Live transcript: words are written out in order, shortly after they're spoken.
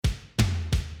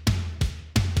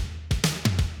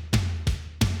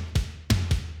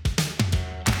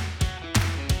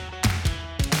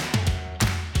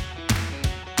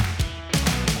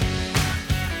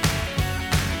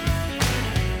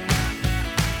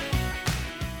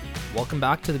Welcome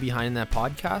back to the Behind That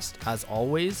podcast. As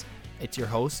always, it's your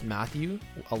host, Matthew,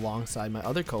 alongside my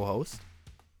other co-host.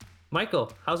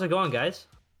 Michael, how's it going, guys?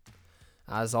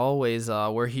 As always,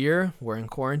 we're here. We're in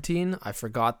quarantine. I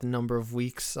forgot the number of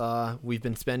weeks we've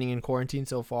been spending in quarantine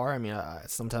so far. I mean,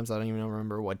 sometimes I don't even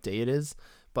remember what day it is,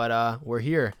 but we're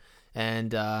here.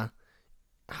 And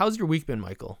how's your week been,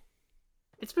 Michael?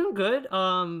 It's been good.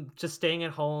 Just staying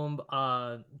at home,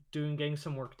 getting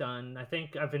some work done. I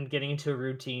think I've been getting into a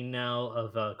routine now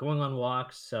of going on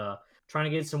walks, trying to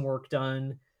get some work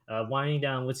done, winding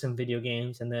down with some video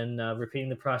games, and then repeating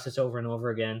the process over and over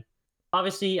again.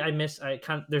 Obviously,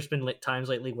 there's been times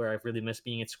lately where I've really missed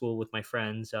being at school with my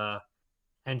friends,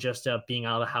 and just being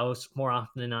out of the house more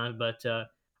often than not. But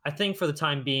I think for the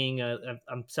time being,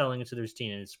 I'm settling into the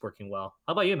routine and it's working well.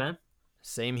 How about you, man?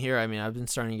 Same here. I mean, I've been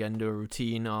starting to get into a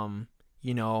routine.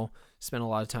 Spend a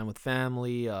lot of time with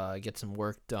family, get some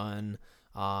work done.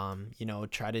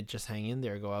 Try to just hang in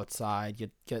there, go outside,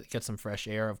 get some fresh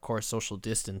air. Of course, social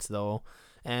distance though,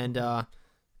 and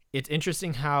it's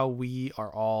interesting how we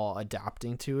are all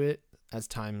adapting to it as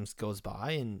time goes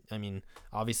by. And I mean,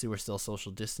 obviously, we're still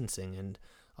social distancing, and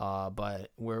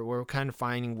but we're kind of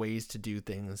finding ways to do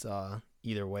things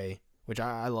either way, which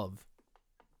I love.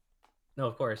 No,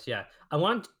 of course, yeah. I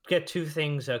want to get two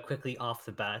things quickly off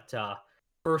the bat.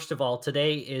 First of all,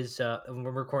 today is when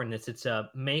we're recording this. It's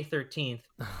May 13th,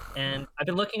 and I've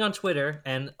been looking on Twitter,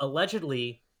 and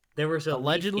allegedly there was a Leaf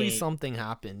Allegedly, game. something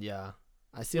happened. Yeah,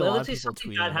 I see a Well, lot let's of say people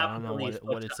something tweeting bad about it. I don't happened know to Leaf,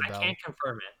 what but it's I about. can't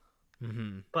confirm it.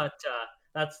 Mm-hmm. But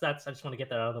that's I just want to get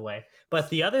that out of the way. But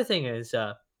the other thing is,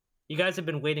 you guys have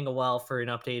been waiting a while for an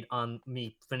update on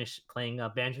me finish playing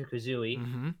Banjo Kazooie,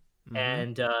 Mm-hmm. Mm-hmm.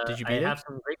 and Did you I beat it? have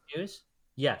some great news.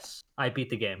 Yes, I beat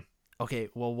the game. Okay.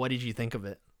 Well, what did you think of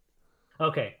it?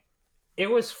 Okay, it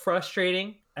was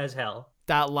frustrating as hell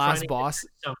That trying last to get boss. through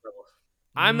some levels.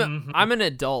 I'm Mhm. I'm an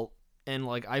adult, and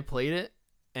like I played it,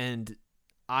 and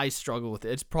I struggle with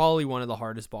it. It's probably one of the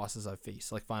hardest bosses I've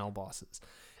faced, like final bosses.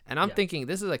 And I'm Yeah, thinking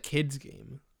this is a kid's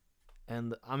game,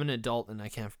 and I'm an adult, and I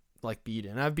can't like beat it.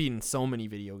 And I've beaten so many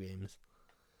video games.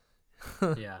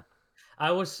 yeah. I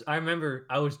remember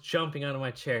I was jumping out of my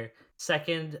chair.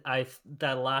 Second,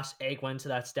 that last egg went to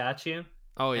that statue,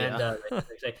 Oh and yeah. I was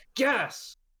like,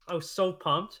 yes! I was so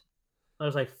pumped. I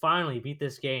was like, finally beat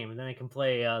this game, and then I can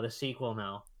play the sequel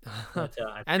now. But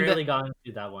I've And barely gotten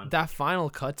through that one. that final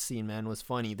cutscene, man, was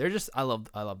funny. I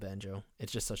love Banjo.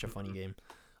 It's just such a funny Mhm. game.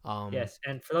 Yes,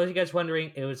 and for those of you guys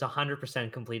wondering, it was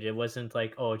 100% completed. It wasn't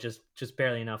like, oh, just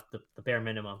barely enough, the bare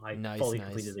minimum. I Nice, fully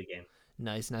completed nice, the game.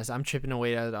 nice. I'm chipping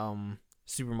away at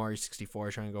Super Mario 64,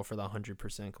 trying to go for the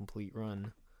 100% complete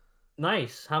run.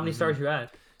 Nice. How many Hmm. stars you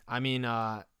at? I mean,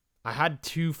 I had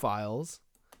two files.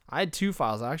 I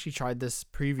actually tried this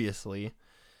previously,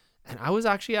 and I was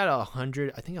actually at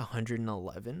 100. I think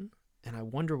 111, and I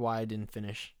wonder why I didn't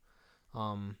finish.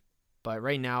 Um, but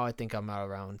right now I think I'm at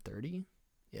around 30.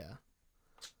 Yeah.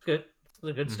 It's good. It's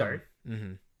a good Mhm. start.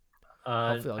 Mhm.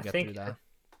 Hopefully I'll I get through think, that.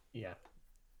 yeah,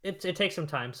 it takes some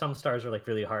time. Some stars are like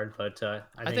really hard, but I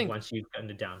I think think once you've gotten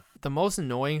it down, the most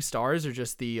annoying stars are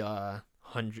just the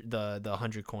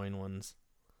 100 coin ones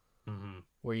hmm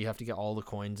where you have to get all the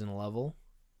coins in a level.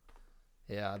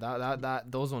 Yeah,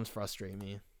 that those ones frustrate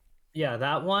me. yeah,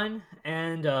 that one,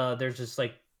 and there's just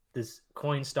like this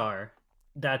coin star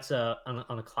that's on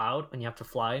a cloud, and you have to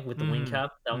fly with the wing Mhm.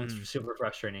 cap. That one's Mhm. super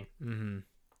frustrating. Mhm.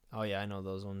 Oh yeah, I know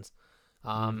those ones.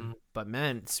 Hmm But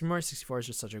man, Super Mario 64 is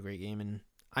just such a great game, and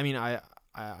I mean,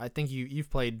 I think you've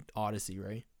played Odyssey,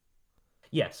 right?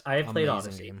 Yes, I have played Amazing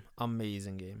Odyssey. game,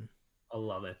 amazing game, I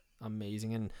love it.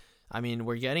 amazing, and I mean,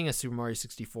 we're getting a Super Mario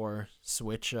 64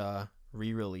 Switch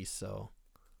re-release, so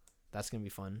that's gonna be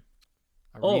fun.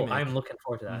 A Oh, I'm remake, looking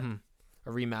forward to that. mm-hmm. A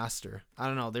remaster. I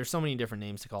don't know. There's so many different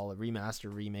names to call it: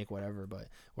 remaster, remake, whatever. But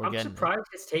we're I'm getting it. surprised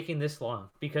it's taking this long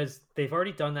because they've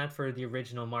already done that for the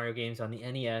original Mario games on the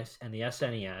NES and the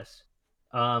SNES.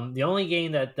 The only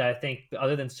game that I think,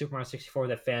 other than Super Mario 64,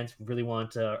 that fans really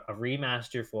want a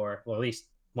remaster for, or at least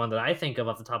one that I think of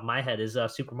off the top of my head, is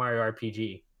Super Mario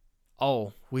RPG.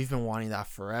 Oh, we've been wanting that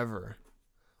forever.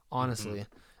 Hmm Honestly,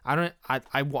 I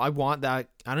want that.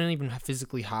 I don't even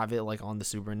physically have it like on the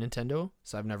Super Nintendo,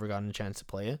 so I've never gotten a chance to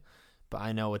play it, but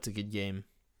I know it's a good game.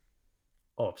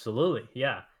 Oh, absolutely,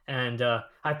 yeah. And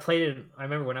I played it. I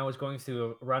remember when I was going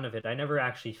through a run of it. I never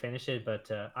actually finished it,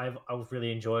 but I've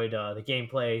really enjoyed the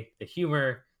gameplay, the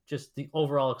humor, just the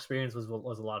overall experience was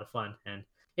a lot of fun. And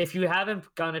if you haven't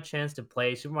gotten a chance to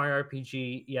play Super Mario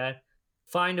RPG yet,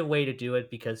 find a way to do it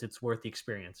because it's worth the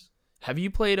experience. Have you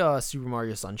played Super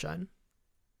Mario Sunshine?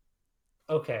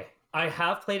 Okay, I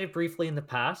have played it briefly in the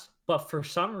past, but for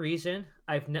some reason,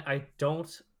 I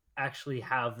don't actually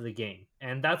have the game.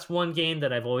 And that's one game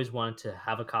that I've always wanted to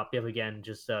have a copy of again,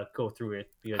 just go through it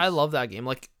I because love that game.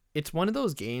 Like, it's one of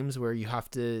those games where you have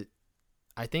to,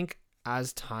 I think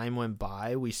as time went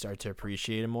by, we start to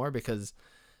appreciate it more because,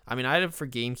 I mean, I had it for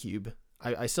GameCube.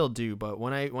 I still do, but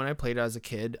when I played it as a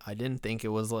kid, I didn't think it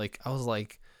was like, I was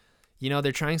like,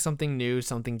 they're trying something new,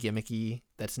 something gimmicky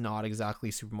that's not exactly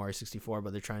Super Mario 64,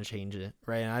 but they're trying to change it,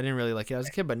 right? And I didn't really like it as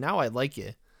a kid, but now I like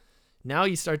it. Now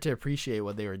you start to appreciate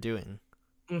what they were doing.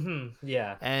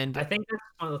 yeah. And I think that's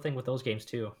one of the thing with those games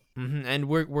too. and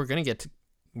we're gonna get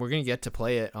to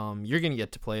play it. You're gonna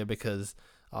get to play it because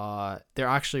they're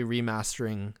actually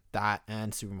remastering that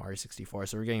and Super Mario 64,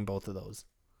 so we're getting both of those.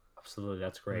 Absolutely,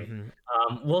 that's great. hmm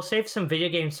We'll save some video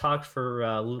games talk for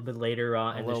a little bit later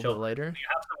A in the little show. bit later. We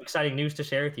have some exciting news to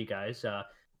share with you guys,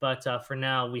 but for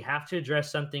now, we have to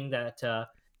address something that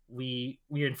we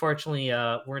unfortunately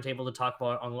weren't able to talk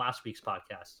about on last week's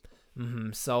podcast.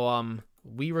 So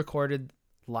we recorded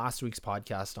last week's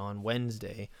podcast on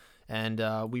Wednesday,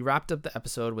 and we wrapped up the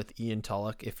episode with Ian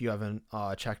Tulloch. If you haven't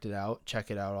checked it out, check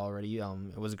it out already.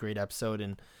 It was a great episode,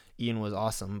 and Ian was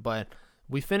awesome. But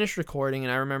we finished recording,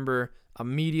 and I remember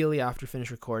immediately after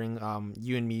finished recording,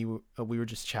 you and me, we were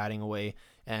just chatting away,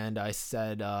 and I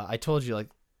said, I told you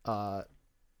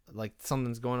like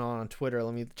something's going on Twitter.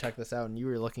 Let me check this out, and you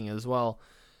were looking as well.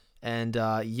 And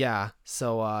yeah,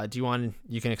 so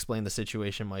you can explain the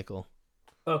situation, Michael?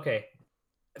 Okay,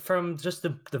 from just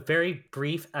the very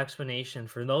brief explanation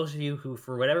for those of you who,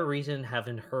 for whatever reason,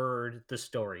 haven't heard the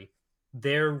story,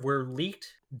 there were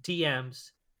leaked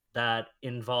DMs that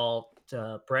involved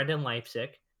Brandon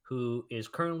Leipzig, who is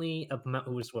currently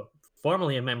who was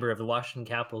formerly a member of the Washington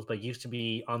Capitals, but used to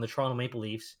be on the Toronto Maple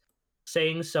Leafs,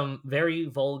 saying some very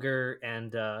vulgar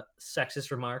and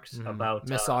sexist remarks about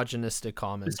Misogynistic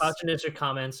comments. misogynistic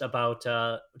comments about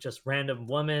just random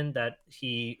women that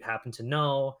he happened to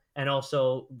know, and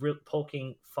also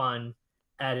poking fun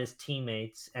at his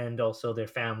teammates and also their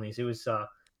families. It was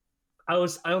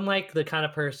I'm like the kind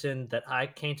of person that I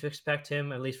came to expect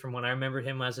him, at least from when I remembered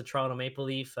him as a Toronto Maple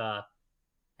Leaf,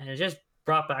 and it just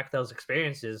brought back those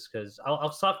experiences. Because I'll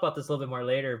talk about this a little bit more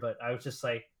later, but I was just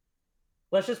like,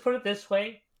 let's just put it this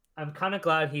way. I'm kind of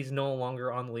glad he's no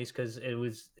longer on the Leafs because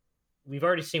we've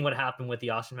already seen what happened with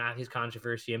the Austin Matthews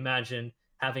controversy. Imagine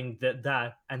having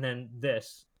that and then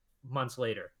this months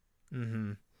later.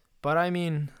 But I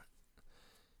mean,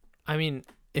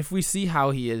 if we see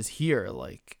how he is here,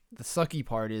 like the sucky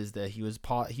part is that he was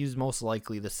most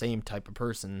likely the same type of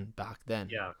person back then.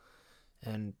 Yeah,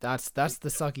 And that's the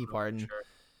sucky part. And sure.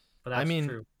 But I that's mean,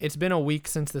 true. it's been a week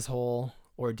since this whole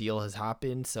ordeal has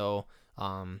happened, so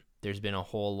there's been a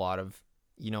whole lot of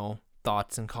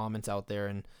thoughts and comments out there,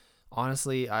 and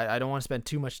honestly, I don't want to spend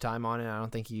too much time on it. I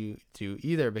don't think you do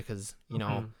either because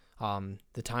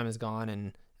the time is gone,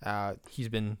 and he's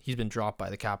been dropped by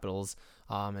the Capitals,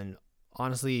 and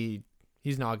honestly,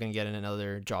 he's not gonna get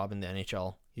another job in the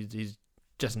NHL. He's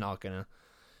just not gonna.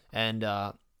 And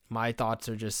my thoughts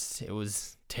are just, it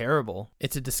was terrible.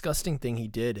 It's a disgusting thing he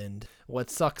did, and what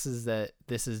sucks is that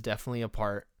this is definitely a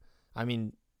part. I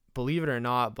mean, believe it or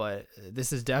not, but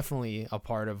this is definitely a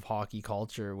part of hockey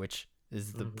culture, which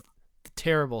is the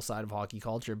terrible side of hockey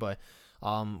culture. But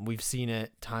we've seen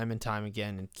it time and time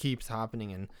again, and keeps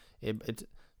happening. And it's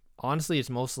honestly, it's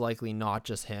most likely not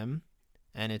just him,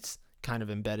 and it's kind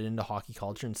of embedded into hockey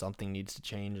culture, and something needs to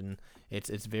change. And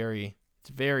it's very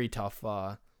tough.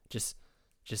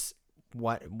 Just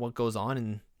what goes on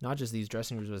in not just these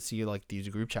dressing rooms, but see like these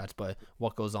group chats, but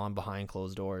what goes on behind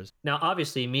closed doors. Now,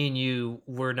 obviously, me and you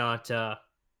were not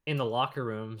in the locker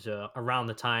rooms around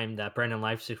the time that Brandon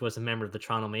Leipzig was a member of the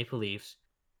Toronto Maple Leafs.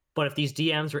 But if these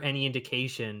DMs were any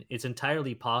indication, it's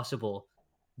entirely possible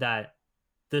that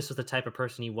this was the type of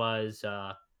person he was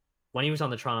when he was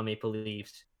on the Toronto Maple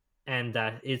Leafs, and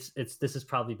that this has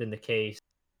probably been the case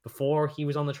before he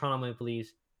was on the Toronto Maple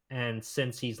Leafs and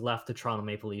since he's left the Toronto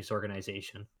Maple Leafs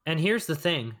organization. And here's the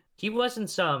thing: he wasn't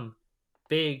some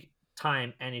big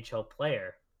time NHL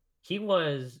player. He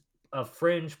was a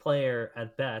fringe player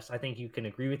at best. I think you can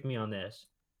agree with me on this.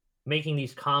 Making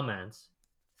these comments,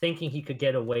 thinking he could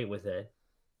get away with it,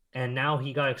 and now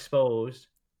he got exposed,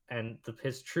 and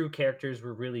his true characters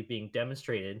were really being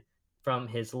demonstrated from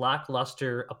his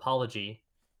lackluster apology,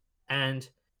 and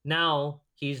now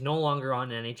he's no longer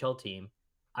on an NHL team.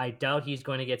 I doubt he's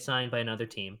going to get signed by another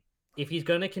team. If he's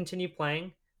going to continue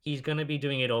playing, he's going to be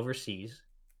doing it overseas.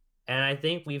 And I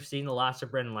think we've seen the last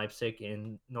of Brendan Leipzig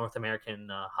in North American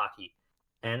hockey.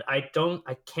 And I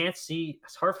can't see,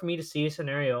 it's hard for me to see a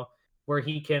scenario where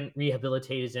he can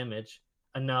rehabilitate his image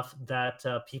enough that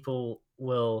people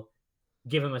will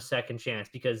give him a second chance,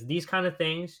 because these kind of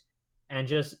things and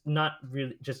just not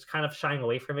really, just kind of shying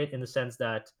away from it in the sense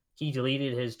that he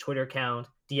deleted his Twitter account,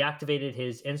 deactivated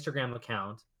his Instagram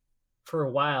account for a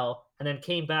while, and then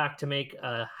came back to make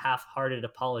a half-hearted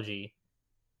apology,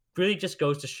 really just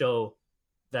goes to show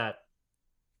that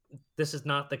this is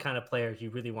not the kind of player you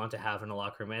really want to have in a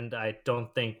locker room, and I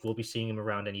don't think we'll be seeing him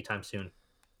around anytime soon.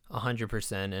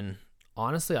 100%. And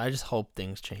honestly, I just hope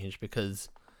things change because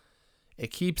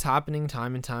it keeps happening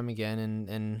time and time again.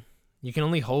 And you can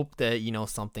only hope that,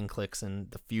 something clicks in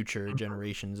the future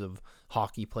generations of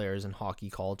hockey players and hockey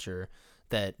culture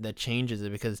that changes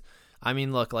it. Because, I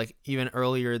mean, look, like even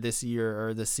earlier this year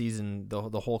or this season,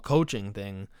 the whole coaching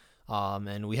thing,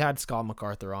 and we had Scott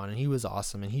MacArthur on, and he was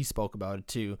awesome, and he spoke about it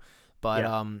too. But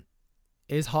Yeah.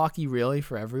 is hockey really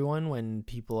for everyone when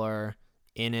people are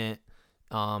in it,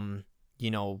 um,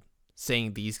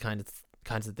 saying these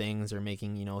kinds of things or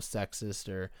making sexist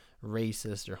or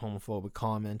racist or homophobic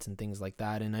comments and things like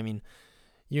that? And I mean,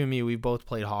 you and me, we've both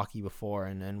played hockey before,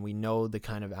 and we know the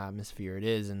kind of atmosphere it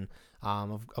is. And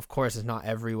of course, it's not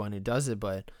everyone who does it,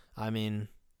 but I mean,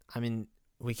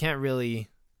 we can't really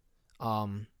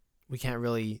um, we can't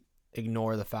really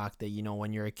ignore the fact that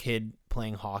when you're a kid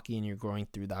playing hockey and you're growing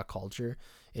through that culture,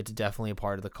 it's definitely a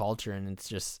part of the culture, and it's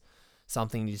just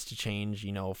something needs to change.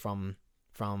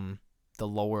 From the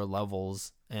lower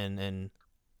levels and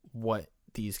what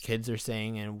these kids are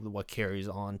saying and what carries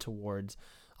on towards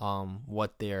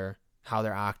how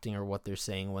they're acting or what they're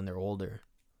saying when they're older.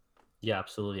 Yeah,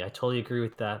 absolutely. I totally agree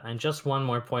with that. And just one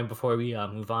more point before we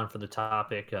move on for the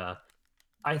topic.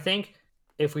 I think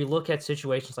if we look at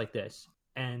situations like this,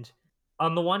 and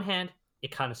on the one hand,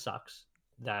 it kind of sucks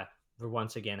that we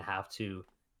once again have to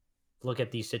look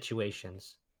at these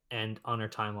situations and on our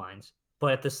timelines.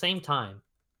 But at the same time,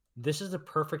 this is a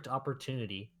perfect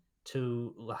opportunity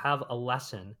to have a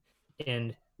lesson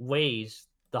in ways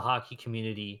the hockey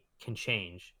community can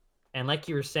change. And like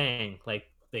you were saying, like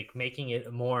making it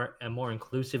a more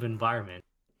inclusive environment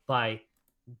by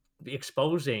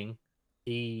exposing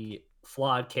the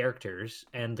flawed characters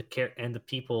and the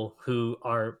people who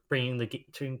are bringing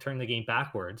turning the game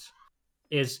backwards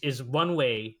is one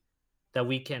way that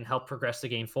we can help progress the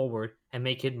game forward and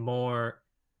make it more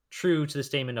true to the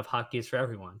statement of hockey is for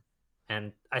everyone.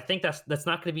 And I think that's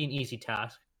not going to be an easy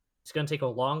task. It's going to take a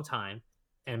long time,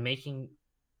 and making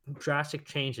drastic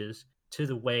changes to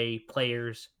the way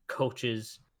players,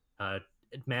 coaches, uh,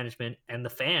 management, and the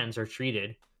fans are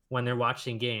treated when they're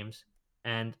watching games.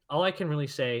 And all I can really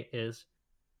say is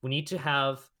we need to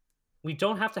have we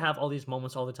don't have to have all these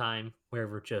moments all the time where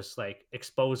we're just like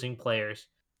exposing players,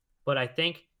 but I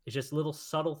think it's just little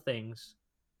subtle things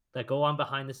that go on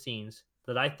behind the scenes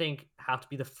that I think have to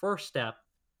be the first step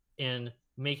in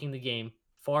making the game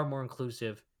far more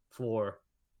inclusive for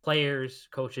players,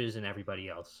 coaches, and everybody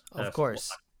else. Of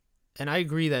course. And I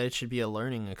agree that it should be a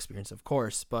learning experience, of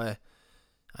course, but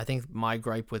I think my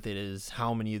gripe with it is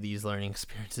how many of these learning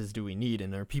experiences do we need,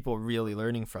 and are people really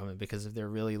learning from it? Because if they're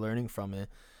really learning from it,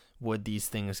 would these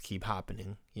things keep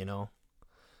happening, Um,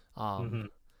 Mm-hmm.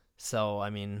 so I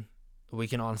mean, we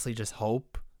can honestly just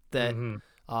hope that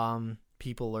Mm-hmm.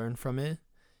 people learn from it.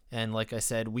 And like I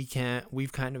said,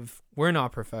 we're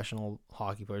not professional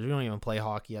hockey players. We don't even play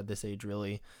hockey at this age,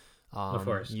 really. Of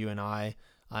course. You and I,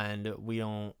 and we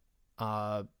don't,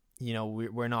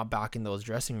 we're not back in those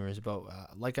dressing rooms. But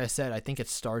like I said, I think it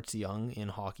starts young in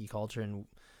hockey culture. And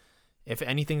if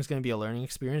anything's going to be a learning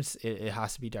experience, it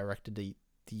has to be directed to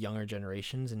the younger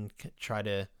generations and try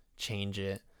to change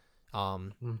it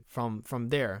Mm. from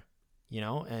there,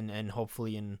 and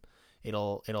hopefully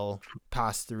it'll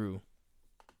pass through.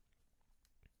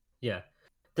 Yeah.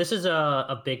 This is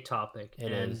a big topic,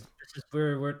 It and is. this is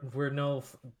we're no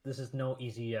this is no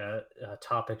easy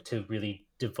topic to really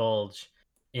divulge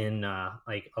in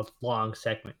like a long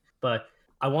segment. But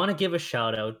I want to give a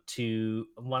shout out to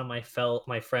one of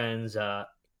my friends,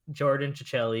 Jordan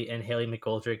Cicelli and Haley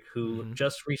McGoldrick, who Mm-hmm.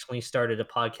 just recently started a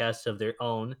podcast of their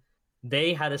own.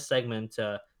 They had a segment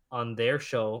on their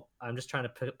show. I'm just trying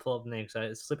to pull up the name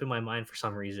because it's slipping my mind for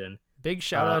some reason. Big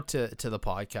shout Uh, out to the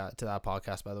podcast, to that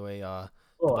podcast, by the way. The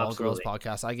oh, Ball Girls absolutely.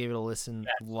 podcast. I gave it a listen.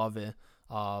 Love it.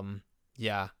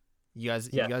 Yeah, you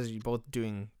Yeah. guys are both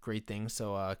doing great things.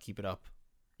 So keep it up.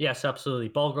 Yes, absolutely.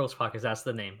 Ball Girls Podcast, that's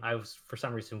the name. I was for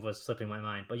some reason was slipping my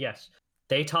mind. But yes,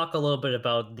 they talk a little bit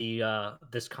about the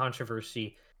this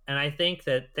controversy, and I think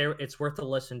that there it's worth a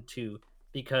listen to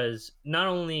because not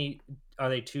only are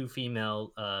they two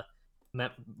female me-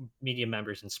 media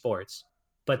members in sports,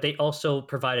 but they also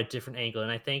provide a different angle.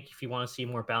 And I think if you want to see a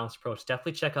more balanced approach,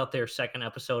 definitely check out their second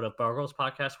episode of Ball Girls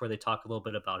Podcast where they talk a little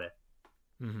bit about it.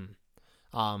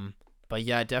 Mm-hmm. Um, But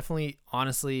yeah, definitely.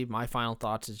 Honestly, my final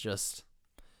thoughts is just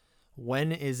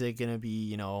when is it gonna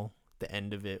be? The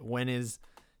end of it. When is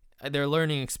they're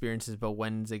learning experiences, but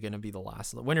when is it gonna be the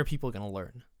last? When are people gonna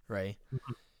learn? Right.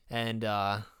 Mhm. And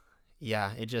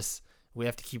yeah, it just we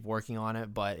have to keep working on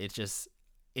it, but it's just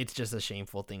a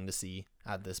shameful thing to see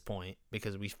at this point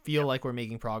because we feel like we're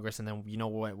making progress, and then you know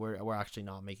what, we're actually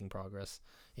not making progress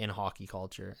in hockey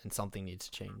culture, and something needs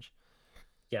to change.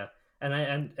 Yeah,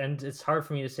 and it's hard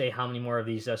for me to say how many more of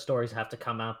these stories have to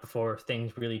come out before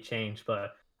things really change.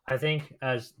 But I think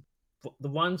as the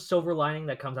one silver lining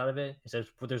that comes out of it is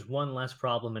there's one less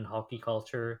problem in hockey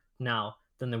culture now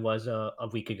than there was a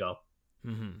week ago.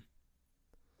 Mm-hmm.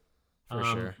 For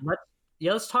sure.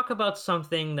 Let's talk about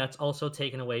something that's also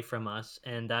taken away from us,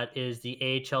 and that is the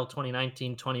AHL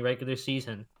 2019-20 regular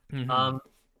season. Mm-hmm. Um,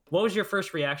 what was your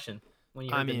first reaction when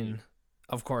you I heard the news? mean,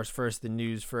 of course, first the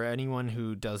news for anyone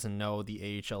who doesn't know,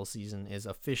 the AHL season is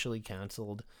officially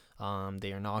canceled.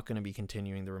 They are not going to be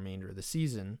continuing the remainder of the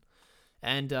season.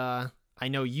 And I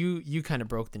know you kind of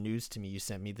broke the news to me. You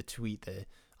sent me the tweet that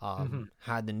Hmm.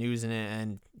 had the news in it,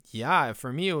 and yeah,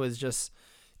 for me it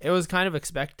was kind of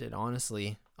expected,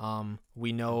 honestly.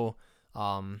 We know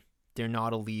they're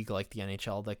not a league like the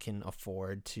NHL that can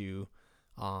afford to,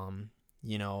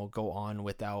 go on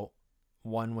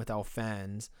without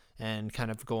fans and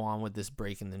kind of go on with this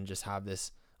break and then just have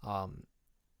um,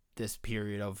 this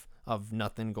period of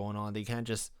nothing going on. They can't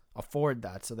just afford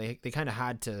that, so they kind of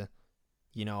had to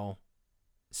you know,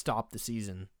 stop the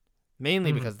season.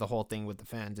 Mainly Hmm. because the whole thing with the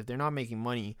fans. If they're not making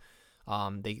money,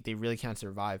 they really can't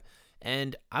survive.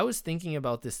 And I was thinking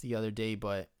about this the other day,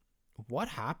 but what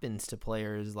happens to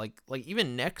players like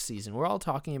even next season? We're all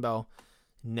talking about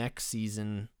next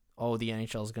season. Oh, the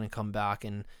NHL is going to come back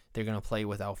and they're going to play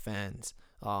without fans.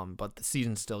 But the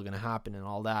season's still going to happen and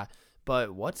all that.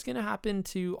 But what's going to happen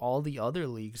to all the other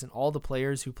leagues and all the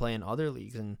players who play in other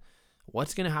leagues? And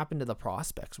what's going to happen to the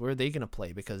prospects? Where are they going to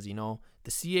play? Because the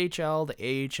CHL,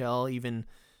 the AHL, even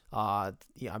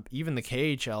the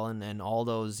KHL and all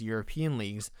those European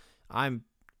leagues, I'm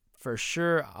for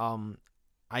sure.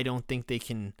 I don't think they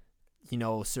can,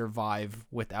 survive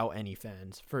without any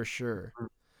fans for sure.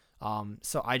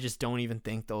 So I just don't even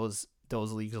think those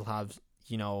leagues will have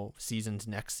seasons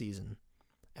next season.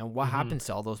 And what Hmm. happens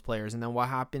to all those players? And then what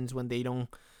happens when they don't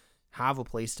have a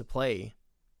place to play?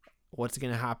 What's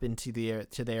going to happen to their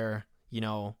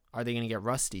are they going to get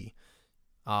rusty?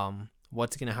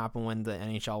 What's going to happen when the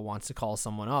NHL wants to call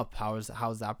someone up? How's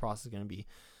that process going to be?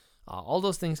 All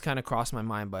those things kind of cross my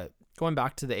mind. But going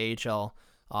back to the AHL,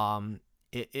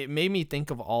 it made me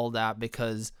think of all that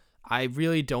because I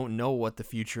really don't know what the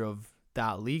future of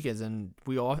that league is, and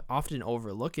we often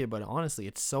overlook it. But honestly,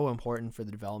 it's so important for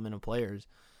the development of players,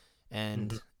 Hmm.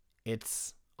 and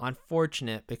it's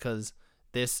unfortunate because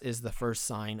this is the first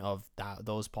sign of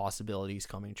those possibilities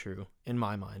coming true in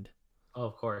my mind.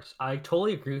 Of course. I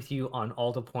totally agree with you on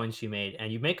all the points you made,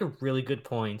 and you make a really good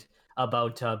point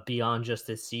about beyond just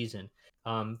this season.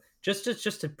 Just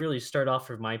to really start off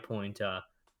with my point,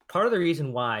 part of the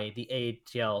reason why the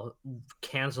AHL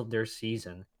canceled their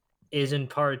season is in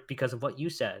part because of what you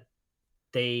said.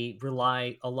 They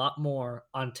rely a lot more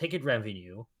on ticket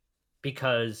revenue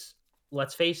because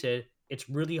let's face it, it's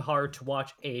really hard to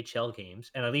watch AHL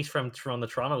games, and at least from the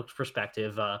Toronto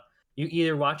perspective, you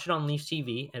either watch it on Leafs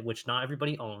TV, and which not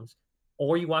everybody owns,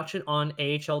 or you watch it on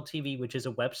AHL TV, which is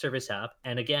a web service app.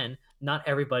 And again, not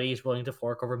everybody is willing to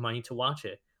fork over money to watch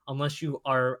it, unless you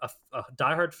are a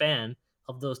diehard fan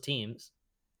of those teams.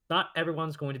 Not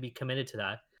everyone's going to be committed to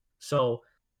that. So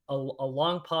a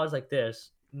long pause like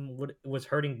this was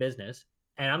hurting business,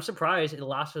 and I'm surprised it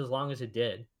lasted as long as it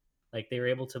did. Like they were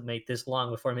able to make this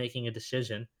long before making a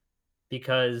decision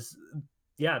because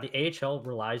yeah, the AHL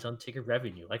relies on ticket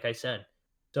revenue, like I said.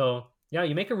 So yeah,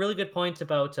 you make a really good point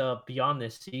about beyond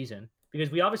this season because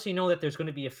we obviously know that there's going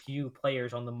to be a few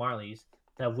players on the Marlies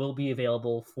that will be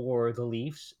available for the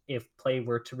Leafs if play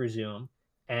were to resume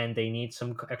and they need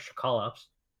some extra call ups,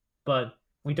 but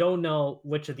we don't know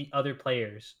which of the other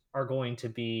players are going to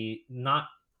be not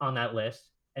on that list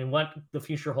and what the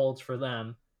future holds for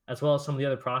them, as well as some of the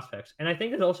other prospects. And I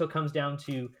think it also comes down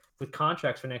to with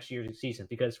contracts for next year's season,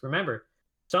 because remember,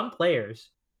 some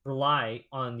players rely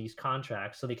on these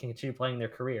contracts so they can continue playing their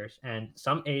careers, and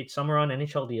some are on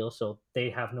NHL deals, so they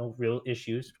have no real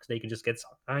issues because they can just get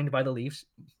signed by the Leafs.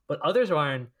 But others are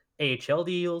on AHL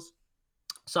deals,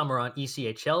 some are on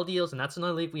ECHL deals, and that's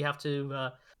another league we have to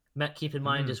keep in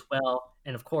mind Mm-hmm. as well.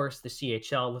 And of course, the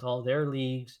CHL with all their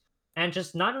leagues, and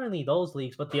just not only those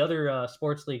leagues, but the other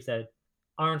sports leagues that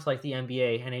aren't like the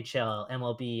NBA, NHL,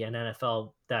 MLB, and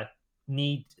NFL that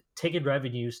need ticket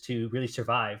revenues to really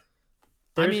survive.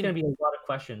 I there's mean, going to be a lot of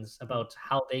questions about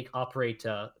how they operate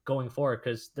going forward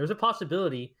because there's a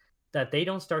possibility that they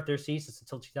don't start their seasons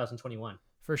until 2021.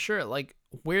 for sure. Like,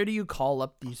 where do you call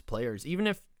up these players? Even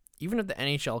if the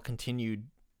NHL continued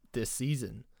this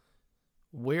season,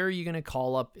 where are you going to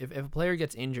call up if a player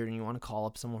gets injured and you want to call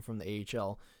up someone from the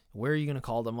AHL? Where are you going to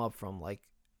call them up from? Like,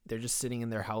 they're just sitting in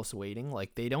their house waiting.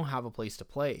 Like, they don't have a place to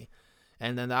play,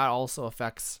 and then that also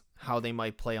affects how they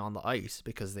might play on the ice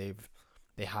because they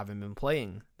haven't been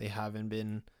playing. They haven't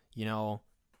been,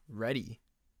 ready,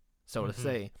 so to Hmm.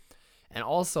 say. And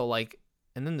also, like,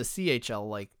 and then the CHL,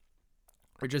 like,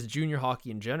 or just junior hockey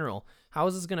in general, how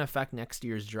is this going to affect next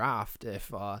year's draft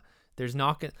if there's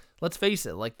not going to, let's face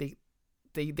it, like,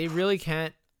 they really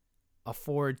can't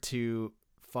afford to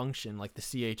function like the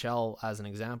CHL as an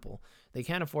example. They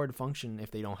can't afford to function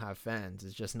if they don't have fans.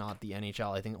 It's just not the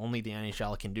NHL. I think only the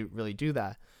NHL can do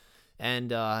that.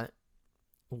 And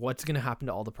what's going to happen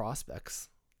to all the prospects?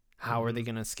 How are they Hmm.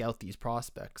 going to scout these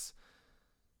prospects?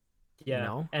 You Yeah,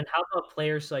 know? and how about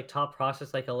players like top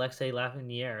prospects like Alexei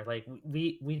Lafreniere? Like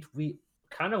we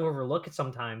kind of overlook it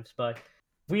sometimes, but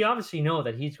we obviously know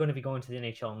that he's going to be going to the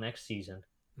NHL next season.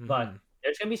 But Mm-hmm.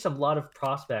 there's going to be some lot of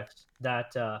prospects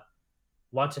that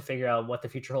want to figure out what the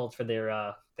future holds for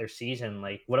their season.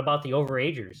 Like, what about the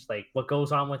overagers? Like, what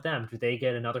goes on with them? Do they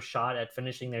get another shot at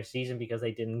finishing their season because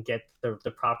they didn't get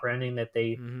the proper ending that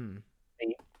Mm-hmm.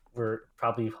 they were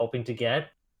probably hoping to get?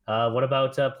 What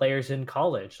about players in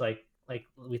college? Like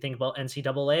we think about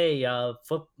NCAA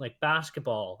like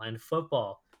basketball and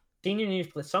football.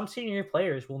 Some senior year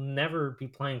players will never be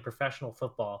playing professional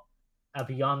football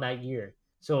beyond that year.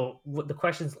 So what the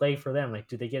questions lay for them, like,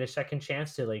 do they get a second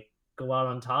chance to like go out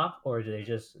on top, or do they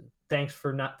just thanks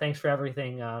for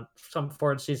everything? Some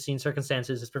foreseen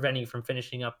circumstances is preventing you from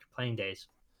finishing up your playing days.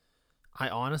 I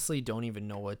honestly don't even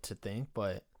know what to think,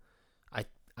 but I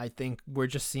I think we're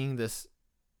just seeing this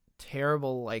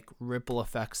terrible like ripple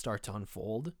effect start to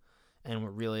unfold, and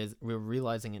we're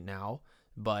realizing it now,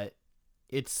 but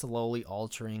it's slowly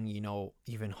altering,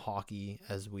 even hockey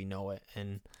as we know it.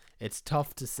 And it's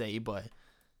tough to say, but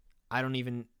I don't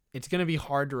even it's going to be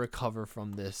hard to recover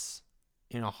from this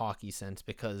in a hockey sense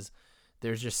because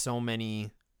there's just so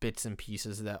many bits and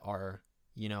pieces that are,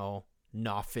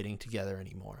 not fitting together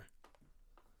anymore.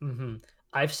 Hmm.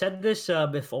 I've said this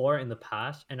before in the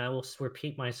past, and I will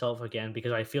repeat myself again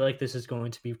because I feel like this is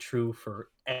going to be true for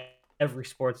every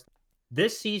sports.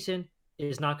 This season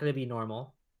is not going to be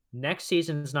normal. Next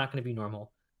season is not going to be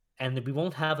normal, and we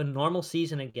won't have a normal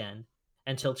season again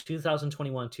until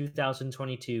 2021,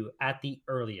 2022 at the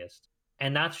earliest.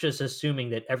 And that's just assuming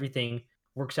that everything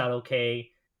works out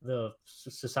okay, the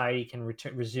society can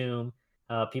resume,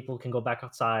 people can go back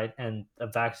outside, and a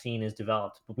vaccine is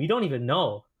developed. But we don't even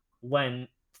know when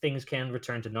things can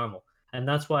return to normal. And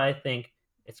that's why I think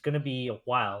it's going to be a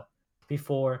while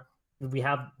before we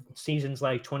have seasons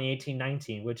like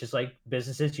 2018-19, which is like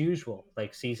business as usual.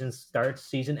 Like season starts,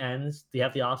 season ends, they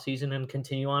have the off season and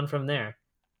continue on from there.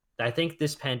 I think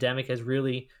this pandemic has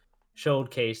really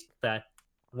showcased that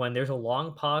when there's a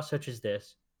long pause such as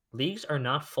this, leagues are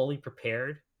not fully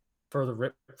prepared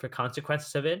for for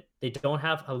consequences of it. They don't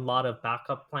have a lot of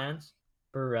backup plans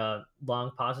for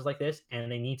long pauses like this,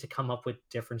 and they need to come up with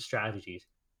different strategies.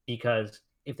 Because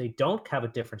if they don't have a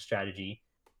different strategy,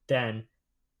 then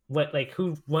what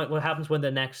happens when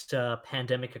the next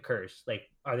pandemic occurs? Like,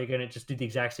 are they going to just do the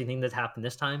exact same thing that's happened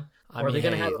this time, I or are mean, they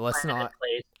going to have hey, a plan in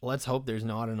place? let's hope there's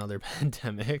not another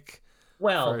pandemic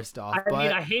Well, first off, I mean,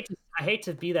 but I hate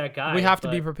to be that we guy, have to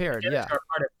be but prepared. pandemics Yeah. are a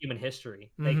part of human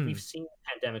history. Like, we've Mhm. seen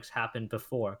pandemics happen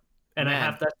before, and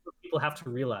Man, that's what people have to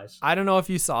realize. I don't know if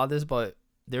you saw this, but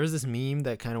there was this meme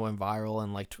that kind of went viral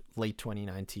in like late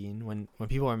 2019 when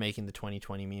people were making the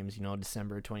 2020 memes,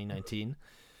 December 2019.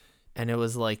 And it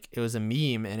was a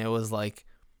meme, and it was like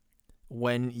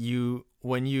when you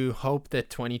hope that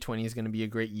 2020 is going to be a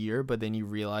great year, but then you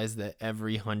realize that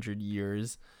every 100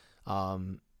 years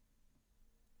um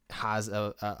has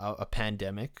a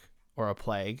pandemic or a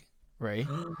plague, right?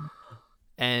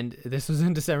 And this was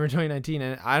in December 2019,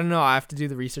 and I don't know, I have to do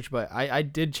the research, but I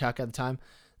did check at the time.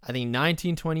 I think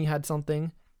 1920 had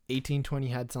something, 1820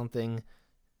 had something,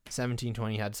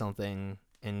 1720 had something,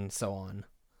 and so on.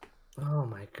 Oh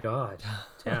my god.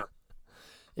 Damn. Yeah.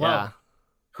 Well,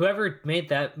 whoever made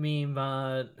that meme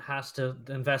has to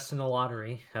invest in the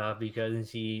lottery because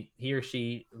he or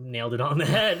she nailed it on the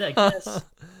head, I guess.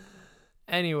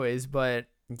 Anyways, but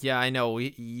yeah, I know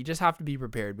you just have to be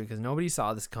prepared because nobody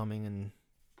saw this coming, and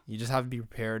you just have to be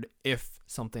prepared if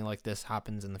something like this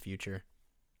happens in the future.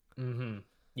 Hmm.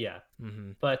 Yeah.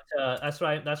 Mm-hmm. But that's what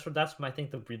I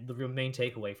think the real main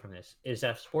takeaway from this is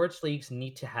that sports leagues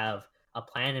need to have a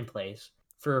plan in place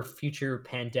for future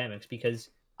pandemics, because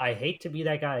I hate to be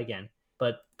that guy again,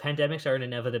 but pandemics are an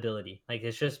inevitability. Like,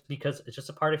 it's just because it's just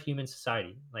a part of human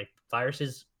society. Like,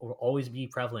 viruses will always be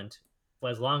prevalent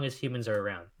as long as humans are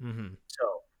around. Mm-hmm.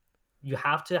 So you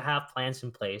have to have plans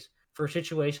in place for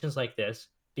situations like this,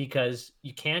 because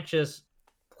you can't just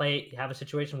have a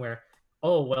situation where,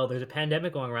 oh well, there's a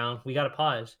pandemic going around, we got to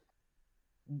pause.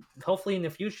 Hopefully in the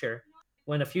future,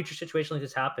 when a future situation like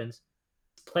this happens,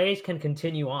 plays can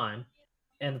continue on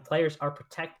and the players are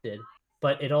protected,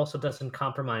 but it also doesn't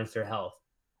compromise their health.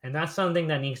 And that's something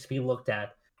that needs to be looked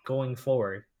at going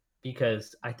forward,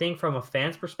 because I think from a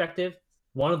fan's perspective,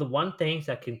 one things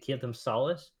that can give them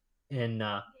solace in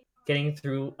getting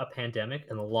through a pandemic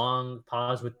and a long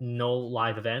pause with no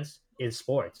live events is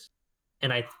sports.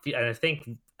 And I think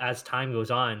as time goes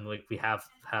on, like we have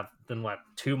been, what,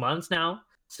 2 months now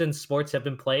since sports have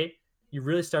been played, you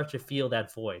really start to feel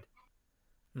that void.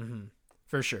 Mm-hmm.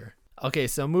 For sure. Okay,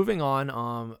 so moving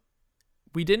on.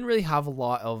 We didn't really have a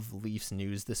lot of Leafs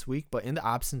news this week, but in the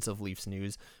absence of Leafs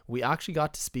news, we actually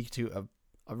got to speak to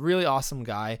a really awesome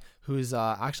guy who's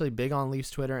actually big on Leafs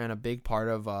Twitter and a big part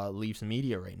of Leafs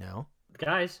media right now.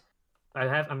 Guys,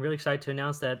 I'm really excited to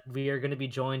announce that we are going to be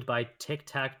joined by Tic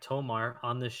Tac Tomar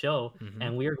on the show, Mm-hmm.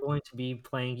 and we are going to be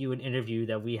playing you an interview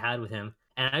that we had with him.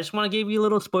 And I just want to give you a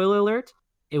little spoiler alert.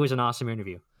 It was an awesome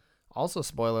interview. Also,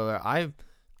 spoiler alert,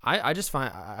 I just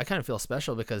find I kind of feel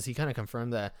special because he kind of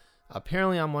confirmed that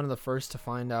apparently I'm one of the first to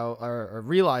find out or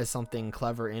realize something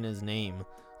clever in his name.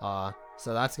 So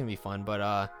that's gonna be fun.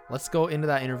 But let's go into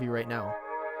that interview right now.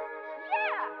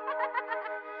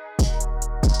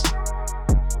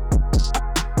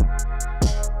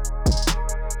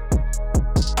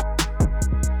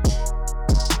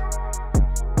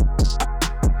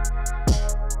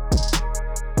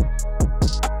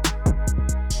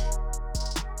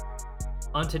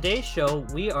 On today's show,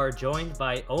 we are joined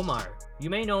by Omar. You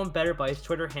may know him better by his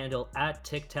Twitter handle at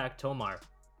TicTacTomar.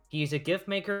 He is a gift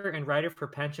maker and writer for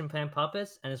Pension Plan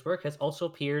Puppets, and his work has also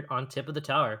appeared on Tip of the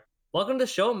Tower. Welcome to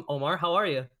the show, Omar. How are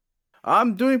you?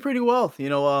 I'm doing pretty well.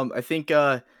 I think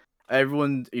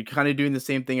everyone you're kind of doing the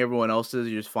same thing everyone else is.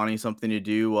 You're just finding something to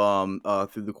do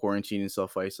through the quarantine and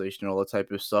self isolation and all that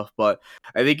type of stuff. But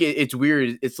I think it's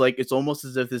weird. It's like it's almost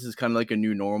as if this is kind of like a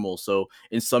new normal. So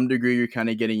in some degree, you're kind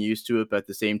of getting used to it, but at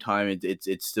the same time,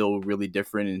 it's still really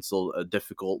different and still a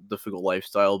difficult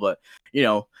lifestyle. But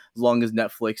as long as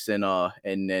Netflix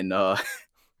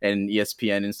and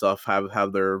ESPN and stuff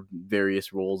have their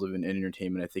various roles of an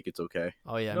entertainment, I think it's okay.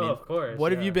 Oh yeah, No, of course.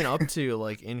 what have you yeah. been up to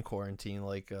like in quarantine?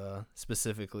 Like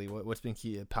specifically, what's been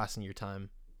passing your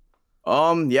time?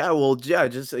 Besides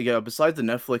the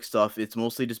Netflix stuff, it's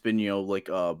mostly just been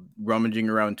rummaging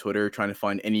around Twitter trying to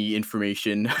find any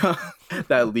information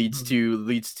that leads to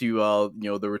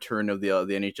the return of the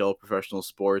NHL professional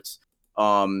sports.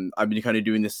 I've been kind of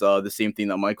doing this the same thing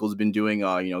that Michael's been doing,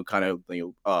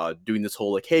 doing this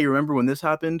whole like, hey, remember when this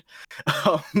happened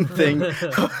thing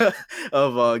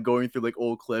of going through like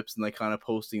old clips and like kind of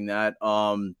posting that.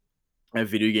 And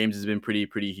video games has been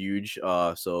pretty huge.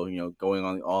 So going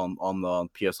on the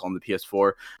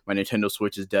PS4, my Nintendo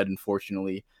Switch is dead,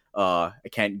 unfortunately. I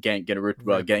can't get it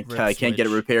I can't get it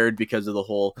repaired because of the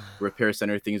whole repair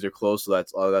center things are closed.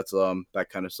 So that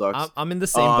kind of sucks. I'm in the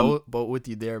same boat with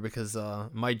you there because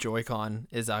my Joy-Con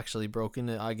is actually broken.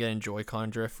 I get in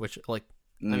Joy-Con drift, which I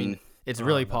mean it's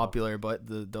really popular, but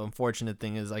the unfortunate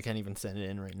thing is I can't even send it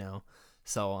in right now.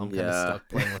 So I'm kind of stuck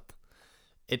playing with.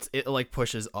 It like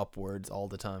pushes upwards all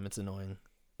the time. It's annoying.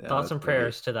 Yeah, thoughts and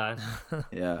prayers to that.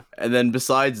 Yeah, and then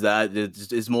besides that,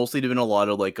 it's mostly been a lot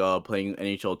of like playing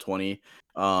NHL 20.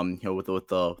 With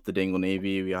the Dangle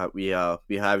Navy,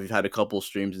 we've had a couple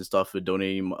streams and stuff with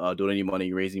donating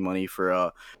money, raising money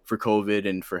for COVID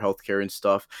and for healthcare and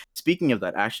stuff. Speaking of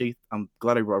that, actually, I'm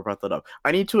glad I brought that up.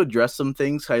 I need to address some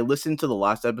things. I listened to the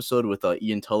last episode with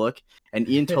Ian Tulloch, and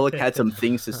Ian Tulloch had some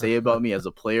things to say about me as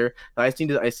a player. I need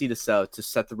to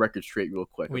set the record straight real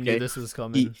quick. We okay? knew this was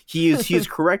coming. He is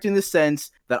correct in the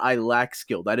sense that I lack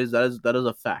skill. That is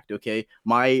a fact. Okay,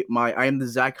 I am the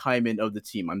Zach Hyman of the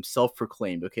team. I'm self-proclaimed.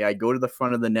 Okay, I go to the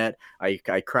front of the net. I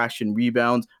crash in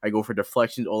rebounds. I go for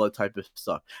deflections, all that type of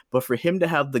stuff. But for him to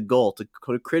have the gall to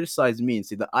criticize me and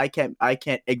say that I can't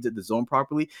exit the zone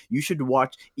properly, you should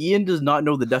watch. Ian does not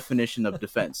know the definition of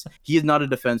defense. He is not a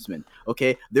defenseman.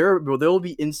 Okay, there will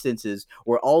be instances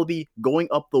where I'll be going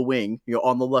up the wing,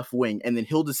 on the left wing, and then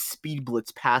he'll just speed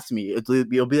blitz past me.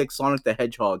 It'll be like Sonic the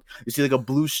Hedgehog. You see like a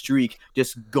blue streak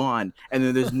just gone, and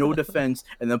then there's no defense,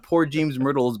 and then poor James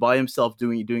Myrtle is by himself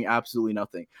doing absolutely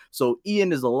nothing. So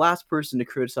Ian is the last person to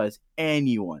criticize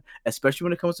anyone, especially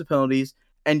when it comes to penalties.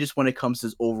 and just when it comes to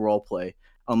his overall play.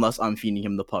 Unless I'm feeding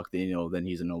him the puck, then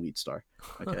he's an elite star.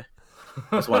 Okay.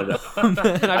 Just wanted to. Man,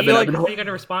 I I've feel been- like I've How are you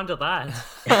gonna respond to that?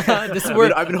 this is I've where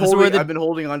been, I've been this is where holding. the I've been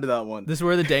holding on to that one. this is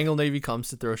where the Dangle Navy comes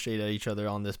to throw shade at each other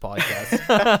on this podcast.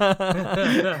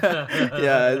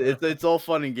 Yeah, it's all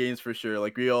fun and games for sure.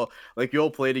 Like we all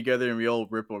play together and we all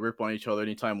rip on each other.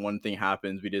 Anytime one thing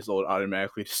happens, we just all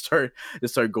automatically start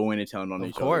going to town on Of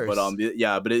each other. But course.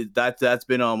 yeah, but that's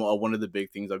been one of the big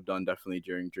things I've done definitely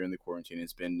during the quarantine.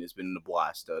 It's been a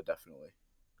blast, definitely.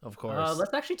 Of course.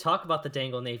 Let's actually talk about the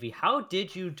Dangle Navy. How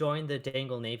did you join the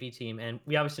Dangle Navy team? And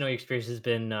we obviously know your experience has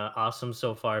been awesome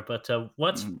so far. But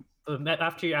what's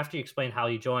after you explain how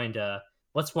you joined?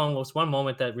 What's one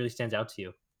moment that really stands out to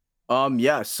you?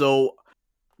 Yeah. So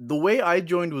the way I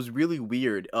joined was really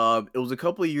weird. It was a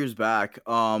couple of years back.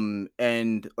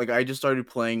 And like I just started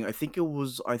playing. I think it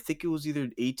was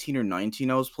either 18 or 19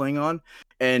 I was playing on,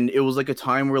 and it was like a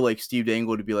time where like Steve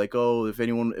Dangle would be like, "Oh, if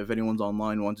anyone's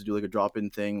online wants to do like a drop in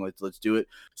thing, let's do it."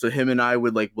 So him and I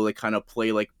would kind of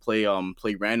play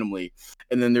randomly,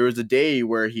 and then there was a day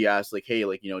where he asked like, "Hey,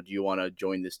 like do you want to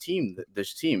join this team,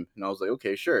 And I was like,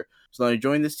 "Okay, sure." So then I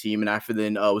joined this team, and after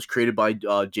then it was created by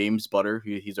James Butter.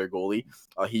 He's our goalie.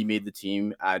 He made the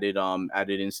team, added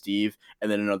in Steve, and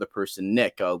then another person,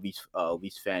 Nick,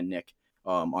 Leafs fan Nick,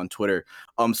 on Twitter.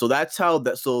 So that's how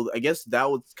that. So I guess that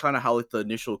was kind of how like the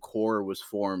initial core was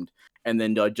formed. And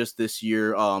then just this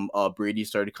year, Brady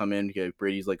started to come in. Okay,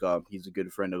 Brady's like he's a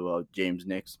good friend of James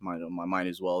Nick's, mine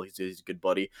as well. He's a good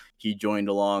buddy. He joined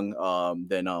along.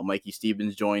 Then Mikey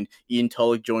Stevens joined. Ian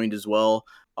Tulloch joined as well.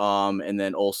 And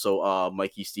then also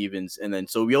Mikey Stevens, and then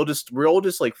so we're all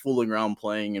just like fooling around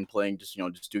playing, just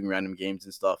just doing random games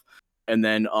and stuff. And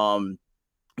then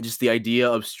just the idea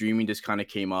of streaming just kind of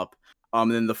came up.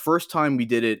 And then the first time we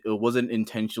did it, it wasn't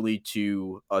intentionally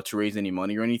to raise any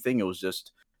money or anything. It was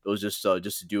just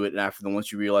to do it. And after then,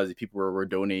 once you realize that people were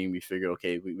donating, we figured,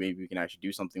 okay, maybe we can actually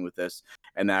do something with this.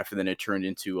 And after then, it turned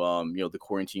into the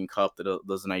Quarantine Cup that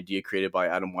was an idea created by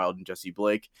Adam Wild and Jesse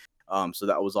Blake. So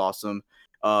that was awesome.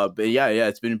 But yeah,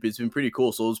 it's been pretty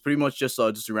cool. So it was pretty much just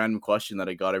a random question that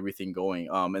I got everything going.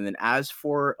 And then as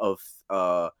for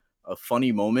a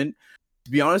funny moment, to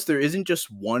be honest, there isn't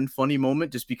just one funny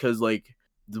moment, just because like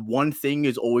the one thing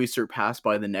is always surpassed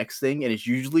by the next thing, and it's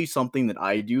usually something that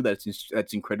I do that's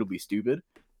incredibly stupid.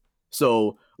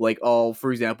 So like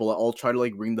for example, I'll try to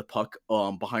like bring the puck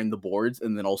behind the boards,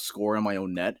 and then I'll score on my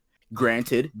own net.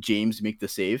 Granted, James make the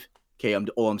save. Okay,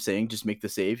 I'm saying, just make the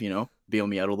save, bail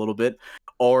me out a little bit.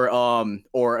 Or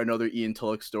another Ian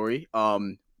Tulloch story.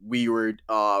 We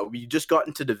just got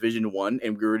into Division 1,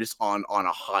 and we were just on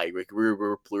a high. Like we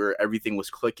were everything was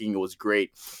clicking, it was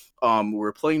great. We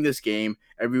were playing this game,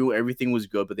 everything was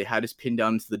good, but they had us pinned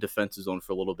down into the defensive zone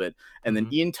for a little bit. And then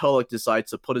Ian Tulloch decides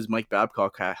to put his Mike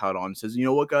Babcock hat on and says, "You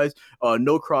know what, guys?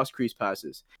 No cross crease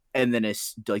passes." And then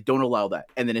it's like, don't allow that.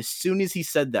 And then as soon as he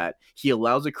said that, he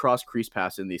allows a cross crease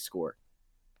pass and they score.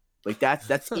 Like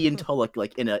that's Ian Tulloch,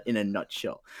 like in a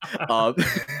nutshell. But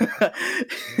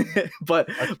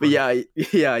yeah.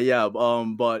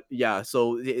 But yeah.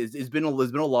 So it's been a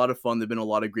lot of fun. There've been a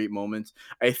lot of great moments.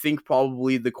 I think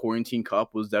probably the Quarantine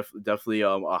Cup was definitely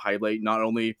a highlight, not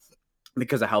only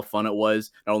because of how fun it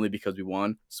was, not only because we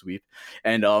won sweep,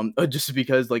 and just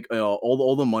because like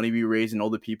all the money we raised and all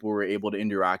the people we were able to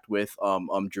interact with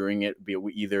during it, be it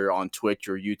either on Twitch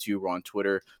or YouTube or on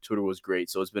Twitter. Twitter was great,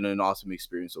 so it's been an awesome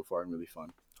experience so far and really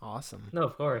fun. Awesome. No,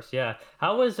 of course, yeah.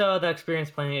 How was the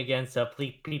experience playing against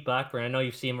Pete Blackburn? I know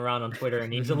you see him around on Twitter,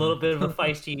 and he's a little bit of a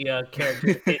feisty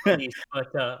character, to say the least,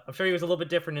 but I'm sure he was a little bit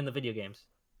different in the video games.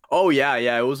 Oh yeah,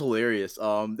 it was hilarious.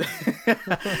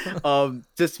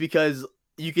 Just because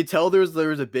you could tell there was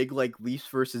a big like Leafs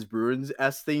versus Bruins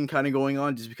thing kind of going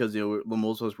on, just because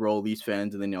most of us were all Leafs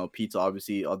fans, and then Pete's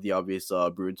obviously the obvious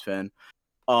Bruins fan.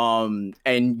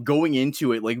 And going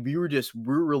into it, like we were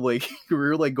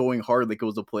going hard, like it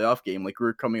was a playoff game. Like we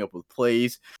were coming up with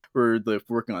plays, we were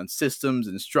working on systems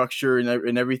and structure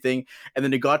and everything. And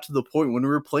then it got to the point when we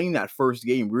were playing that first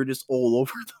game, we were just all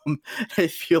over them. I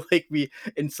feel like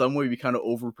in some way we kind of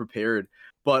over prepared,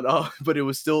 but it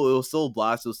was still a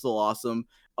blast. It was still awesome.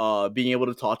 Being able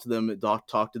to talk to them in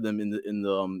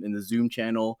the Zoom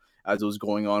channel as it was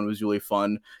going on was really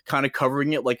fun. Kind of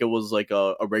covering it like it was like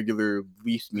a regular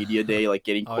Leafs media day, like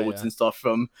getting quotes and stuff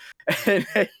from, and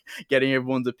getting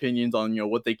everyone's opinions on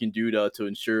what they can do to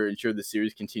ensure the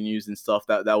series continues and stuff.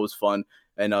 That was fun.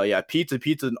 And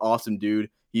Pete's an awesome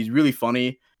dude. He's really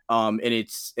funny. So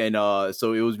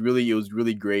it was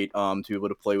really great to be able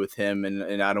to play with him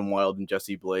and Adam Wild and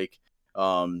Jesse Blake.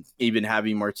 Even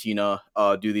having Martina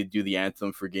do the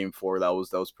anthem for Game 4, that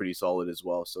was pretty solid as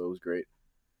well. So it was great.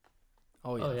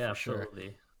 Oh Oh yeah, yeah, for sure.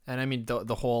 absolutely. And I mean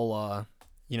the whole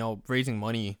raising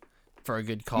money for a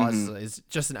good cause Hmm. is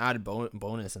just an added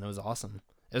bonus, and it was awesome.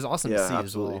 It was awesome to Yeah, see as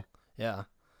absolutely. well. Yeah,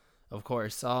 of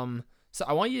course. So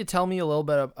I want you to tell me a little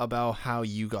bit about how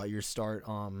you got your start.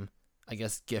 I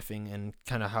guess gifting and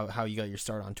kind of how you got your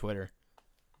start on Twitter.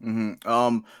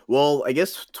 Well, I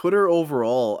guess Twitter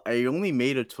overall, I only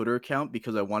made a Twitter account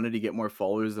because I wanted to get more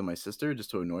followers than my sister,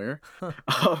 just to annoy her.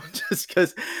 Just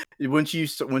because when she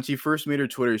first made her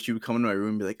Twitter, she would come into my room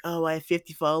and be like, "Oh, I have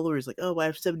 50 followers," like, "Oh, I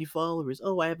have 70 followers,"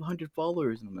 "Oh, I have 100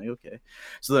 followers," and I'm like, "Okay."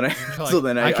 So then I, You're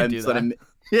like, I could do that.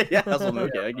 yeah, so I'm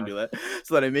like, okay, I can do that.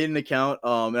 So then I made an account,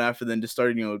 and after then just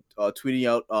started, tweeting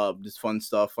out, just fun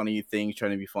stuff, funny things,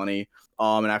 trying to be funny.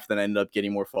 And after that, I ended up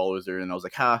getting more followers there, and I was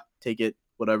like, "Ha, take it,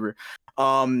 whatever."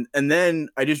 And then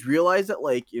I just realized that,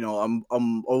 like, I'm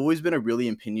always been a really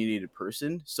opinionated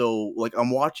person. So like I'm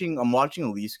watching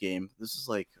a Leafs game. This is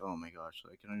like, oh my gosh, I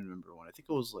can't even remember when. I think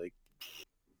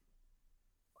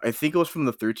it was from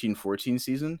the 13-14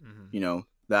 season. Hmm.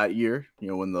 That year.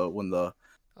 When the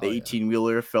Oh yeah.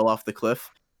 18-wheeler fell off the cliff.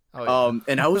 Oh yeah.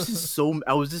 And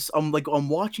I'm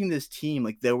watching this team,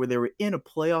 like they were in a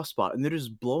playoff spot and they're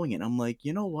just blowing it. I'm like,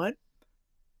 you know what?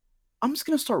 I'm just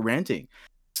gonna start ranting.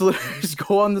 So I just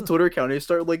go on the Twitter account and I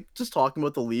start like just talking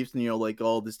about the Leafs and like,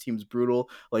 oh, this team's brutal.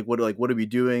 Like what are we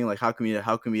doing? Like how can we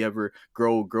ever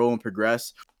grow and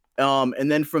progress? And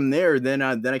then from there, then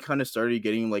I kind of started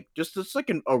getting like just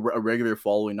like a regular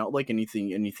following, not like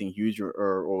anything huge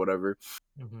or whatever.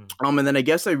 Hmm. And then I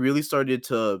guess I really started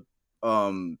to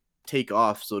take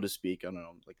off, so to speak. I don't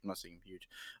know, like I'm not saying huge.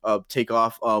 Take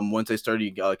off once I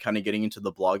started kind of getting into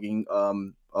the blogging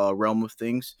realm of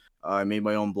things. I made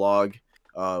my own blog.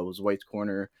 It was White's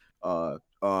Corner.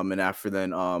 And after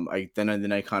then, I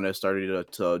kind of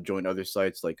started to join other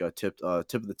sites like Tip of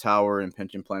the Tower and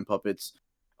Pension Plan Puppets.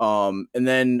 And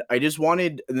then I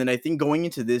think going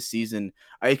into this season,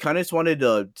 I kind of just wanted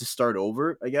to start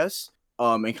over, I guess.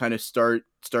 And kind of start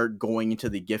going into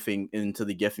the gifting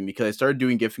because I started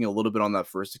doing gifting a little bit on that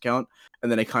first account,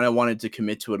 and then I kind of wanted to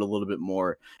commit to it a little bit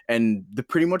more. And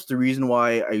pretty much the reason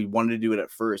why I wanted to do it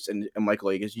at first, and Michael,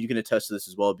 I guess you can attest to this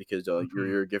as well because Hmm.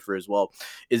 you're a giffer as well,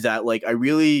 is that like I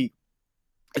really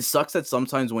it sucks that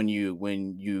sometimes when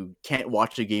you can't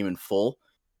watch a game in full,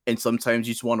 and sometimes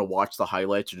you just want to watch the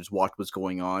highlights or just watch what's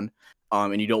going on,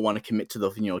 and you don't want to commit to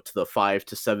the 5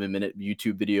 to 7 minute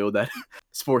YouTube video that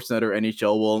Sportsnet or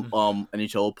Hmm.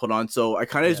 NHL will put on. So I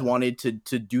kind of just Yeah. wanted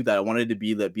to do that. I wanted to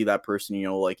be that person,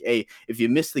 like, hey, if you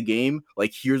missed the game,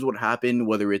 like here's what happened.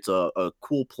 Whether it's a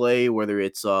cool play, whether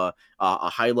it's a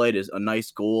highlight is a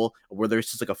nice goal, whether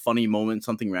it's just like a funny moment,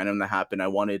 something random that happened. I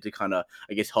wanted to kind of,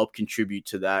 I guess, help contribute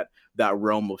to that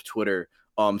realm of Twitter.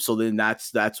 So then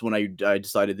that's when I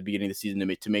decided at the beginning of the season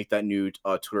to make that new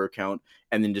Twitter account,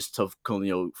 and then just to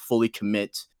fully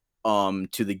commit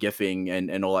to the gifting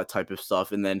and all that type of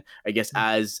stuff. And then I guess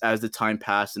as the time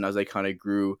passed and as I kind of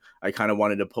grew, I kind of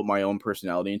wanted to put my own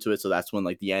personality into it. So that's when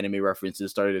like the anime references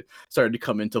started to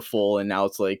come into full, and now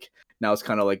it's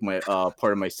kind of like my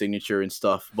part of my signature and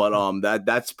stuff. But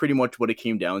that's pretty much what it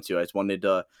came down to. I just wanted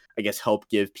to, I guess, help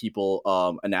give people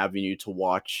an avenue to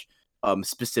watch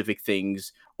specific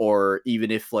things, or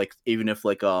even if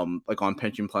on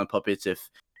Pension Plan Puppets,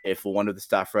 if one of the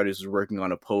staff writers was working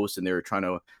on a post and they were trying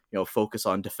to focus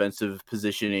on defensive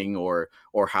positioning, or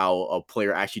how a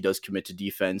player actually does commit to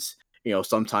defense.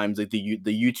 Sometimes like the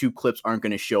YouTube clips aren't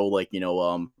going to show like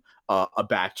a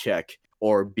back check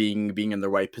or being in the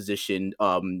right position,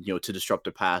 to disrupt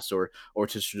a pass, or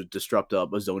to disrupt a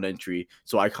zone entry.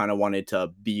 So I kind of wanted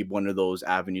to be one of those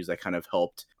avenues that kind of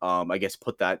helped, I guess,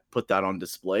 put that on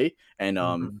display,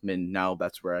 Hmm. and now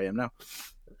that's where I am now.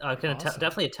 I can Awesome.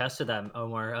 definitely attest to that,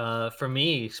 Omar. For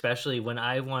me, especially when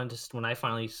I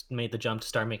finally made the jump to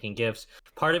start making gifts,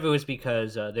 part of it was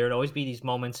because there would always be these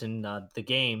moments in the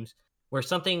games where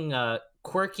something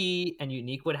quirky and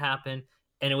unique would happen,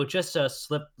 and it would just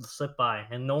slip by,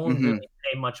 and no one really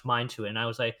Hmm. paid much mind to it. And I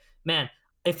was like, man,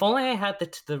 if only I had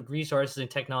the resources and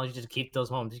technology to keep those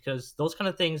moments, because those kind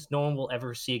of things no one will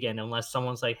ever see again unless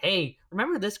someone's like, hey,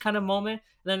 remember this kind of moment?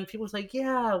 And then people's like,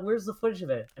 yeah, where's the footage of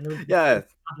it? And it would be Yeah,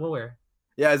 nowhere.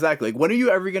 yeah, exactly. Like, when are you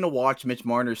ever gonna watch Mitch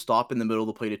Marner stop in the middle of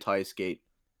the play to tie a skate?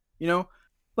 You know,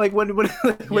 like when Yeah.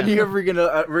 are you ever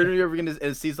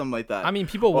gonna see something like I that? mean,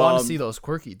 people want to see Um, those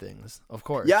quirky things, of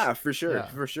course. Yeah, for sure, Yeah.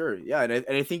 for sure. Yeah, and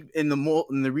I think and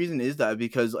the reason is that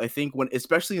because I think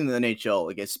especially in the NHL,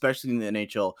 like especially in the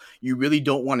NHL, you really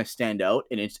don't want to stand out,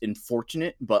 and it's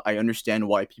unfortunate, but I understand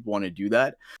why people want to do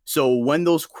that. So when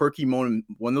those quirky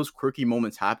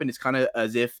moments happen, it's kind of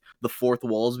as if the fourth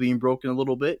wall is being broken a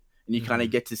little bit. and you kind of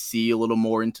get to see a little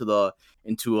more into the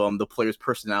player's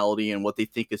personality and what they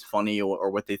think is funny or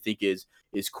what they think is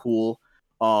cool.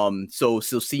 So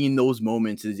seeing those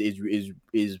moments is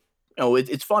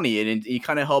it's funny, and it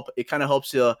kind of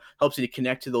helps you to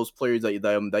connect to those players that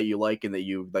you like and that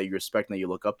you respect and that you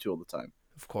look up to all the time.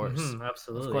 Of course,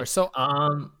 absolutely. Of course. So,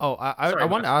 I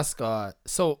wanted to ask.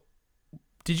 So,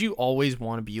 did you always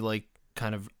want to be like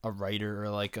kind of a writer or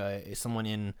like someone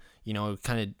in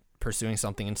kind of pursuing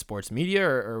something in sports media,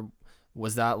 or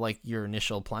was that like your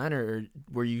initial plan, or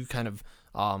were you kind of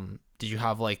did you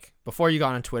have like before you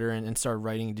got on Twitter and started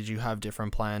writing, did you have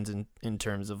different plans in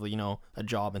terms of a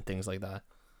job and things like that?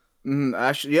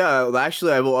 Actually,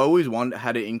 I've always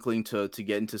had an inkling to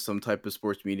get into some type of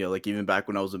sports media. Like even back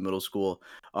when I was in middle school,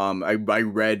 I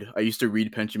used to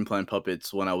read Pension Plan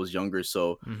Puppets when I was younger.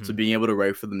 So being able to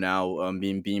write for them now,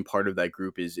 being part of that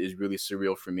group is really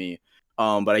surreal for me.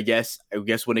 But I guess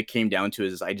when it came down to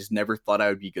it, is I just never thought I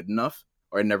would be good enough,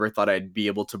 or I never thought I'd be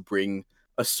able to bring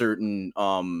a certain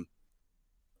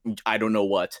I don't know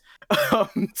what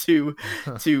to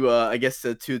I guess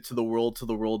to the world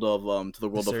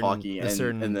of hockey,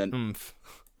 and then oomph.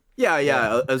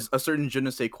 yeah. A certain je ne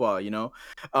sais quoi,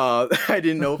 I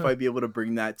didn't know if I'd be able to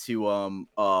bring that to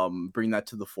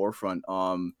the forefront.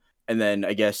 And then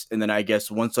I guess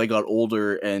once I got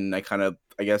older and I kind of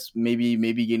maybe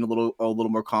gained a little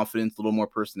more confidence, a little more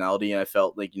personality, and I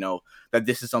felt like that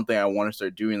this is something I want to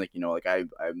start doing. Like like I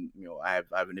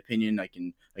have an opinion. I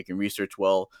can research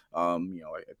well. I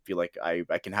feel like I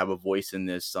can have a voice in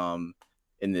this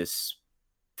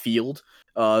field,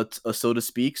 so to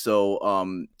speak.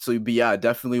 But yeah,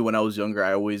 definitely when I was younger,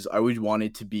 I always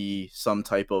wanted to be some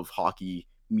type of hockey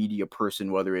media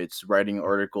person, whether it's writing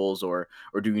articles or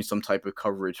doing some type of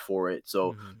coverage for it.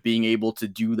 So being able to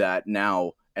do that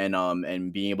now,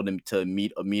 and being able to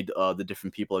meet the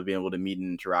different people I've been able to meet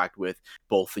and interact with,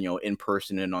 both in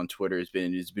person and on Twitter, has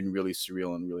been really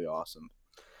surreal and really awesome.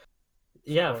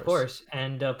 Yeah, of course.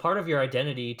 And part of your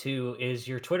identity too is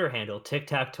your Twitter handle, Tic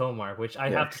Tac Tomar, which I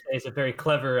have to say is a very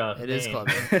clever It name. is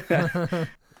clever.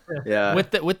 Yeah.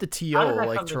 With the TO,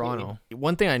 like Toronto.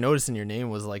 One thing I noticed in your name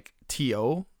was like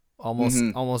TO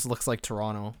almost looks like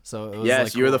Toronto. So it was yes,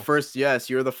 like you're cool.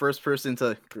 You're the first person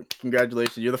to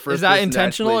congratulations. You're the first. Is that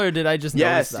intentional or did I just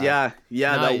notice that? Yeah,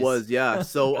 Nice. that was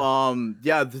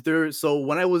So so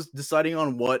when I was deciding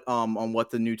on what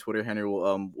the new Twitter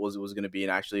handle was going to be,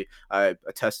 and actually I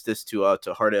attest this to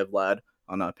Hardev Lad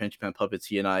on Pension Plan Puppets.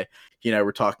 He and I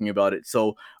were talking about it.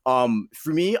 So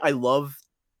for me, I love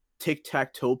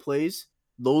tic-tac-toe plays.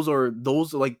 Those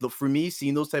like for me,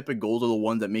 seeing those type of goals are the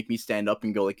ones that make me stand up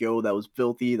and go like, yo, that was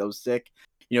filthy, that was sick.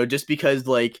 Just because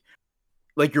like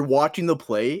you're watching the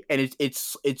play and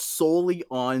it's solely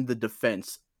on the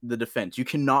defense. You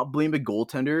cannot blame a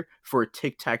goaltender for a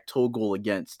tic-tac-toe goal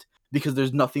against, because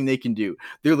there's nothing they can do.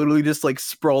 They're literally just like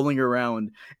sprawling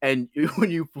around, and when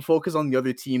you focus on the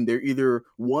other team, they're either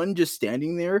one, just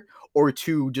standing there, or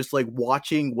two, just like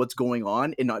watching what's going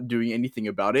on and not doing anything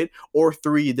about it, or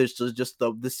three, there's just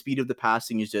the speed of the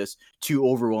passing is just too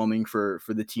overwhelming for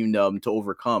the team to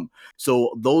overcome.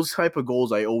 So those type of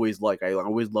goals I always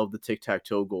always love the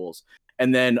tic-tac-toe goals.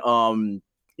 And then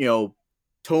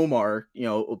Tomar,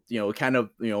 kind of,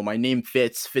 my name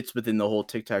fits within the whole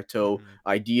tic-tac-toe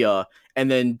idea.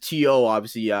 And then TO,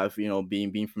 obviously, yeah,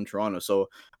 being from Toronto. So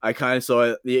I kind of saw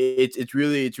it. It's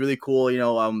really cool.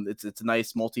 It's a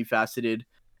nice multifaceted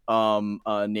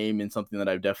name, and something that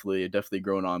I've definitely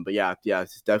grown on. But yeah,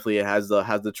 it's definitely, it has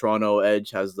the Toronto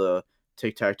edge, has the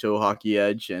tic-tac-toe hockey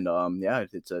edge, and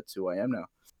it's who I am now.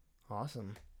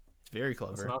 Awesome. It's very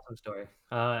clever. That's an awesome story.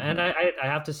 And I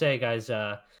have to say, guys,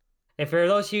 if for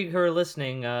those of you who are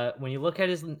listening, when you look at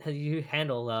his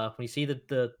handle, when you see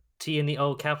the T and the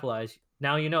O capitalized,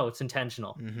 now you know it's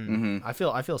intentional. I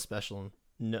feel special.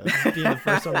 No, being the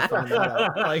first one to find that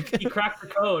out. Like, he cracked the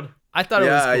code. I thought it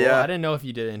was cool. Yeah. I didn't know if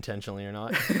you did it intentionally or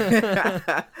not.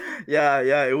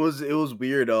 yeah. It was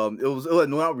weird. It was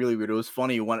not really weird. It was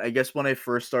funny when I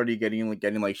first started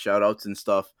getting like shout outs and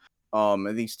stuff.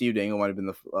 I think Steve Dangle might have been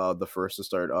the first to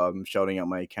start shouting out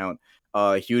my account.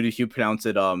 He would pronounce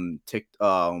it oh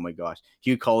my gosh,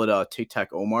 he would call it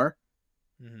Tic-Tac Omar,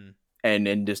 and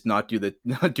then just not do the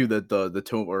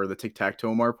tone or the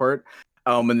Tic-Tac-Tomar part.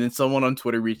 And then someone on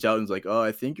Twitter reached out and was like, "Oh,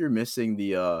 I think you're missing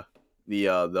the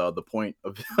point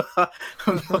of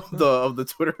the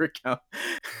Twitter account."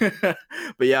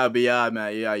 but yeah,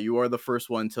 Matt, yeah, you are the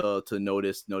first one to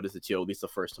notice the TO, at least the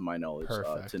first to my knowledge,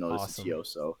 to notice the TO.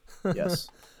 So yes,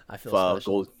 I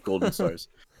feel golden stars.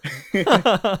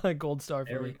 Gold star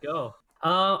for there me. we go.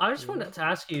 I just wanted to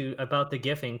ask you about the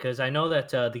gifting because I know that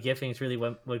the gifting is really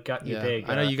what got you Yeah, big.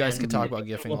 I know you guys And could talk a about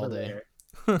gifting little all bit day. later.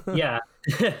 Yeah,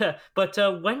 but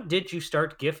when did you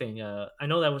start gifting? I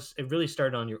know that was it really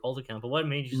started on your old account, but what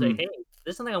made you say, Mhm. "Hey,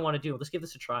 this is something I want to do. Let's give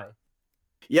this a try."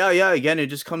 Yeah. Again,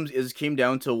 it came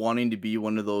down to wanting to be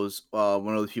one of those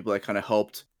people that kind of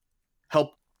help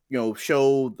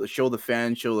show the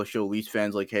fans, show Leafs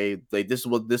fans like, hey, like this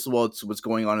is what's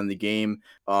going on in the game.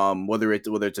 Whether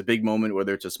it's a big moment,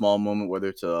 whether it's a small moment, whether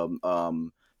it's a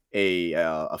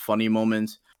funny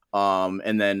moment.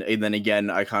 And then again,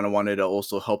 I kind of wanted to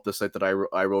also help the site that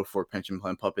I wrote for Pension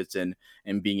Plan Puppets and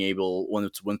being able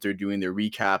once they're doing their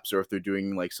recaps or if they're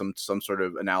doing like some sort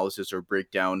of analysis or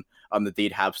breakdown, that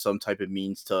they'd have some type of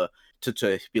means to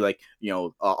be like,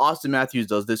 Austin Matthews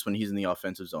does this when he's in the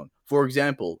offensive zone, for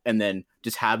example, and then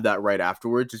just have that right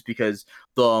afterwards. Just because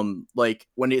like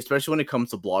especially when it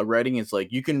comes to blog writing, it's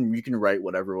like you can write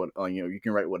you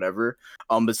can write whatever,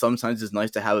 but sometimes it's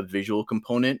nice to have a visual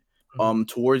component Mhm.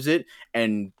 towards it,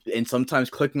 and sometimes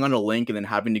clicking on a link and then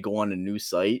having to go on a new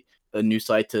site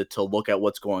to look at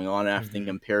what's going on after and Mhm.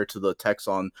 compare to the text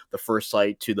on the first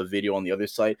site to the video on the other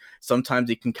site. Sometimes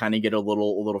it can kind of get a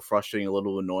little frustrating, a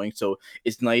little annoying. So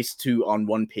it's nice to on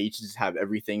one page just have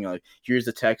everything like, here's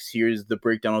the text, here's the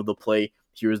breakdown of the play,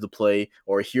 here's the play,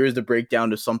 or here's the breakdown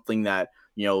to something that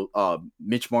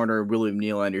Mitch Marner, William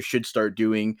Nylander should start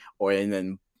doing, or and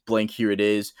then blank, here it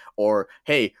is. Or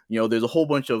hey, there's a whole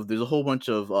bunch of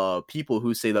people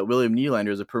who say that William Nylander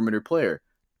is a perimeter player,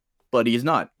 but he's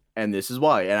not. And this is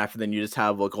why. And after then, you just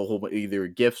have like a whole either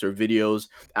gifs or videos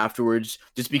afterwards,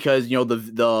 just because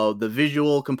the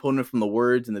visual component from the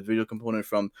words and the visual component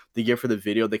from the gif for the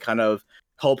video, they kind of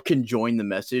help conjoin the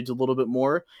message a little bit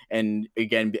more. And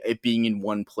again, it being in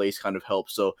one place kind of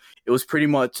helps. So it was pretty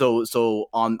much so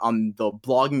on the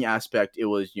blogging aspect, it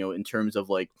was in terms of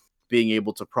like being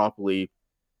able to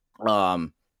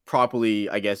um properly,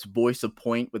 I guess, voice a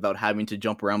point without having to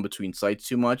jump around between sites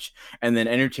too much. And then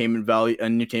entertainment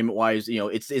wise,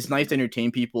 it's nice to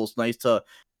entertain people. It's nice to,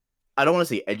 I don't want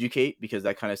to say educate because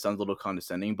that kind of sounds a little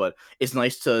condescending, but it's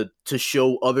nice to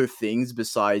show other things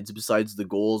besides the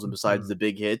goals and besides Mhm. the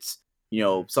big hits.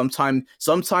 Mhm.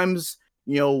 Sometimes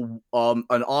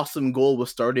an awesome goal was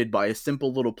started by a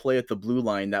simple little play at the blue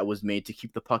line that was made to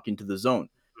keep the puck into the zone,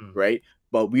 Mhm. right?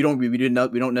 But we don't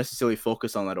necessarily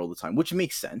focus on that all the time, which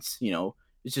makes sense.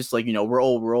 It's just like, we're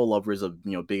all lovers of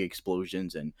big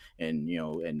explosions, and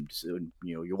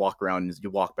you walk around and you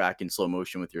walk back in slow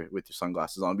motion with your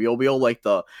sunglasses on. We all like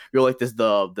this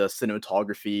the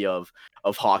cinematography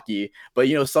of hockey, but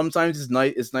sometimes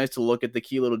it's nice to look at the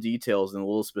key little details and the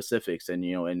little specifics,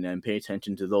 and pay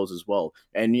attention to those as well.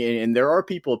 And there are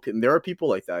people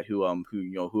like that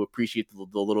who appreciate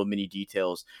the little mini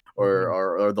details, Mhm.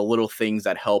 or the little things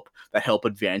that help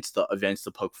advance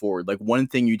the puck forward. Like one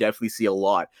thing you definitely see a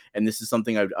lot, and this is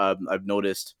something I've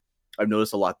noticed a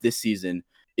lot this season,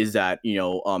 is that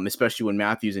especially when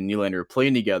Matthews and Nylander are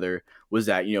playing together, was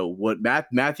that what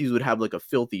Matthews would have like a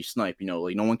filthy snipe,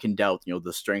 like no one can doubt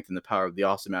the strength and the power of the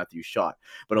Austin Matthews shot,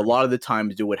 but a Right. lot of the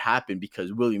times it would happen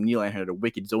because William Nylander had a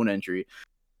wicked zone entry,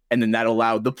 and then that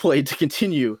allowed the play to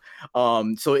continue.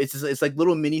 So it's like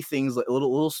little mini things, like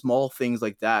little small things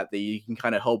like that you can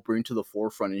kind of help bring to the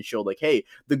forefront and show like, hey,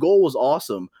 the goal was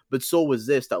awesome, but so was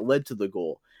this that led to the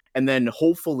goal. And then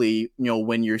hopefully,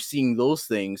 when you're seeing those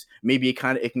things, maybe it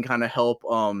can kind of help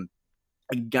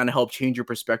change your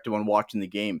perspective on watching the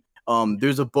game.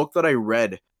 There's a book that I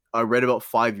read about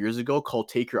 5 years ago called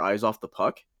Take Your Eyes Off the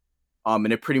Puck.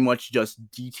 And it pretty much just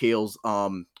details,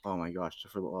 oh my gosh,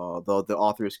 for the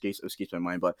author escapes my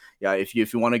mind, but yeah, if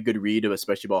you want a good read,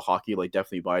 especially about hockey, like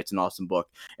definitely buy it. It's an awesome book,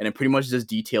 and it pretty much just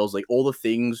details like all the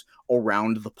things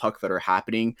around the puck that are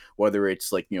happening, whether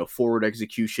it's like forward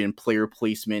execution, player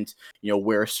placement,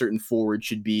 where a certain forward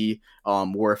should be,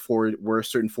 where a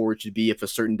certain forward should be if a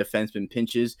certain defenseman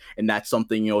pinches. And that's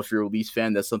something, if you're a Leafs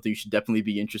fan, that's something you should definitely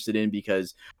be interested in,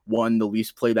 because one, the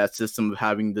Leafs play that system of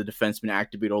having the defenseman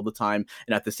activate all the time,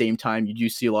 and at the same time, you do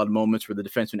see a lot of moments where the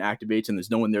defenseman activates and there's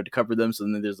no one there to cover them. So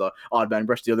then there's a odd man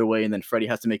rush the other way, and then Freddie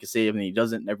has to make a save and he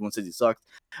doesn't, and everyone says he sucks.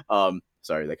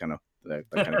 Sorry, that kind of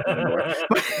came out of nowhere.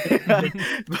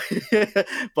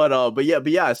 But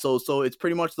yeah. So it's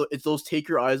pretty much it's those take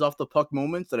your eyes off the puck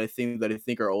moments that I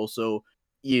think are also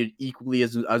equally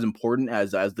as important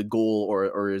as the goal,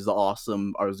 or as the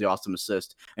awesome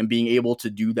assist. And being able to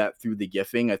do that through the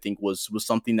gifting, I think was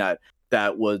something that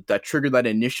triggered that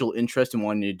initial interest in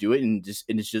wanting to do it, and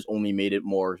it's just only made it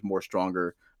more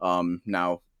stronger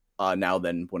now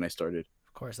than when I started.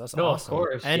 course, that's No, of awesome.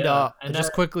 course, And yeah. And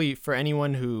just quickly for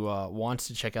anyone who wants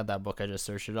to check out that book, I just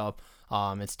searched it up.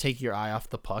 It's Take Your Eye Off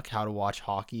the Puck: How to Watch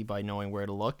Hockey by Knowing Where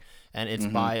to Look, and it's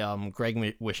Mm-hmm. by Greg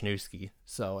Wisniewski.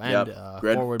 So and Yep.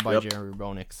 forward by Yep. Jeremy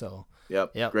Bonick. So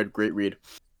Yep. yep. Great read.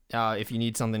 If you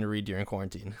need something to read during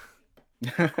quarantine.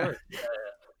 of course,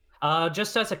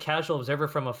 just as a casual observer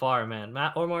from afar, man,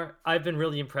 Matt Ormar, I've been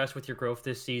really impressed with your growth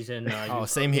this season. Oh, You've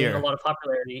same gained here. a lot of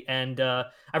popularity, and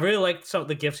I really liked some of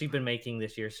the gifts you've been making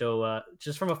this year. So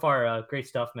just from afar, great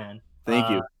stuff, man. Thank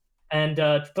you. And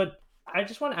but I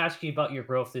just want to ask you about your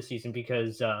growth this season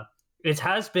because it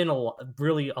has been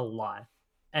really a lot,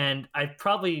 and you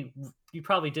probably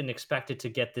didn't expect it to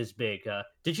get this big.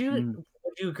 Did you? Mm.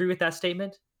 Would you agree with that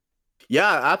statement?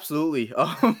 Yeah, absolutely.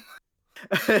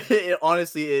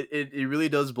 Honestly, it really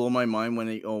does blow my mind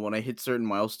when I hit certain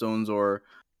milestones or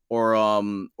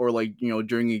like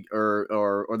during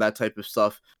or that type of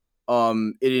stuff.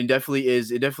 It definitely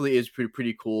is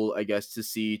pretty cool, I guess, to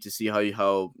see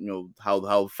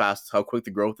how fast, how quick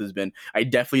the growth has been. I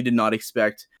definitely did not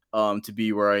expect to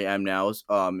be where I am now,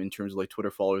 in terms of like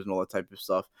Twitter followers and all that type of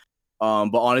stuff.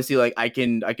 But honestly, like I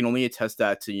can only attest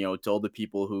that to all the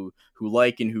people who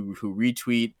like and who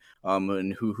retweet,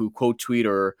 and who quote tweet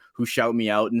or who shout me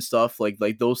out and stuff, like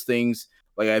those things.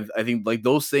 Like I think like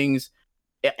those things,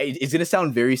 it's gonna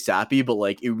sound very sappy, but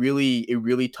like it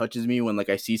really touches me when like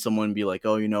I see someone be like,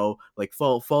 oh, like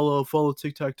follow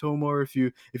TikTok Tomar if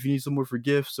you need some more for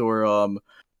gifts, or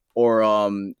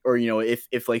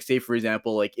if like, say for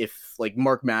example, like if like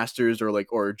Mark Masters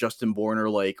or Justin Bourne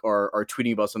like are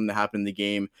tweeting about something that happened in the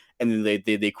game, and then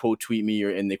they quote tweet me,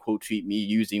 and they quote tweet me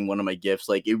using one of my gifts.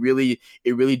 Like it really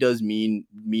does mean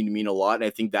a lot. And I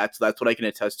think that's what I can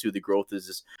attest to. The growth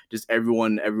is just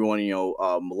everyone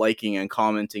liking and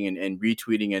commenting and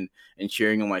retweeting and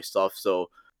sharing all my stuff. So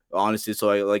honestly, so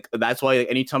I like that's why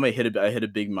anytime I hit a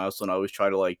big milestone, I always try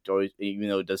to always, even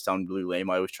though it does sound really lame,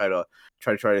 I always try to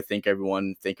thank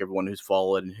everyone who's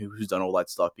followed and who's done all that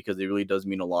stuff, because it really does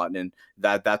mean a lot. And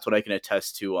that's what I can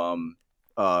attest to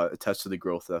the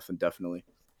growth definitely.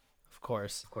 Of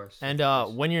course. Of course. And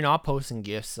when you're not posting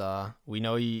gifts, we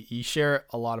know you share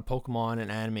a lot of Pokemon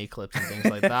and anime clips and things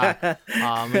like that.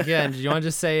 Again, do you want to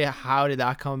just say how did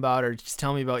that come about, or just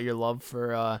tell me about your love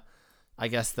for I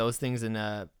guess those things,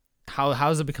 and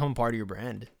how's it become part of your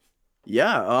brand?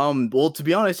 Yeah, well, to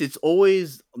be honest, it's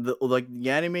always the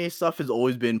anime stuff has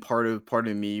always been part of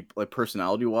me, like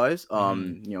personality wise.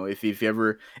 If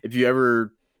you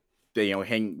ever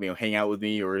hang out with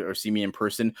me or see me in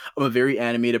person, I'm a very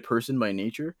animated person by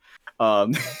nature.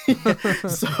 um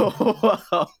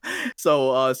so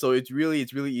so it's really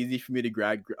easy for me to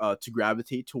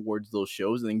gravitate towards those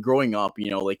shows. And then growing up, you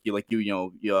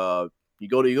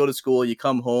go to school, you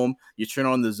come home, you turn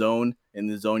on the Zone. In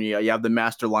the Zone, you have the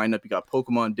master lineup. You got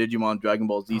Pokemon, Digimon, Dragon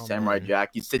Ball Z, Oh, Samurai man.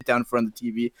 Jack. You sit down in front of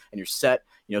the TV and you're set.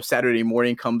 Saturday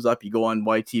morning comes up, you go on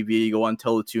YTV, you go on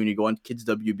Teletoon, you go on Kids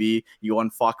WB, you go on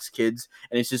Fox Kids,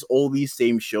 and it's just all these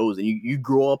same shows, and you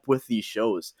grow up with these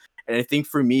shows. And I think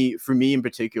for me in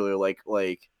particular, like,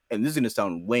 and this is gonna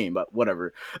sound lame, but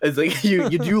whatever. It's like you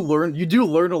do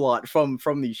learn a lot from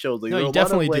these shows. Like, No, there are you a lot of,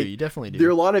 definitely do. like, You definitely there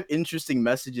are do. a lot of interesting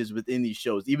messages within these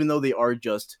shows, even though they are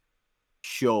just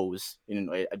shows.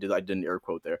 I didn't air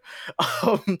quote there.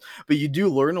 But you do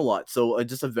learn a lot. So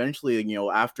just eventually,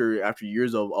 after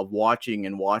years of watching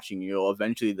and watching,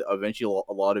 eventually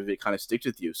a lot of it kind of sticks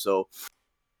with you. So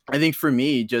I think for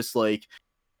me, just like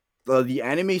the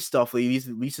anime stuff, like, at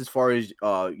least as far as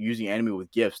using anime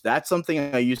with gifts, that's something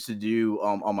I used to do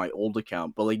on my old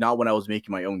account, but like not when I was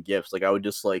making my own gifts. Like I would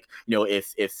just, like,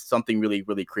 if something really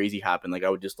really crazy happened, like I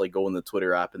would just like go in the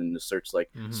Twitter app and then just search like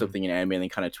Mhm. something in anime and then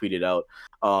kind of tweet it out,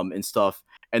 and stuff.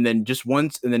 And then just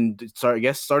once, and then sorry, I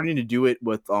guess starting to do it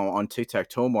with on TikTok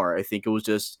Tomar. I think it was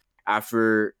just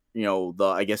after,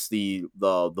 the, I guess, the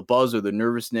buzz or the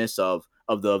nervousness of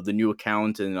the new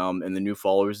account and the new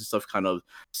followers and stuff kind of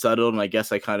settled. And I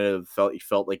guess I kind of felt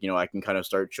like, I can kind of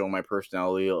start showing my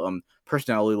personality a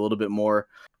little bit more.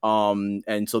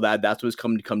 And so that's what's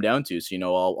come down to. So,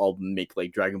 I'll make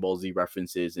like Dragon Ball Z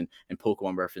references and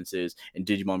Pokemon references and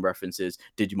Digimon references.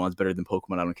 Digimon's better than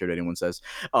Pokemon. I don't care what anyone says.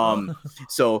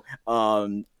 So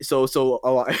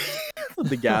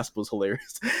the gasp was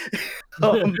hilarious.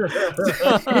 um,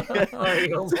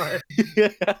 Sorry, Omar.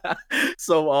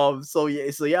 so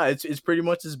yeah, it's pretty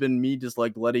much has been me just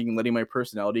like letting my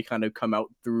personality kind of come out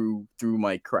through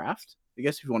my craft, I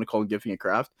guess, if you want to call gifting a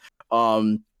craft.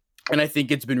 and I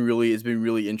think it's been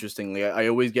really interesting. Like I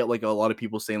always get like a lot of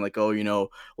people saying like, oh, you know,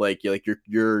 like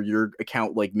your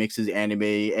account like mixes anime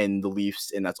and the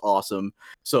Leafs, and that's awesome.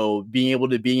 So being able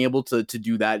to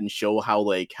do that and show how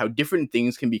like how different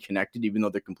things can be connected even though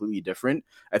they're completely different,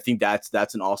 I think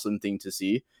that's an awesome thing to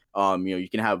see. You know, you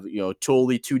can have, you know,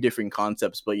 totally two different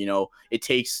concepts, but you know, it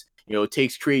takes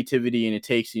creativity, and it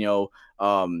takes, you know,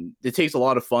 it takes a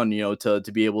lot of fun, you know, to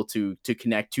be able to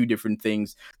connect two different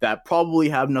things that probably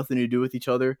have nothing to do with each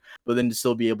other, but then to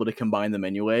still be able to combine them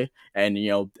anyway. And you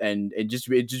know, and it just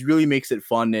really makes it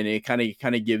fun, and it kind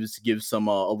of gives some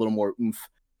a little more oomph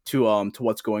to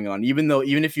what's going on. Even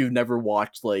if you've never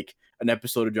watched like an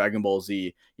episode of Dragon Ball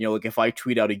Z, you know, like if I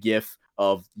tweet out a GIF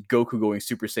of Goku going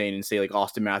Super Saiyan and say like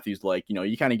Austin Matthews, like, you know,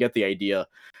 you kind of get the idea.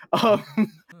 Um,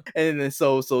 and then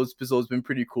it's been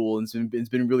pretty cool, and it's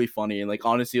been really funny, and like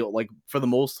honestly, like for the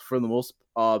most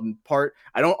part,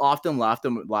 I don't often laugh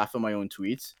at my own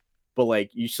tweets, but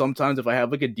like you sometimes if I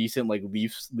have like a decent like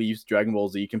Leafs Dragon Ball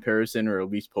Z comparison or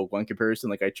at least Pokemon comparison,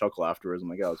 like I chuckle afterwards. I'm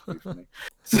like, oh, it's pretty funny.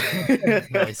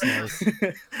 Nice, nice. So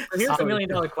here's a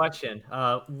 $1,000,000 question.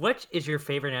 Which is your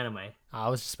favorite anime? I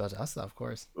was just about to ask that, of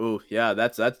course. Oh yeah,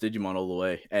 that's Digimon all the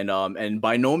way. And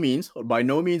by no means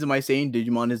am I saying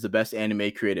Digimon is the best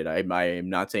anime created. I am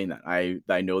not saying that.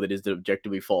 I know that is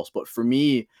objectively false. But for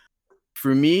me,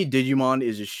 Digimon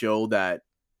is a show that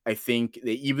I think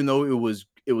that even though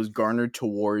it was garnered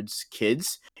towards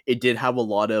kids, it did have a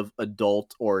lot of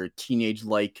adult or teenage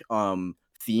like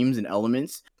themes and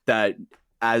elements that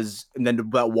as and then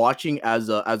but watching as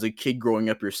a kid growing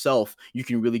up yourself, you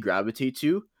can really gravitate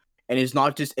to. And it's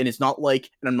not like,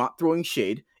 and I'm not throwing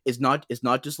shade, it's not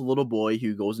just a little boy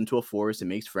who goes into a forest and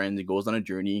makes friends and goes on a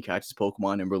journey and catches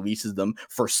Pokemon and releases them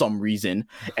for some reason,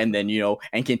 and then, you know,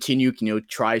 and continue, you know,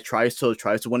 tries to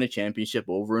win a championship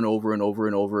over and over and over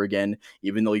and over again,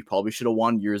 even though he probably should have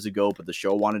won years ago, but the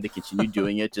show wanted to continue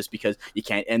doing it just because you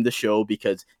can't end the show,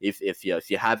 because if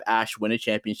you have Ash win a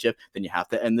championship, then you have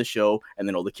to end the show, and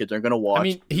then all the kids aren't gonna watch. I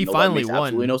mean, he that finally makes won.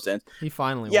 absolutely no sense. He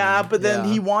finally Yeah, won. but then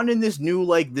he won in this new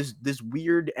like this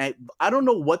weird. I don't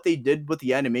know what they did with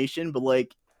the animation, but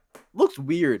like looks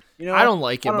weird. You know, I don't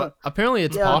like it, but apparently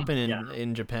it's Yeah. popping Yeah.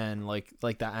 in Japan, like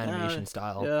that animation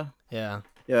style. Yeah. Yeah.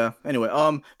 Yeah. Anyway,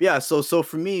 yeah. So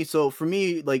for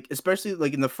me, like especially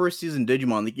like in the first season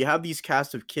Digimon, like you have these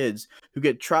cast of kids who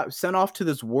get sent off to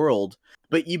this world,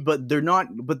 but they're not,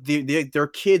 but they're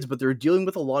kids, but they're dealing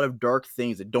with a lot of dark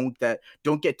things that don't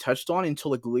get touched on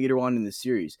until like later on in the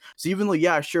series. So even though,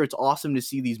 yeah, sure, it's awesome to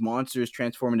see these monsters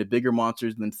transform into bigger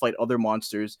monsters and then fight other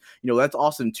monsters, you know, that's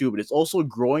awesome too. But it's also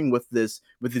growing with this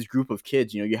group of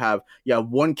kids. You know, you have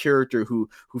one character who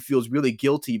feels really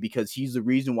guilty because he's the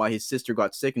reason why his sister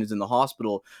got sick and is in the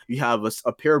hospital. You have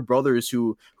a pair of brothers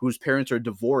whose parents are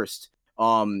divorced,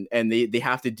 and they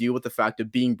have to deal with the fact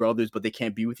of being brothers, but they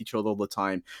can't be with each other all the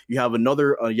time. You have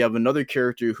another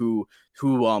character who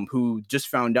just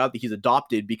found out that he's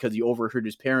adopted because he overheard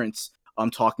his parents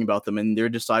talking about them, and they're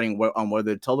deciding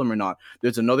whether to tell them or not.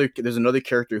 There's another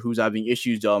character who's having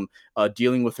issues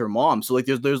dealing with her mom. So like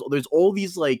there's all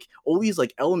these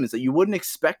elements that you wouldn't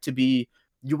expect to be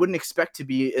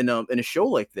in a show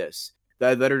like this,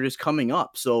 that are just coming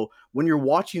up. So when you're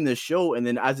watching this show, and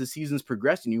then as the seasons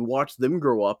progress and you watch them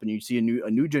grow up, and you see a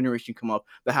new generation come up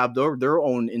that have their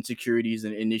own insecurities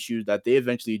and issues that they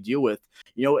eventually deal with,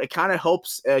 you know, it kind of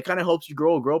helps you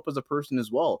grow up as a person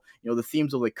as well. You know, the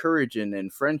themes of like courage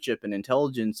and friendship and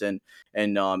intelligence and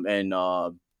and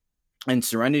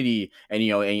serenity, and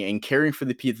you know, and caring for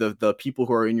the people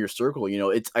who are in your circle. You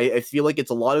know, I feel like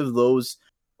it's a lot of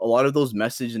those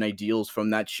message and ideals from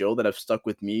that show that have stuck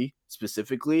with me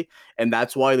specifically, and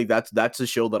that's why like that's a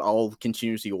show that I'll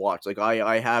continuously watch. Like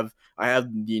I have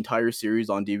the entire series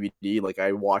on DVD. Like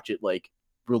I watch it like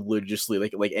religiously,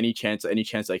 like any chance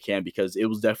I can, because it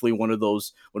was definitely one of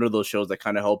those shows that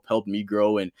kind of helped me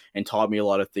grow and taught me a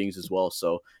lot of things as well.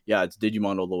 So yeah, it's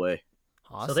Digimon all the way.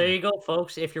 Awesome. So there you go,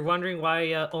 folks. If you're wondering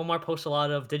why Omar posts a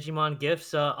lot of Digimon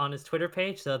gifs on his Twitter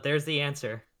page, there's the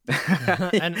answer.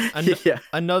 and Yeah.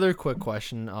 another quick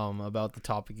question about the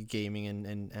topic of gaming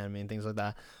and anime and things like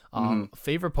that.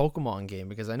 Favorite Pokemon game,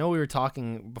 because I know we were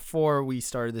talking before we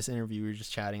started this interview, we were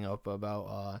just chatting up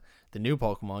about the new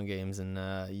Pokemon games, and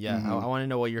I want to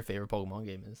know what your favorite Pokemon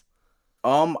game is.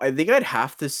 I think I'd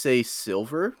have to say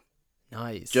Silver.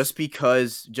 Nice. Just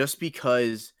because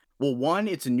well, one,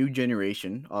 it's a new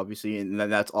generation, obviously, and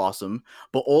that's awesome.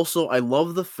 But also, I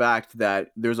love the fact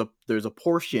that there's a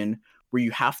portion where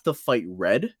you have to fight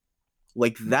Red.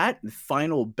 Like that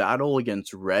final battle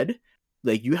against Red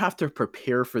like you have to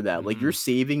prepare for that. Like you're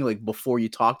saving like before you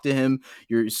talk to him,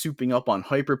 you're souping up on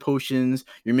hyper potions,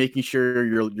 you're making sure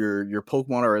your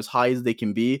Pokemon are as high as they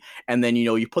can be, and then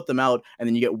you put them out and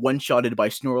then you get one-shotted by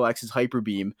Snorlax's hyper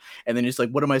beam, and then it's like,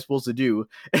 what am I supposed to do?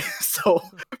 So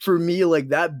for me, like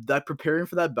that preparing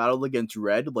for that battle against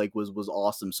Red like was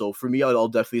awesome. So for me, I'll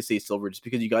definitely say Silver, just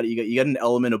because you got an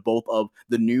element of both of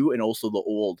the new and also the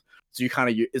old. So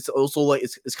it's also like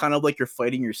it's kind of like you're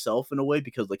fighting yourself in a way,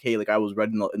 because like, hey, like I was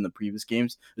Red in the previous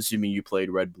games, assuming you played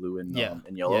Red, Blue, and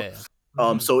Yellow.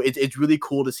 Yeah. So it's really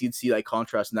cool to see that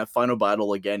contrast, and that final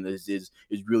battle again is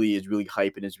really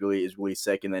hype, and is really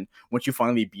sick. And then once you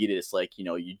finally beat it, it's like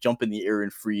you jump in the air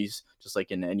and freeze, just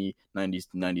like in any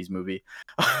 90s movie.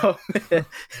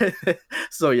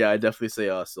 So yeah, I definitely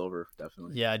say Silver,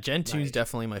 definitely. Yeah, Gen 2 is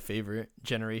definitely my favorite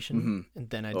generation, and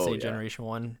then I'd say Generation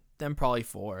 1, then probably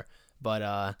 4.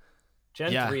 But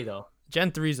Gen 3 though.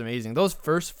 Gen 3 is amazing. Those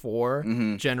first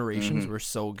 4 generations were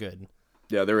so good.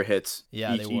 Yeah, they were hits.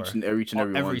 Yeah, they were. Each and every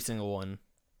one. Single one.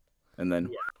 And then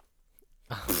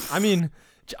I mean,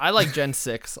 I like Gen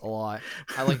 6 a lot.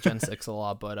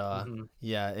 But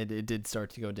yeah, it did start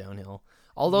to go downhill.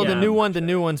 Although the new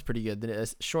one's pretty good.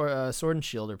 The Sword and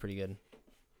Shield are pretty good.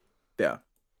 Yeah.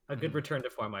 A good return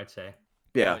to form, I'd say.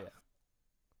 Yeah.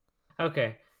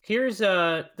 Okay. Here's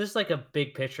this is like a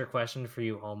big picture question for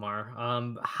you, Omar.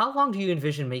 How long do you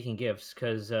envision making GIFs?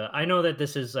 Because I know that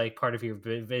this is like part of your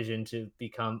vision to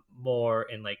become more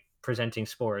in like presenting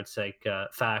sports, like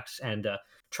facts, and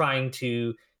trying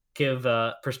to give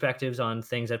perspectives on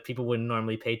things that people wouldn't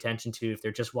normally pay attention to if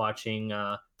they're just watching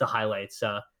the highlights.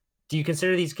 Do you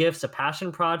consider these GIFs a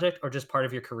passion project or just part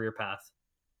of your career path?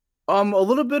 A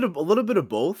little bit of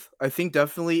both. I think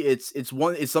definitely it's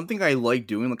something I like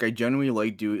doing. Like I genuinely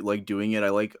like doing it. I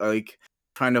like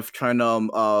trying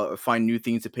to find new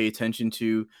things to pay attention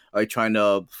to. I trying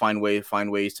to find ways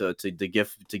to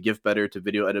GIF better, to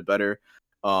video edit better.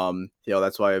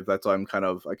 That's why I kind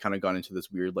of gone into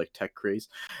this weird like tech craze.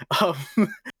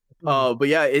 But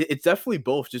yeah, it's definitely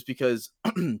both, just because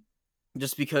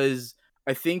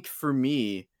I think for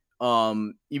me,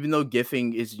 even though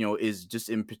gifting is just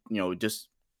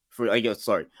for, I guess,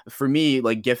 sorry, for me,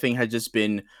 like gifting has just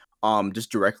been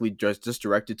just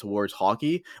directed towards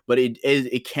hockey, but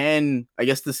it can, I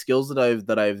guess, the skills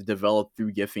that I've developed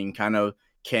through gifting kind of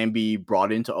can be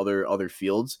brought into other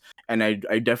fields. And I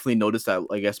definitely noticed that,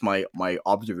 I guess, my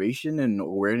observation and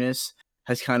awareness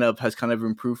has kind of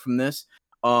improved from this.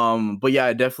 But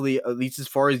yeah, definitely, at least as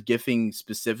far as gifting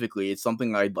specifically, it's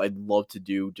something I'd love to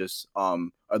do. Just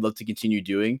I'd love to continue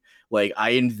doing. Like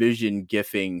I envision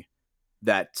gifting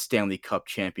that Stanley Cup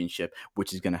championship,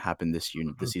 which is gonna happen this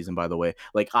season, by the way.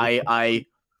 Like I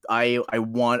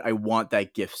want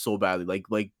that GIF so badly.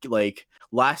 Like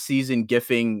last season,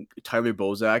 gifting Tyler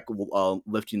Bozak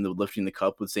lifting the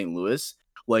cup with St. Louis.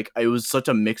 Like it was such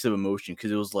a mix of emotion,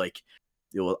 because it was like,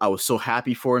 I was so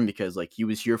happy for him, because like he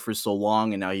was here for so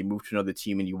long, and now he moved to another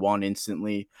team and he won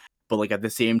instantly. But like at the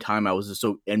same time, I was just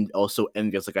also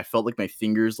envious. Like I felt like my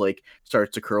fingers like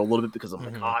started to curl a little bit, because I'm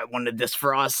like, oh, I wanted this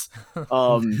for us.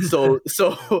 So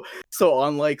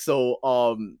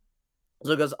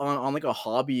guys, on like a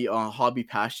hobby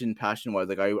passion wise,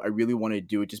 like I really want to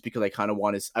do it, just because I kind of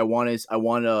want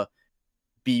to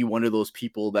be one of those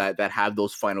people that have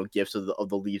those final gifts of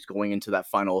the Leafs going into that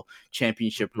final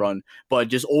championship run. But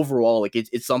just overall, like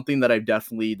it's something that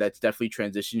that's definitely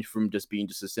transitioned from just being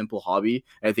just a simple hobby.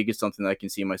 And I think it's something that I can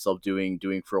see myself doing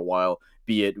for a while,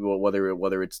 be it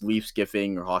whether it's Leafs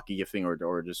gifting or hockey gifting,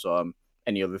 or just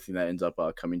any other thing that ends up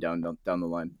coming down the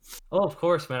line. Oh, of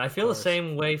course, man. I feel the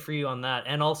same way for you on that,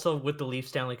 and also with the Leaf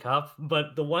Stanley Cup.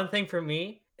 But the one thing for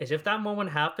me is, if that moment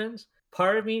happens,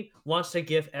 part of me wants to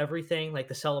give everything, like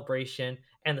the celebration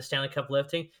and the Stanley Cup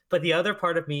lifting, but the other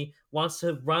part of me wants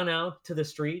to run out to the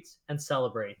streets and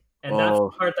celebrate. And that's the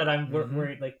part that I'm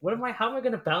worried. Like, how am I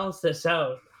going to balance this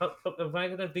out? How am I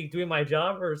going to be doing my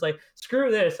job, or it's like,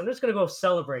 screw this, I'm just going to go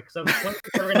celebrate, because I'm never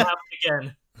going to happen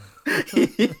again.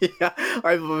 Yeah,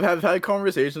 I've had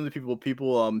conversations with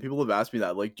people have asked me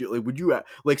that, like, would you,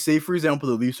 like, say for example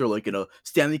the Leafs are like in a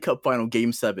Stanley Cup final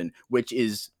game 7, which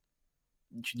is,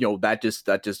 that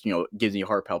just gives me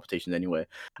heart palpitations anyway.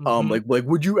 Like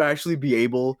would you actually be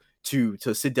able to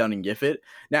sit down and GIF it?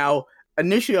 Now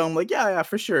initially I'm like, yeah,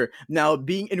 for sure. Now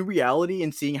being in reality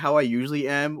and seeing how I usually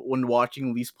am when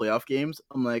watching Leafs playoff games,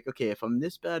 I'm like, okay, if I'm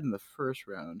this bad in the first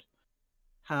round,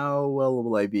 how well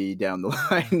will I be down the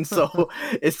line? So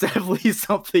it's definitely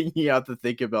something you have to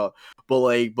think about.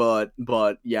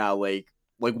 But yeah, like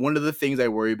one of the things I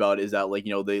worry about is that, like,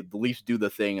 the Leafs do the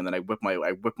thing, and then I whip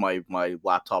my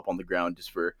laptop on the ground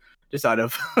just for just out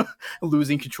of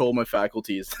losing control of my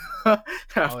faculties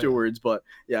afterwards. But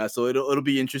yeah, so it'll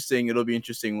be interesting. It'll be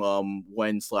interesting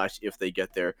when/if they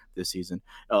get there this season.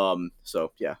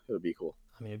 So yeah, it'll be cool.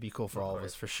 I mean, it'd be cool for all of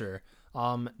us for sure.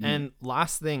 And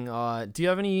last thing, do you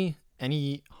have any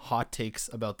hot takes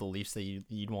about the Leafs that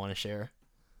you'd want to share?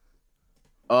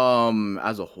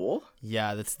 As a whole?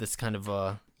 Yeah, that's kind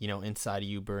of inside of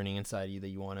you, burning inside of you that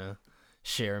you want to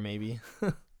share maybe.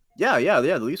 Yeah.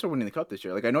 The Leafs are winning the cup this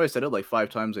year. Like, I know I said it like 5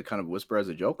 times, like kind of whisper as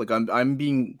a joke. Like, I'm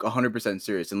being 100%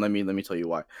 serious, and let me tell you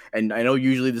why. And I know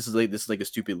usually this is like a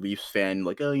stupid Leafs fan,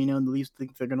 like, oh, the Leafs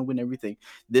think they're gonna win everything.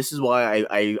 This is why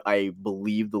I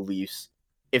believe the Leafs.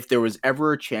 If there was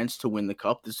ever a chance to win the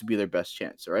cup, this would be their best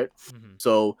chance, right? Mm-hmm.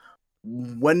 So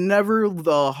whenever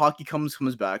the hockey comes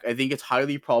back, I think it's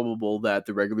highly probable that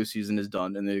the regular season is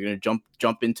done and they're going to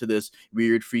jump into this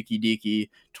weird freaky deaky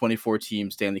 24 team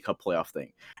Stanley Cup playoff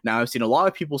thing. Now, I've seen a lot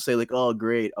of people say like, oh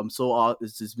great,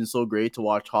 it's been so great to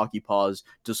watch hockey pause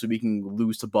just so we can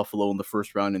lose to Buffalo in the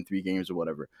first round in 3 games or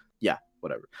whatever. Yeah,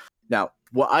 whatever. Now,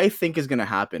 what I think is going to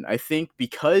happen, I think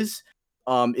because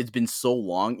it's been so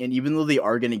long, and even though they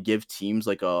are going to give teams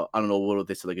like I don't know what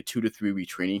they said, like a 2 to 3 week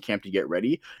training camp to get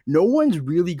ready, no one's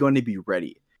really going to be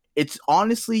ready. It's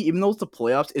honestly, even though it's the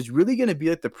playoffs, it's really going to be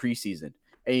like the preseason.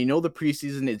 And the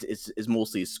preseason is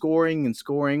mostly scoring.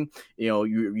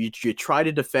 You try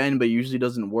to defend, but it usually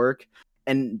doesn't work.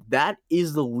 And that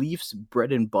is the Leafs'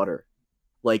 bread and butter.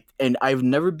 Like, and I've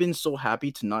never been so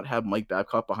happy to not have Mike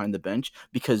Babcock behind the bench,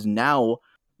 because now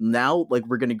like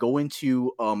we're gonna go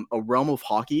into a realm of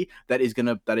hockey that is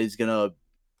gonna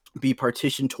be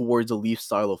partitioned towards a Leaf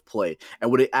style of play. And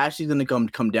what it actually is going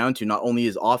to come down to not only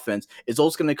is offense, it's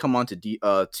also going to come on to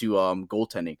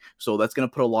goaltending. So that's going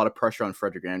to put a lot of pressure on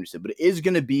Frederik Andersen. But it is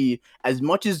going to be, as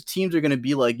much as teams are going to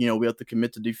be like, we have to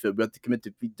commit to defense, we have to commit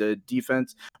to the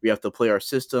defense, we have to play our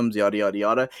systems, yada yada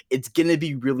yada. It's going to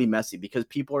be really messy because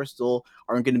people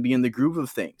aren't going to be in the groove of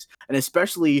things, and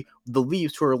especially the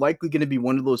Leafs, who are likely going to be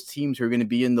one of those teams who are going to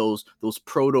be in those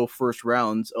proto first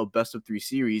rounds of best of 3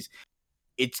 series.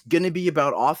 It's going to be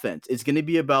about offense. It's going to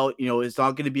be about, it's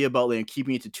not going to be about like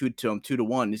keeping it to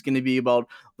 2-1. It's going to be about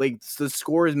like to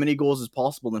score as many goals as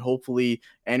possible, and hopefully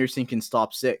Andersen can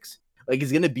stop 6. Like,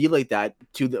 it's going to be like that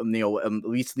to the, at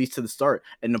least to the start,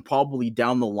 and then probably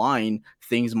down the line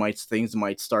things might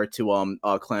start to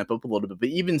clamp up a little bit. But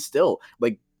even still,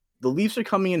 like, the Leafs are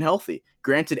coming in healthy.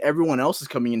 Granted, everyone else is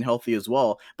coming in healthy as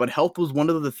well, but health was one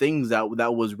of the things that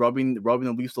was rubbing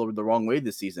the Leafs over the wrong way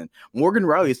this season. Morgan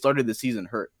Rielly started the season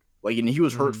hurt, and he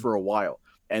was hurt for a while.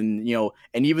 And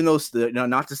and even though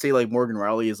not to say like Morgan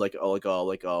Rielly is like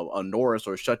a Norris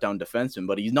or a shutdown defenseman,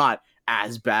 but he's not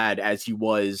as bad as he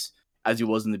was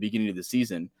in the beginning of the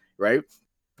season, right?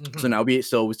 So now we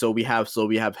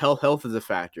have health as a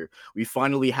factor. We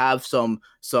finally have some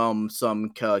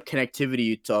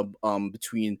connectivity to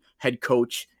between head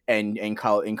coach and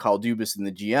Kyle Dubas and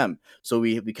the GM. So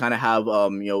we kind of have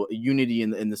unity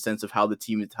in the sense of how the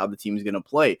team is going to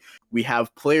play. We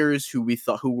have players who we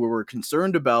were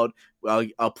concerned about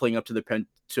playing up to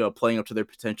their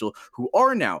potential, who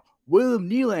are now. William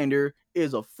Nylander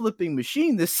is a flipping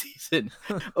machine this season.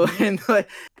 And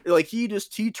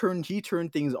he turned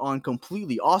things on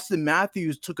completely. Auston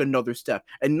Matthews took another step,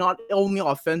 and not only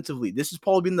offensively. This has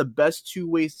probably been the best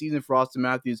 2-way season for Auston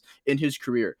Matthews in his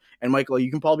career. And Michael, you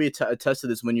can probably attest to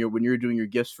this when you're doing your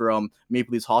gifts for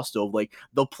Maple Leafs Hostel. Like,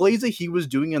 the plays that he was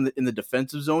doing in the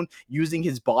defensive zone, using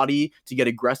his body to get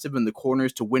aggressive in the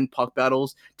corners, to win puck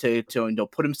battles, to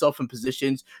put himself in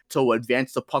positions to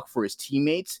advance the puck for his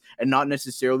teammates, and not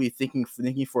necessarily thinking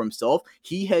for himself.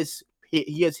 He has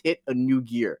hit a new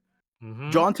gear.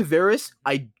 Mm-hmm. John Tavares,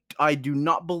 I do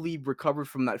not believe recovered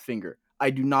from that finger.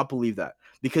 I do not believe that,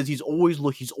 because he's always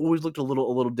looked a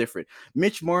little different.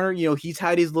 Mitch Marner, he's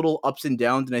had his little ups and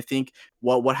downs, and I think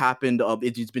what happened,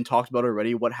 it's been talked about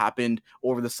already. What happened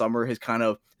over the summer has kind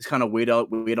of weighed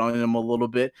on him a little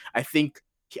bit. I think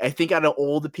out of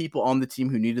all the people on the team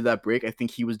who needed that break, I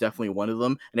think he was definitely one of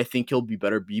them, and I think he'll be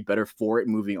better for it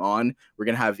moving on. We're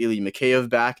gonna have Ilya Mikheyev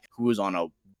back, who was on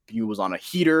a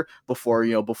heater before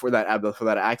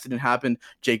that accident happened.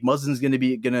 Jake Muzzin's gonna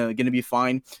be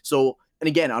fine. So, and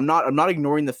again, I'm not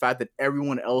ignoring the fact that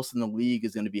everyone else in the league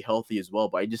is going to be healthy as well,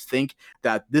 but I just think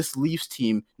that this Leafs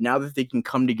team, now that they can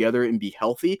come together and be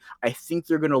healthy, I think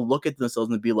they're going to look at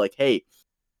themselves and be like, hey,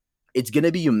 it's going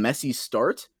to be a messy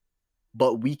start,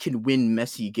 but we can win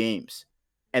messy games.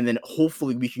 And then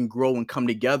hopefully we can grow and come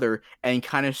together and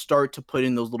kind of start to put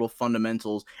in those little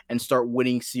fundamentals and start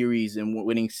winning series.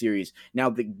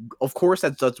 Now, of course,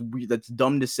 that's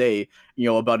dumb to say,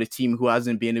 about a team who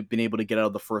hasn't been able to get out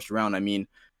of the first round. I mean,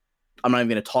 I'm not even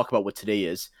going to talk about what today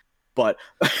is, but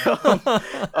um,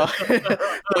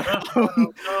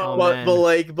 Oh, but man.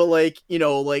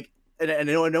 like and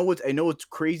I know it's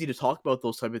crazy to talk about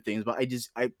those type of things, but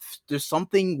there's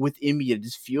something within me that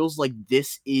just feels like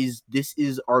this is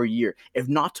our year. If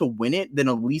not to win it, then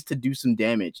at least to do some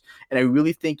damage. And I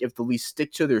really think if the Leafs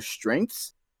stick to their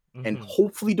strengths and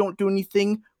hopefully don't do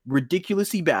anything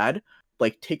ridiculously bad,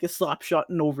 like take a slap shot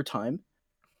in overtime,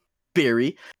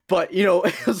 Barry. But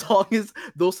as long as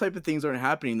those type of things aren't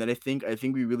happening, then I think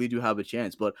we really do have a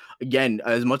chance. But again,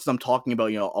 as much as I'm talking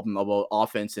about about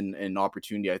offense and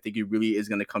opportunity, I think it really is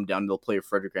going to come down to the play of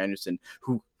Frederik Andersen,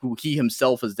 who he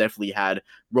himself has definitely had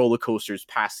roller coasters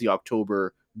past the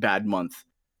October bad month.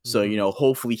 So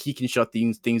hopefully he can shut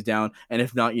these things down, and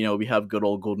if not, we have good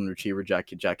old golden retriever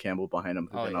Jack Campbell behind him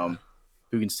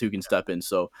who can step in.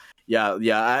 So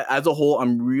yeah. As a whole,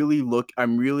 I'm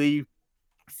really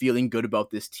feeling good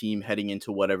about this team heading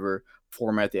into whatever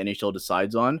format the NHL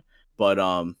decides on. But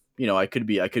I could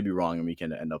be wrong, and we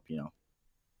can end up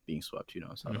being swept.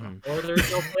 So I don't know. Or there's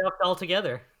no playoffs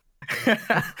altogether.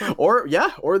 or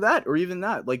even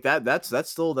that. Like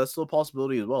that's still a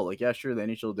possibility as well. Like, yeah, sure, the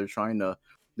NHL they're trying to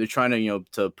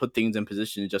to put things in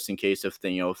position just in case if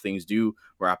things do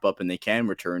wrap up and they can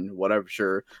return, whatever,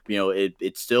 sure.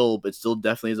 It still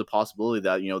definitely is a possibility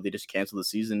that they just cancel the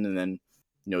season and then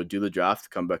do the draft,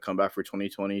 come back for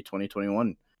 2020,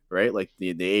 2021, right? Like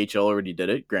the AHL already did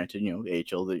it. Granted, the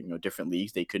AHL, different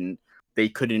leagues, they couldn't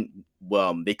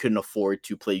afford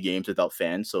to play games without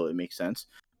fans, so it makes sense.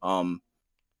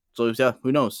 So yeah,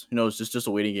 who knows? Just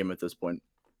a waiting game at this point.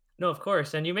 No, of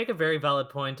course, and you make a very valid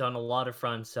point on a lot of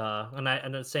fronts.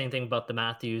 And the same thing about the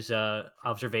Matthews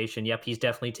observation. Yep, he's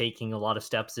definitely taking a lot of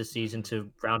steps this season to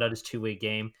round out his two-way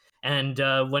game. And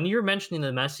when you were mentioning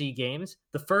the Messi games,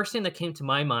 the first thing that came to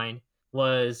my mind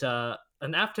was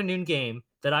an afternoon game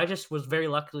that I just was very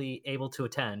luckily able to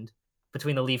attend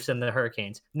between the Leafs and the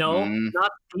Hurricanes. No,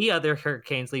 not the other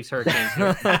Hurricanes, Leafs, Hurricanes.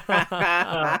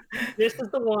 This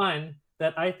is the one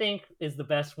that I think is the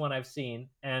best one I've seen,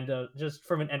 and just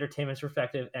from an entertainment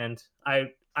perspective. And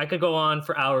I could go on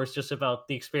for hours just about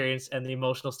the experience and the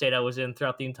emotional state I was in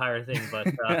throughout the entire thing. But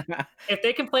if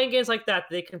they can play games like that,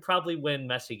 they can probably win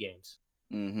Messi games.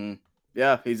 Mm-hmm.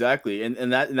 Yeah, exactly.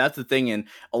 And that's the thing. And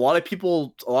a lot of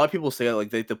people say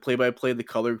like the play-by-play, the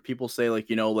color people say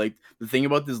like like the thing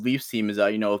about this Leafs team is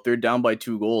that if they're down by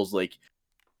 2 goals, like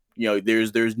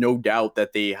there's no doubt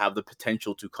that they have the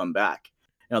potential to come back.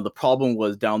 The problem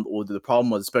was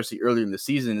especially earlier in the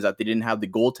season is that they didn't have the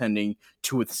goaltending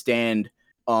to withstand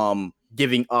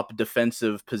giving up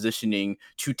defensive positioning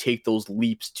to take those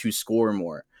leaps to score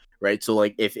more, right? So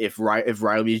like if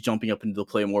Riley is jumping up into the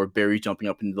play more, Barry's jumping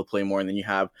up into the play more, and then you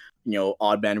have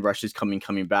odd man rushes coming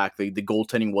back, the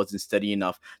goaltending wasn't steady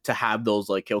enough to have those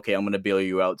like, okay, I'm gonna bail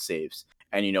you out saves.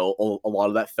 And a lot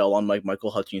of that fell on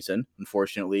Michael Hutchinson.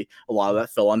 Unfortunately, a lot of that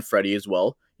fell on Freddie as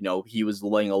well. He was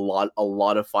laying a lot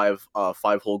of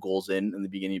 5-hole goals in the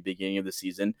beginning of the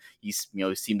season. He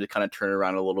seemed to kind of turn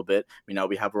around a little bit. Now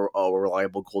we have a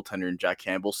reliable goaltender in Jack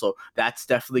Campbell, so that's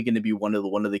definitely going to be one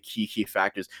of the key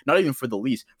factors. Not even for the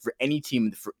Leafs, for any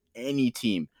team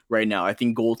right now. I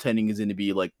think goaltending is going to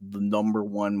be like the number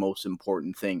one most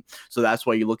important thing. So that's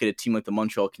why you look at a team like the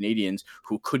Montreal Canadiens,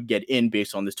 who could get in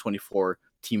based on this 24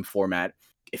 team format.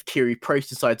 If Carey Price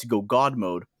decides to go God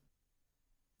mode,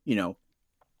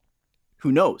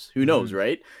 who knows,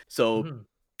 right? So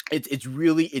it's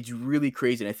really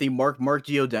crazy. And I think Mark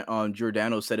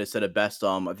Giordano said it best.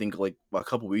 I think like a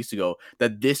couple weeks ago,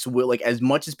 that this will, like, as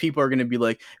much as people are going to be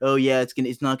like, oh yeah,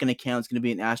 it's not going to count, it's going to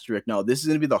be an asterisk. No, this is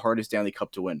going to be the hardest Stanley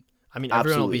Cup to win. I mean,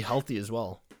 everyone will be healthy as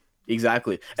well.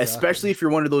 Exactly. Especially if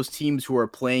you're one of those teams who are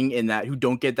playing who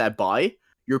don't get that bye.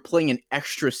 You're playing an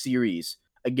extra series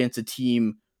against a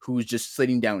team who's just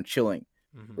sitting down chilling.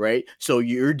 Right, so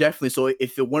you're definitely, so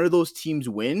if one of those teams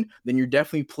win, then you're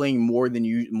definitely playing more than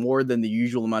the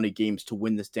usual amount of games to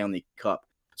win the Stanley Cup.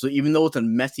 So even though it's a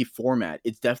messy format,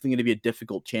 it's definitely going to be a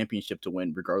difficult championship to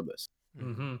win, regardless.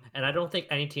 And I don't think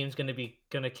any team's going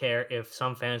to care if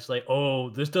some fans like, oh,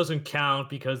 this doesn't count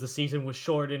because the season was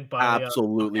shortened by.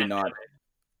 Absolutely not.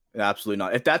 Absolutely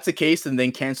not. If that's the case,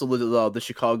 then cancel the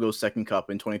Chicago second cup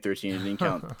in 2013. It didn't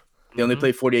count. They only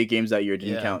played 48 games that year. It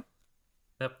didn't count.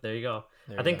 Yep, there you go.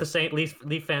 I think the same Leaf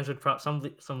fans would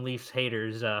some Leafs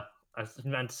haters. I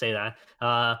meant to say that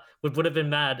would have been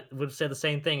mad. Would have said the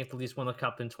same thing if the Leafs won the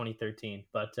cup in 2013.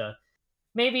 But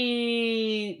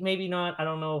maybe not. I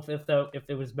don't know if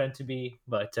it was meant to be.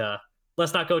 But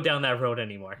let's not go down that road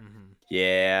anymore.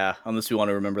 Yeah, unless we want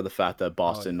to remember the fact that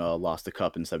Boston lost the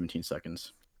cup in 17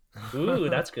 seconds. Ooh,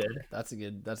 that's good. That's a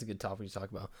good topic to talk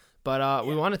about. But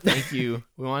we want to thank you.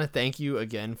 We want to thank you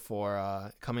again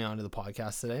for coming onto the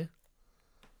podcast today.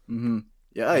 Mm-hmm.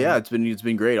 Yeah, it's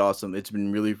been great, awesome. It's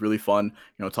been really, really fun,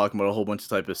 talking about a whole bunch of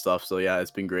type of stuff. So yeah,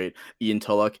 it's been great. Ian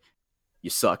Tulloch, you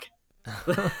suck. I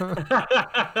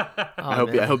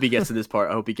hope he gets to this part.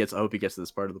 I hope he gets to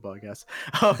this part of the podcast.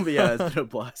 But yeah, it's been a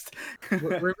blast.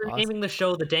 We're renaming the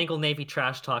show the Dangle Navy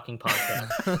Trash Talking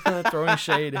Podcast. Throwing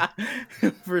shade.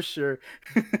 For sure.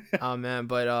 Oh man,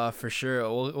 but for sure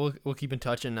we'll keep in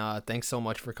touch, and thanks so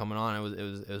much for coming on.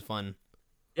 It was fun.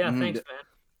 Yeah, thanks, man.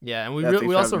 Yeah, and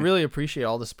we also really appreciate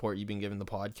all the support you've been giving the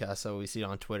podcast. So we see it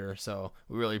on Twitter, so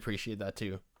we really appreciate that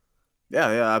too.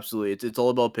 Yeah, absolutely. It's all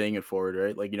about paying it forward,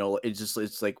 right? Like,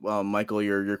 it's like Michael,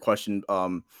 your question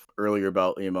earlier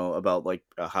about like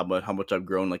how much I've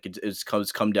grown. Like it's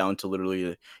come down to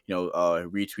literally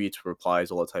retweets, replies,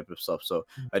 all that type of stuff. So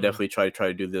I definitely try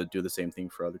to do the same thing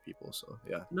for other people. So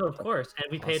yeah. No, of course,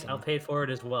 and I'll pay it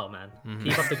forward as well, man.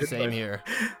 Keep up the good Same here.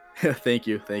 Thank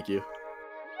you.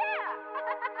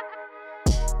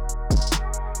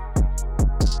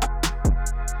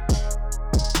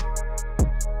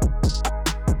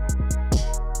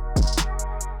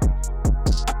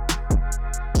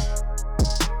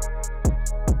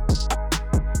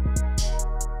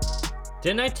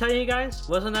 Didn't I tell you guys?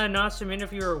 Wasn't that an awesome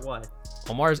interview or what?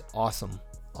 Omar's awesome,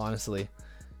 honestly.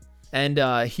 And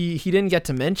he didn't get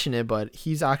to mention it, but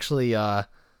he's actually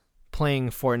playing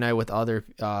Fortnite with other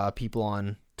people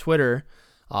on Twitter,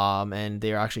 and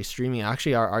they're actually streaming.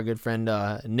 Actually, our good friend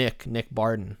Nick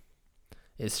Barden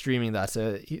is streaming that.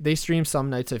 So they stream some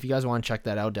nights. So if you guys want to check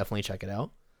that out, definitely check it out.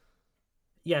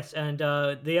 Yes, and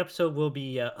the episode will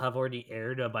be have already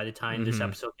aired by the time this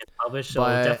episode gets published. So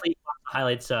definitely watch the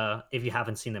highlights if you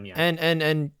haven't seen them yet.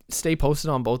 And stay posted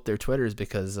on both their Twitters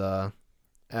because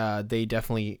they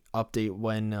definitely update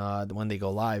when they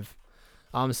go live.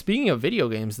 Speaking of video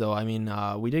games, though, I mean,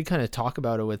 we did kind of talk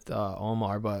about it with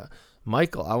Omar, but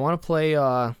Michael, I want to play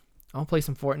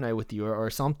some Fortnite with you or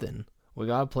something. We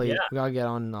gotta play. Yeah. We gotta get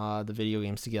on the video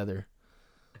games together.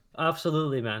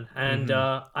 Absolutely, man. And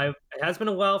it has been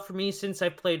a while for me since I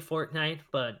played Fortnite,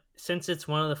 but since it's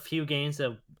one of the few games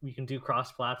that we can do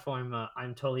cross-platform,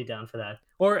 I'm totally down for that.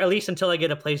 Or at least until I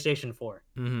get a PlayStation 4.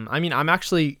 I mean,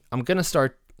 I'm gonna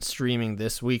start streaming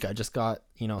this week. I just got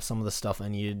some of the stuff I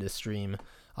needed to stream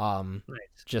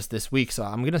just this week, so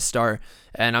I'm gonna start.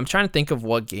 And I'm trying to think of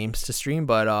what games to stream.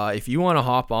 But if you want to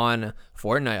hop on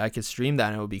Fortnite, I could stream that,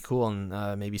 and it would be cool.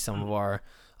 And maybe some of our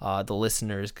the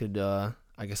listeners could.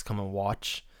 I guess come and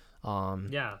watch.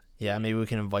 Yeah, maybe we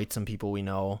can invite some people we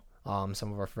know,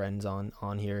 some of our friends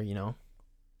on here,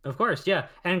 Of course, yeah.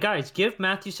 And guys, give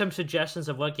Matthew some suggestions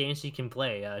of what games he can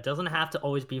play. It doesn't have to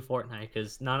always be Fortnite,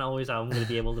 because not always I'm going to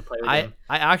be able to play with him.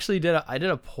 I actually did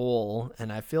a poll,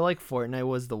 and I feel like Fortnite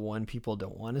was the one people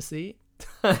don't want to see.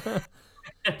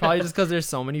 Probably just because there's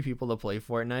so many people to play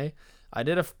Fortnite. I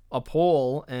did a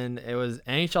poll, and it was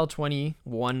NHL 20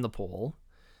 won the poll.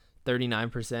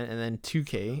 39%, and then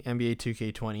 2K, NBA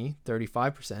 2K20,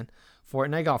 35%.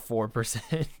 Fortnite got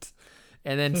 4%,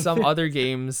 and then some other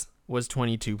games was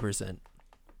 22%.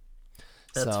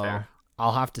 That's fair.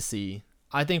 I'll have to see.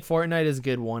 I think Fortnite is a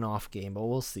good one-off game, but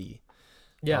we'll see.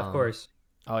 Yeah, of course.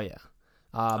 Oh yeah,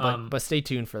 but stay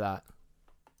tuned for that.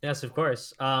 Yes, of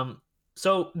course.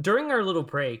 So during our little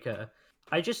break,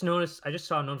 I just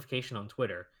saw a notification on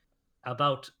Twitter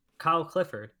about Kyle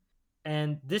Clifford.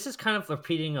 And this is kind of a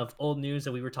repeating of old news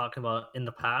that we were talking about in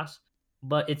the past,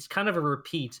 but it's kind of a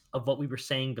repeat of what we were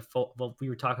saying before, what we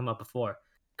were talking about before.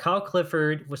 Kyle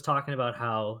Clifford was talking about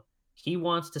how he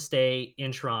wants to stay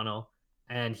in Toronto,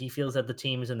 and he feels that the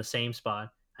team is in the same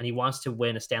spot, and he wants to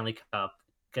win a Stanley Cup,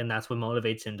 and that's what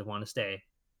motivates him to want to stay.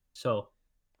 So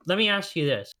let me ask you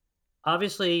this.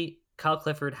 Obviously, Kyle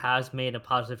Clifford has made a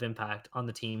positive impact on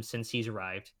the team since he's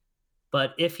arrived,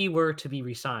 but if he were to be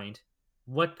re-signed,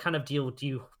 what kind of deal do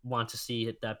you want to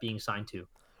see that being signed to?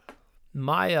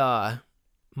 My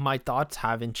thoughts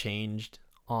haven't changed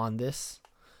on this.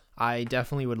 I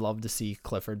definitely would love to see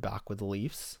Clifford back with the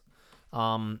Leafs.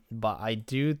 But I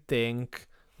do think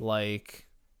like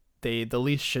the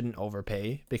Leafs shouldn't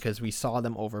overpay, because we saw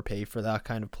them overpay for that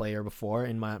kind of player before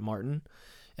in Matt Martin,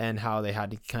 and how they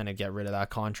had to kind of get rid of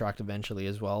that contract eventually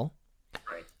as well.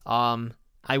 Right.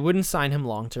 I wouldn't sign him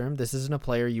long term. This isn't a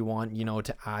player you want,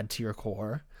 to add to your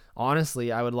core.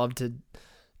 Honestly, I would love to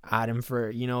add him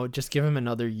for, just give him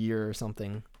another year or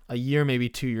something. A year, maybe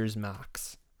 2 years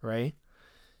max, right?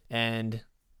 And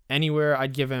anywhere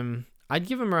I'd give him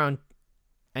around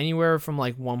anywhere from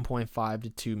like 1.5 to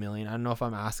 2 million. I don't know if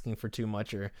I'm asking for too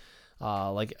much, or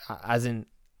as in,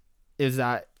 is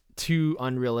that too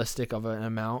unrealistic of an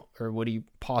amount, or would he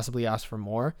possibly ask for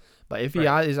more? But if he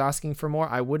Right. is asking for more,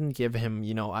 I wouldn't give him,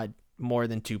 more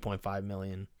than 2.5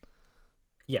 million.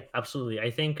 Yeah, absolutely. I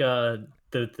think the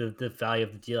value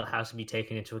of the deal has to be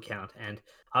taken into account, and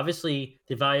obviously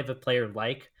the value of a player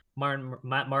like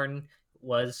Matt Martin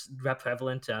was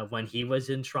prevalent when he was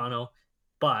in Toronto,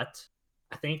 but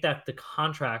I think that the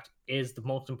contract is the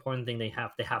most important thing they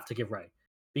have to get right,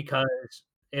 because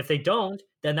if they don't,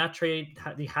 then that trade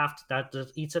they have to, that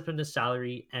just eats up into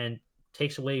salary and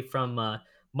takes away from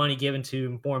money given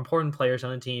to more important players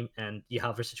on the team, and you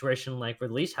have a situation like where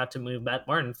the Leafs had to move Matt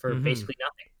Martin for Hmm. basically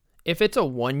nothing. If it's a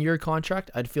 1-year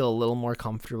contract, I'd feel a little more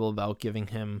comfortable about giving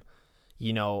him,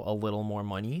 a little more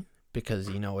money, because,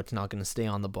 it's not going to stay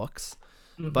on the books.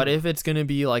 But Mhm. if it's going to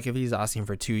be like, if he's asking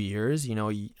for 2 years,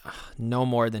 no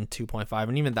more than 2.5.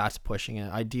 And even that's pushing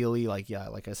it. Ideally, like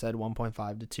I said,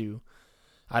 1.5 to 2.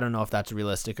 I don't know if that's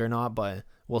realistic or not, but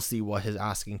we'll see what his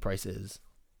asking price is.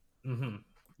 Mhm.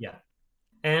 Yeah.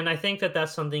 And I think that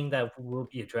that's something that will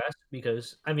be addressed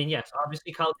because, I mean, yes,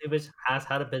 obviously Kyle Davis has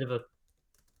had a bit of a,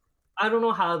 I don't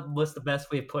know how what's the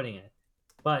best way of putting it,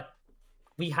 but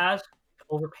he has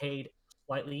overpaid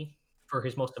slightly for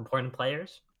his most important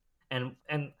players. And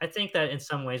I think that in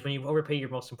some ways, when you overpay your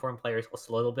most important players just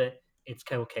a little bit, it's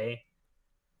okay.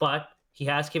 But he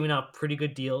has given out pretty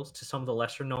good deals to some of the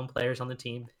lesser known players on the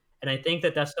team. And I think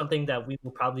that that's something that we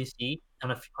will probably see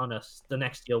the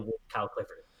next deal with Kyle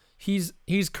Clifford.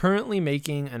 He's currently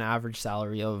making an average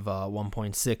salary of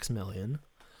 1.6 million.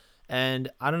 And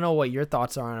I don't know what your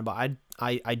thoughts are on it, but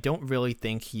I don't really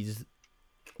think he's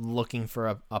looking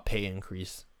for a pay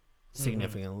increase Hmm.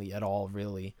 significantly at all,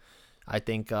 really. I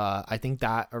think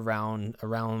that around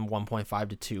 1.5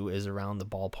 to 2 is around the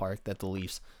ballpark that the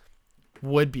Leafs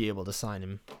would be able to sign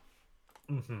him.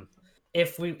 Hmm.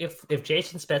 If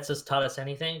Jason Spezza taught us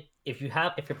anything, if your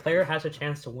player has a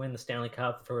chance to win the Stanley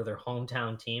Cup for their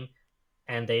hometown team,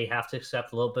 and they have to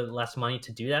accept a little bit less money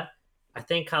to do that, I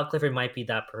think Kyle Clifford might be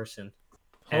that person.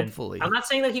 And I'm Hopefully. not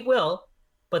saying that he will,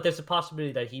 but there's a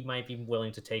possibility that he might be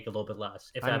willing to take a little bit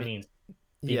less if I that mean, means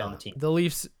being on yeah, the team. the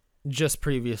Leafs just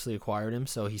previously acquired him,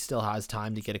 so he still has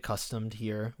time to get accustomed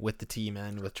here with the team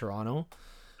and with Toronto.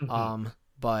 Hmm.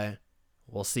 But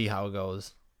we'll see how it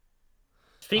goes.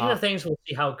 Speaking Uh, of things, we'll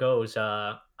see how it goes.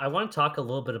 I want to talk a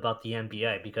little bit about the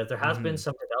NBA because there has been mhm.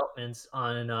 some developments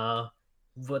on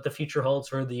what the future holds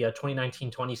for the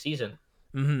 2019-20 season.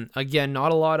 Again,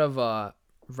 not a lot of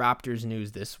Raptors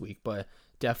news this week, but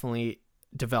definitely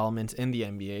developments in the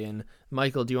NBA. And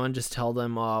Michael, do you want to just tell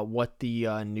them what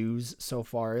the news so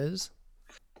far is?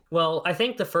 Well, I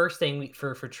think the first thing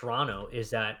for Toronto is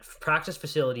that practice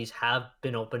facilities have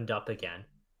been opened up again,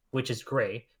 which is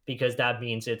great because that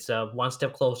means it's one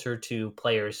step closer to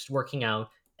players working out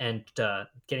and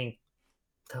getting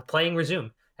playing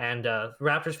resume. And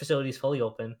Raptors facility is fully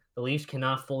open. The Leafs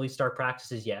cannot fully start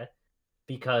practices yet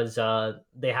because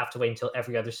they have to wait until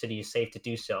every other city is safe to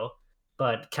do so.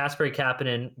 But Kasperi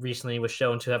Kapanen recently was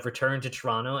shown to have returned to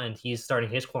Toronto, and he's starting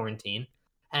his quarantine.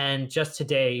 And just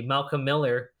today, Malcolm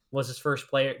Miller was the first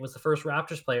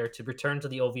Raptors player to return to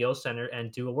the OVO Center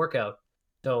and do a workout.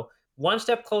 So one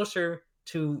step closer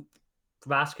to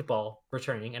basketball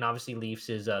returning, and obviously Leafs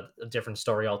is a different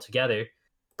story altogether.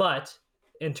 But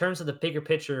in terms of the bigger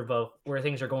picture about where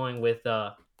things are going with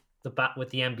with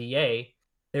the NBA,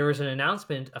 there was an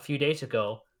announcement a few days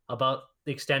ago about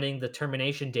extending the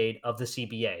termination date of the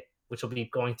CBA, which will be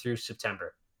going through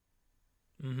September.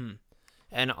 hmm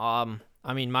And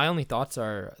I mean, my only thoughts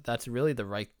are that's really the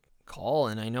right call,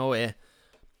 and I know it.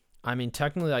 I mean,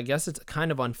 technically, I guess it's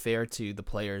kind of unfair to the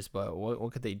players, but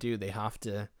what could they do? They have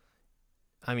to.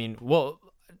 I mean, well,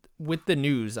 with the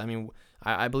news, I mean,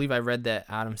 I believe I read that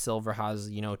Adam Silver has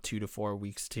 2 to 4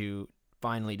 weeks to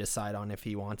finally decide on if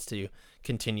he wants to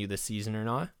continue the season or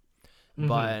not. Hmm.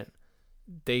 But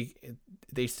they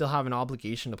they still have an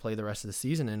obligation to play the rest of the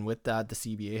season, and with that, the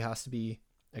CBA has to be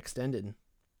extended.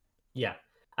 Yeah,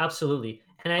 absolutely.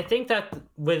 And I think that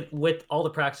with all the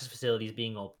practice facilities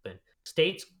being open,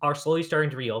 states are slowly starting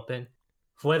to reopen.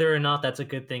 Whether or not that's a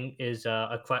good thing is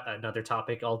another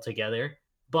topic altogether.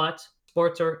 But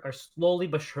sports are slowly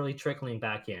but surely trickling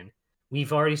back in.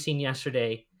 We've already seen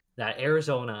yesterday that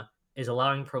Arizona is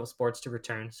allowing pro sports to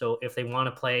return. So if they want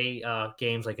to play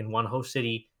games like in one host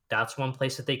city, that's one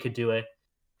place that they could do it.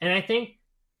 And I think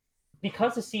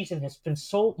because the season has been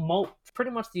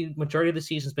pretty much the majority of the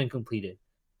season's been completed.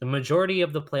 The majority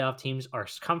of the playoff teams are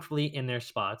comfortably in their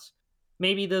spots.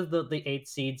 Maybe the eight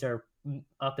seeds are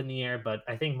up in the air, but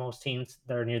I think most teams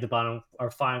that are near the bottom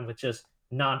are fine with just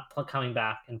not coming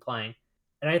back and playing.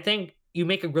 And I think you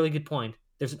make a really good point.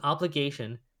 There's an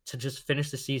obligation to just finish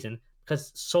the season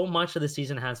because so much of the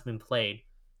season has been played.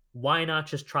 Why not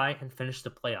just try and finish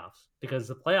the playoffs? Because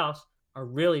the playoffs are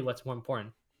really what's more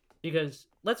important. Because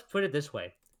let's put it this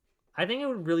way, I think it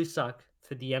would really suck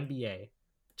for the NBA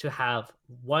to have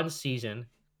one season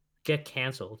get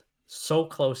canceled so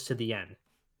close to the end.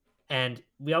 And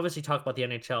we obviously talk about the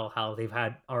NHL, how they've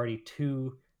had already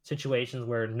two situations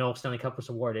where no Stanley Cup was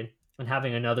awarded, and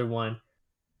having another one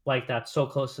like that so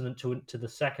close to the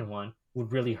second one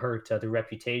would really hurt their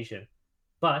reputation.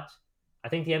 But I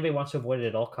think the NBA wants to avoid it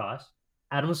at all costs.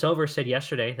 Adam Silver said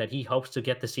yesterday that he hopes to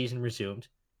get the season resumed,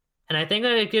 and I think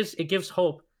that it gives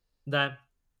hope that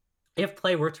if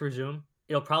play were to resume,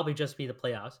 it'll probably just be the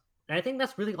playoffs. And I think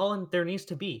that's really all there needs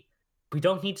to be. We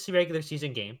don't need to see regular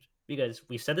season games because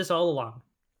we've said this all along.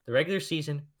 The regular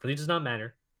season really does not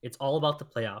matter. It's all about the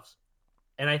playoffs.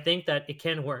 And I think that it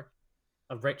can work.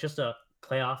 Just a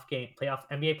playoff game, playoff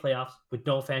NBA playoffs with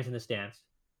no fans in the stands.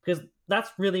 Because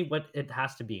that's really what it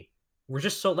has to be. We're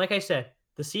just so, like I said,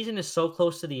 the season is so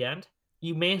close to the end.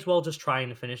 You may as well just try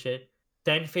and finish it,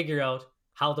 then figure out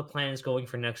how the plan is going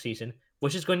for next season,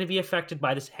 which is going to be affected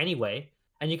by this anyway,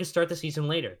 and you can start the season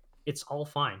later. It's all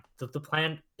fine. The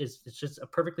plan it's just a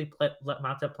perfectly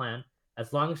mapped out plan.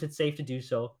 As long as it's safe to do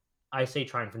so, I say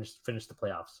try and finish the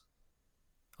playoffs.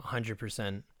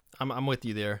 100%. I'm with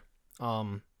you there.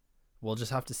 We'll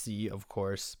just have to see, of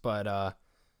course, but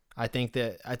I think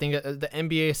the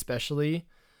NBA especially,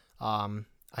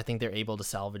 I think they're able to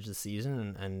salvage the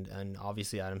season, and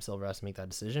obviously Adam Silver has to make that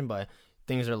decision, but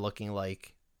things are looking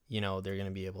like, they're going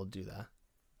to be able to do that.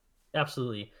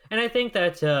 Absolutely. And I think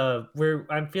that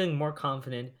I'm feeling more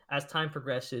confident as time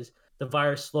progresses, the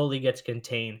virus slowly gets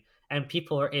contained and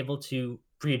people are able to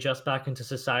readjust back into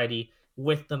society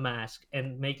with the mask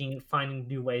and finding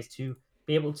new ways to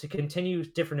be able to continue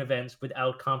different events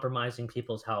without compromising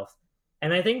people's health.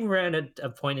 And I think we're at a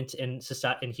point in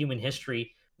society, in human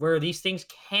history, where these things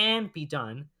can be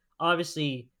done.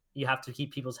 Obviously, you have to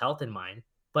keep people's health in mind,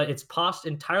 but it's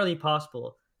entirely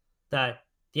possible that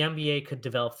the NBA could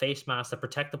develop face masks that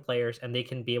protect the players and they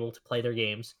can be able to play their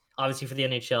games. Obviously, for the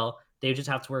NHL, they just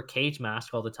have to wear cage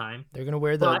masks all the time. They're going to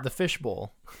wear the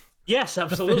fishbowl. Yes,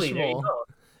 absolutely. The there you go.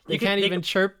 You can't even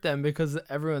chirp them because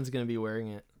everyone's going to be wearing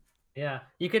it. Yeah,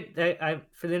 you could.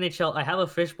 For the NHL, I have a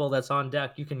fishbowl that's on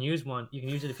deck. You can use one. You can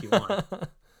use it if you want.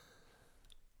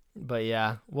 But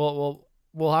yeah, we'll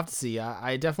have to see.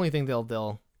 I definitely think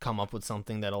they'll come up with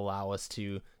something that'll allow us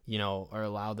to, or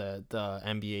allow the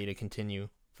NBA to continue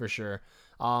for sure.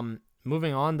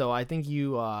 Moving on though, I think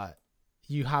you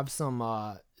have some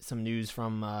news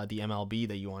from the MLB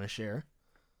that you want to share.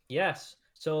 Yes.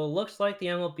 So it looks like the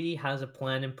MLB has a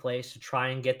plan in place to try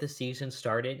and get the season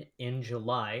started in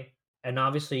July. And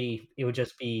obviously, it would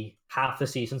just be half the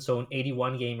season, so an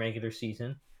 81-game regular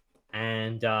season.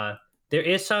 And there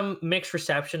is some mixed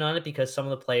reception on it because some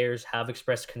of the players have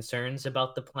expressed concerns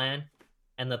about the plan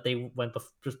and that they went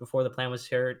just before the plan was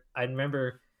heard. I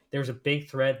remember there was a big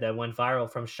thread that went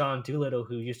viral from Sean Doolittle,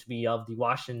 who used to be of the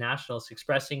Washington Nationals,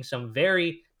 expressing some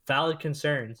very valid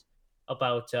concerns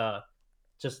about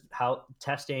just how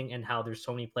testing and how there's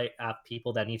so many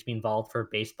people that need to be involved for a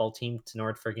baseball team in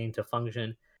order for a game to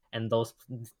function, and those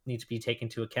need to be taken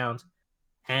into account.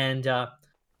 And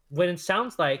when it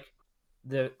sounds like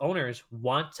the owners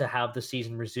want to have the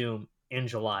season resume in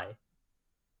July,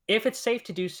 if it's safe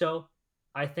to do so,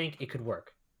 I think it could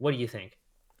work. What do you think?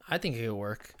 I think it could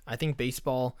work. I think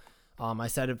baseball, I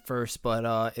said it first,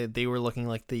 but they were looking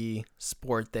like the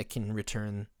sport that can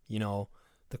return,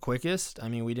 the quickest. I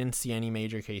mean, we didn't see any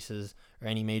major cases or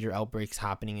any major outbreaks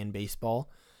happening in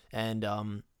baseball. And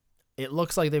it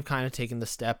looks like they've kind of taken the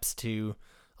steps to,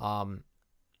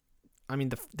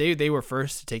 they were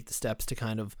first to take the steps to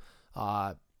kind of,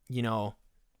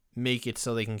 make it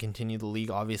so they can continue the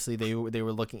league. Obviously, they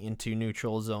were looking into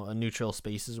neutral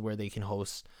spaces where they can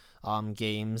host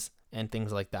games and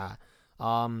things like that.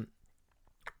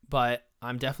 But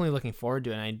I'm definitely looking forward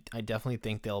to it. And I definitely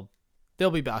think they'll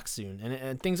be back soon.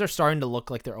 And things are starting to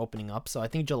look like they're opening up. So I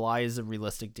think July is a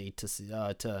realistic date to see,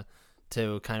 to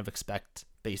kind of expect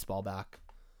baseball back.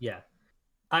 Yeah.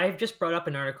 I've just brought up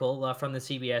an article from the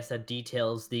CBS that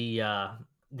details the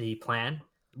plan,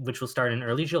 which will start in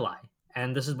early July.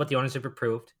 And this is what the owners have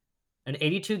approved. An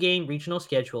 82-game regional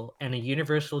schedule and a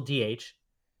universal DH,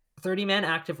 30-man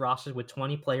active roster with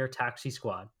 20-player taxi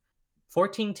squad,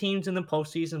 14 teams in the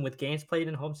postseason with games played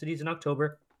in home cities in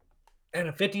October, and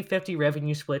a 50-50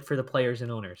 revenue split for the players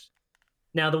and owners.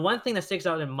 Now, the one thing that sticks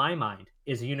out in my mind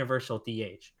is a universal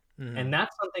DH. Mm-hmm. And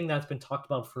that's something that's been talked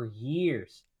about for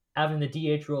years, having the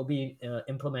DH rule be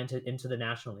implemented into the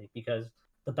National League, because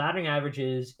the batting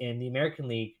averages in the American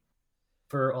League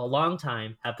for a long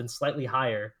time have been slightly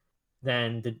higher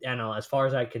than the NL, as far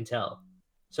as I can tell.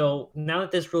 So now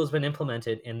that this rule has been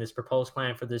implemented in this proposed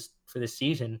plan for this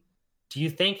season, do you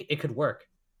think it could work?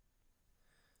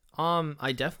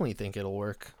 I definitely think it'll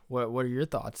work. What are your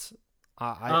thoughts?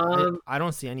 I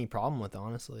don't see any problem with it,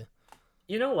 honestly.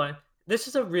 You know what? This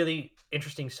is a really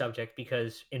interesting subject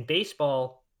because in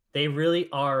baseball, they really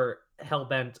are hell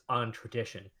bent on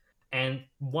tradition. And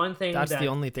one thing That's that the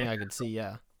only thing I could see,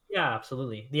 yeah. yeah,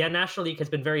 absolutely. The National League has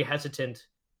been very hesitant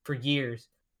for years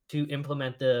to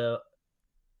implement the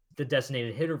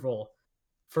designated hitter role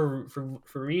for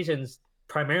reasons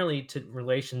primarily to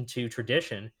relation to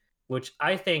tradition, which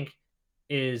I think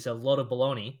is a load of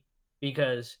baloney.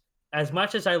 Because as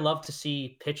much as I love to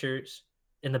see pitchers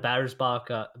in the batter's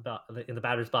box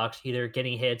either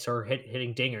getting hits or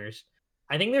hitting dingers,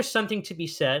 I think there's something to be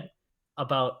said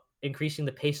about increasing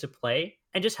the pace of play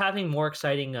and just having more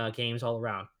exciting games all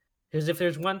around. Because if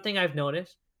there's one thing I've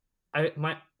noticed,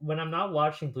 when I'm not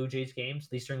watching Blue Jays games,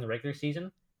 at least during the regular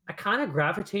season, I kind of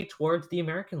gravitate towards the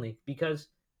American League because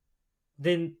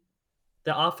then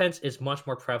the offense is much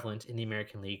more prevalent in the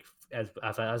American League, as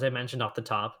I mentioned off the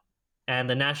top, and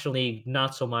the National League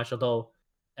not so much. Although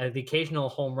the occasional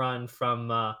home run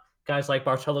from guys like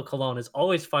Bartolo Colon is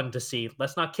always fun to see.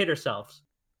 Let's not kid ourselves,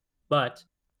 but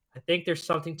I think there's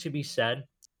something to be said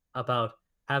about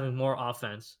having more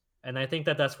offense, and I think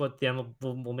that that's what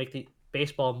will make the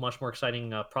baseball a much more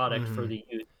exciting product for the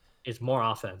youth is more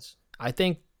offense. I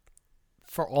think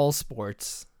for all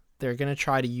sports, they're gonna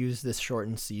try to use this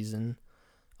shortened season,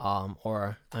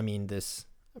 this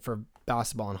for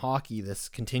basketball and hockey, this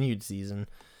continued season.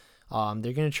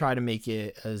 They're gonna try to make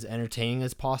it as entertaining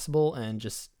as possible and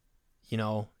just,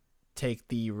 take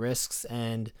the risks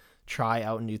and try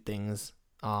out new things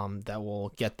that will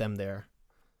get them there.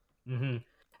 Mm-hmm.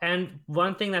 And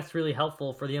one thing that's really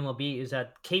helpful for the MLB is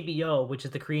that KBO, which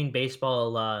is the Korean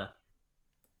Baseball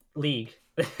League,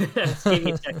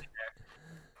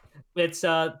 it's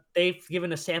they've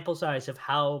given a sample size of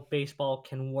how baseball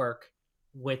can work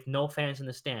with no fans in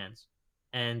the stands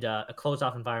and a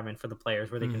closed-off environment for the players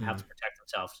where they can have to protect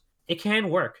themselves. It can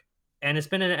work, and it's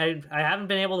been I haven't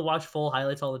been able to watch full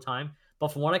highlights all the time,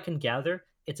 but from what I can gather,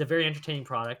 it's a very entertaining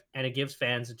product, and it gives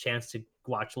fans a chance to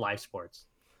watch live sports.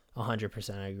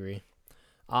 100%, I agree.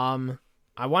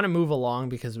 I want to move along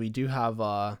because we do have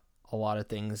a lot of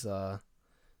things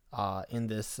in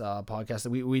this podcast.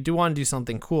 We do want to do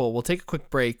something cool. We'll take a quick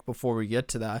break before we get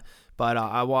to that. But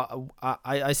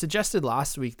I suggested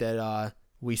last week that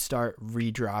we start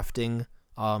redrafting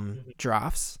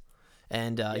drafts,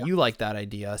 and you like that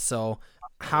idea. So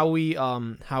how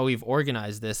we've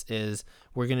organized this is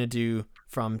we're gonna do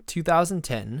from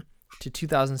 2010 to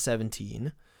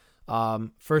 2017.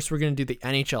 First, we're going to do the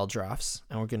NHL drafts,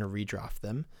 and we're going to redraft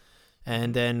them.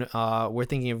 And then we're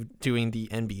thinking of doing the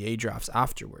NBA drafts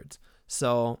afterwards.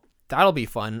 So that'll be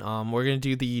fun. We're going to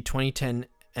do the 2010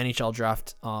 NHL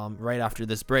draft right after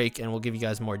this break, and we'll give you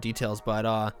guys more details.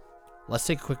 But let's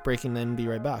take a quick break and then be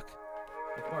right back.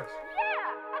 Of course.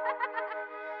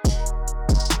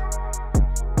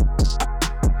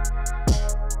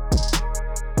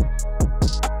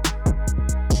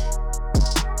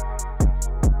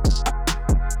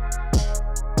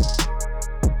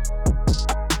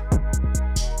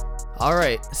 All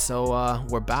right, so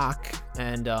we're back,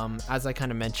 and as I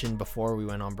kind of mentioned before we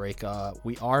went on break,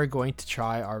 we are going to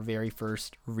try our very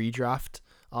first redraft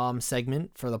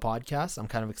segment for the podcast. I'm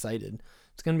kind of excited.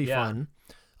 It's going to be fun.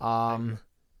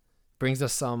 Brings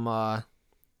us some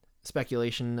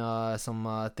speculation,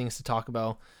 some things to talk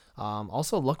about.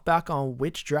 Also look back on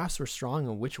which drafts were strong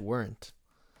and which weren't.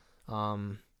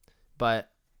 But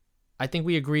I think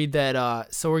we agreed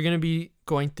that so we're going to be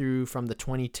going through from the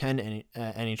 2010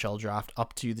 NHL draft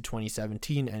up to the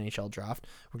 2017 NHL draft.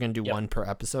 We're going to do one per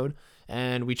episode.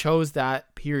 And we chose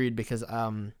that period because,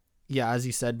 as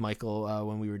you said, Michael,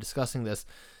 when we were discussing this,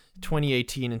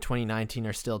 2018 and 2019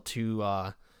 are still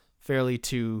fairly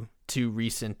too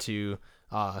recent to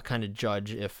kind of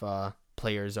judge if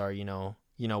players are,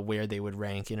 where they would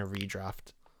rank in a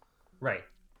redraft. Right.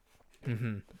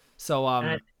 Mm-hmm.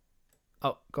 So,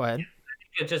 go ahead.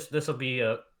 This will be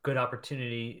a good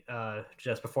opportunity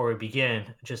just before we begin,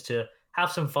 just to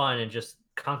have some fun and just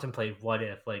contemplate what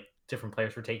if like different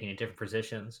players were taking in different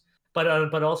positions. But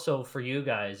also for you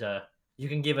guys, you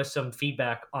can give us some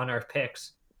feedback on our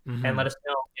picks and let us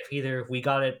know if either we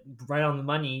got it right on the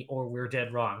money or we're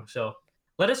dead wrong. So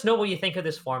let us know what you think of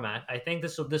this format. I think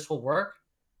this will work,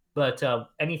 but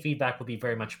any feedback will be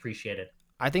very much appreciated.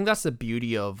 I think that's the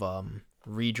beauty of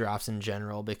redrafts in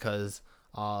general, because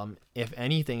if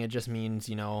anything, it just means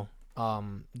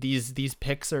these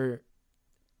picks are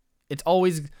it's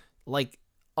always like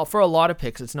for a lot of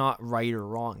picks, it's not right or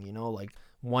wrong. You know, like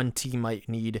one team might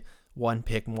need one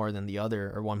pick more than the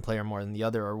other, or one player more than the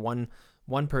other, or one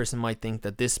person might think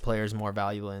that this player is more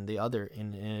valuable than the other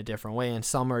in a different way, and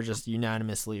some are just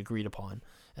unanimously agreed upon.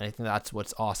 And I think that's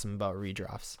what's awesome about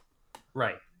redrafts.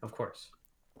 Right, of course.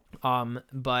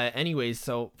 But anyways,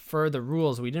 so for the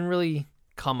rules, we didn't really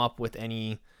come up with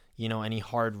any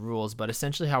hard rules, but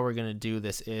essentially how we're going to do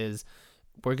this is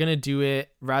we're going to do it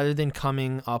rather than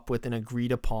coming up with an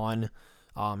agreed upon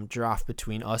draft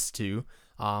between us two.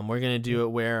 We're going to do it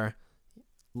where,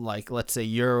 like, let's say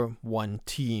you're one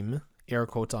team, air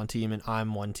quotes on team, and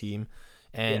I'm one team,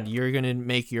 and you're going to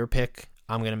make your pick.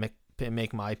 I'm going to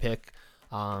make my pick,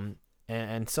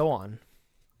 and so on.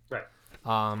 Right.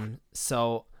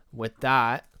 So with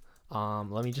that,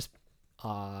 let me just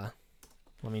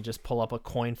pull up a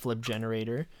coin flip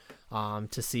generator,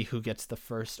 to see who gets the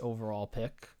first overall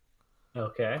pick.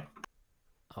 Okay.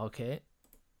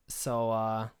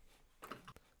 So,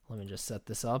 let me just set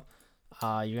this up. You're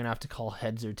going to have to call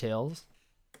heads or tails.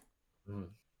 Did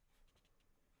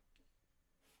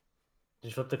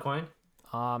you flip the coin?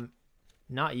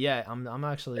 Not yet. I'm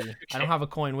actually, I don't have a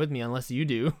coin with me unless you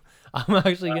do. I'm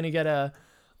actually going to get a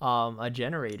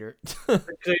generator.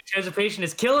 The anticipation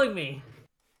is killing me.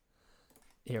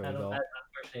 Here we go. I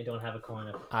unfortunately don't have a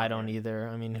coin. I don't either.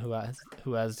 I mean, who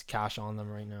has cash on them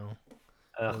right now?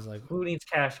 Who needs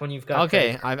cash when you've got?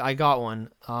 Okay, I got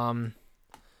one.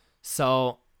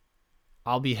 So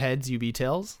I'll be heads, you be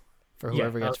tails for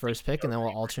whoever gets first pick, and then we'll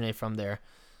alternate from there.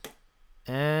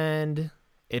 And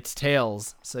it's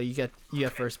tails, so you get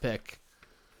first pick.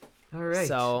 All right.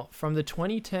 So from the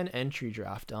 2010 entry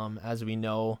draft, as we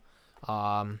know,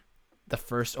 the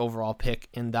first overall pick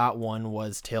in that one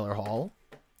was Taylor Hall,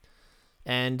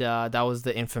 and that was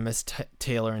the infamous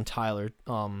Taylor and Tyler,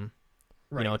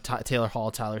 Taylor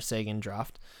Hall, Tyler Seguin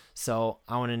draft. So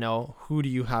I want to know, who do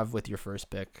you have with your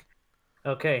first pick?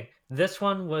 Okay, this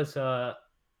one was a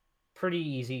pretty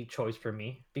easy choice for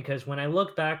me because when I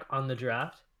look back on the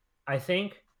draft, I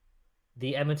think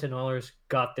the Edmonton Oilers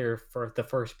got the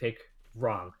first pick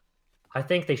wrong. I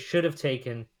think they should have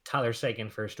taken Tyler Seguin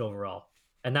first overall,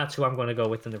 and that's who I'm going to go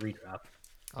with in the redraft.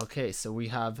 Okay, so we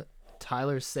have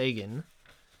Tyler Seguin.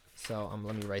 So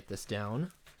let me write this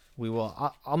down.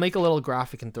 I'll make a little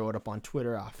graphic and throw it up on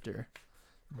Twitter after.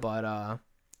 But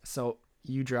so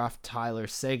you draft Tyler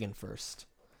Seguin first,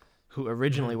 who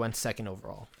originally went second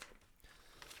overall.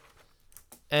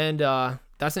 And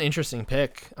that's an interesting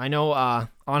pick. I know,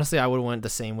 honestly, I would have went the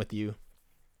same with you.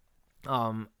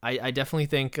 I definitely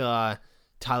think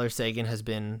Tyler Seguin has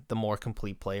been the more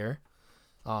complete player.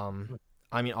 I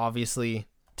mean, obviously,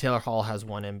 Taylor Hall has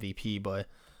won MVP, but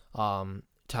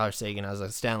Tyler Seguin has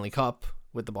a Stanley Cup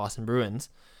with the Boston Bruins.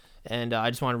 And I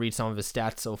just want to read some of his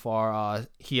stats so far.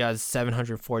 He has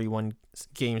 741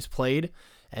 games played,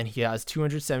 and he has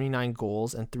 279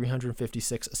 goals and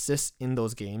 356 assists in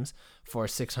those games for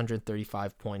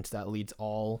 635 points. That leads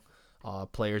all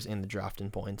players in the draft in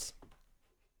points.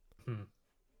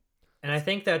 And I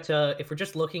think that if we're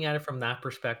just looking at it from that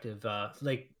perspective,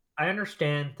 I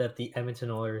understand that the Edmonton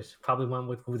Oilers probably went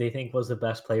with who they think was the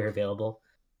best player available.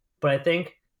 But I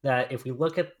think that if we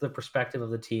look at the perspective of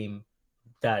the team,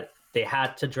 that they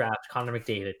had to draft Connor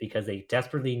McDavid because they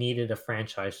desperately needed a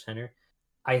franchise center,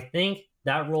 I think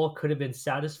that role could have been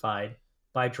satisfied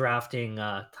by drafting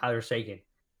Tyler Seguin.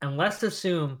 And let's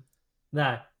assume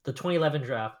that the 2011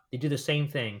 draft, they do the same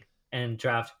thing and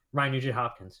draft Ryan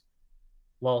Nugent-Hopkins.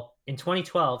 Well, in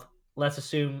 2012, let's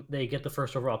assume they get the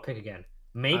first overall pick again.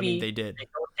 Maybe they did. They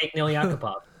don't take Nail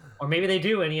Yakupov. Or maybe they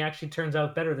do, and he actually turns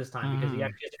out better this time because he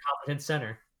actually is a competent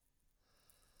center.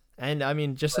 And, I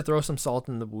mean, just to throw some salt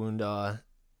in the wound,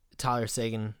 Tyler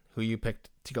Seguin, who you picked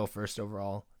to go first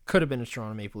overall, could have been a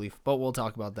Toronto Maple Leaf, but we'll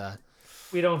talk about that.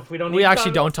 We don't. We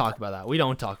actually don't talk about that. We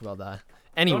don't talk about that.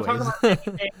 Anyways, don't talk about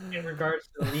anything in regards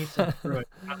to the Leafs and Bruins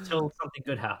until something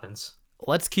good happens.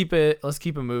 Let's keep it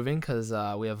moving because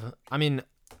we have. I mean,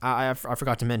 I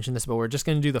forgot to mention this, but we're just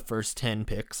gonna do the first 10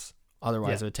 picks.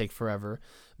 Otherwise, it would take forever.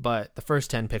 But the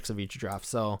first 10 picks of each draft.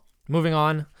 So moving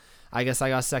on, I guess I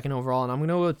got second overall, and I'm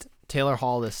gonna go with Taylor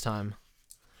Hall this time.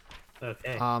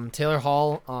 Okay. Taylor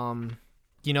Hall.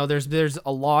 There's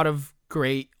a lot of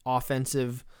great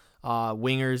offensive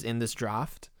wingers in this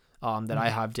draft that I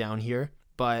have down here,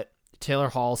 but Taylor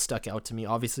Hall stuck out to me.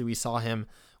 Obviously, we saw him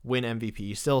win MVP.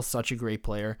 He's still such a great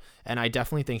player, and I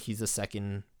definitely think he's the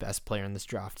second best player in this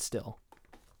draft still.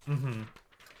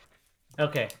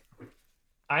 Okay.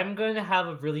 I'm going to have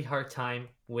a really hard time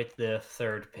with the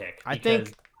third pick. I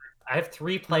think I have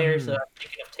 3 players that I'm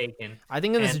thinking of taking. I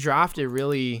think in this draft,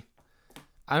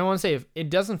 I don't want to say if it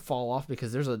doesn't fall off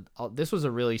because this was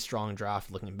a really strong draft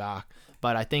looking back,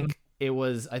 but I think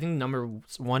number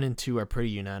 1 and 2 are pretty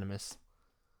unanimous.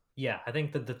 Yeah, I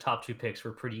think that the top 2 picks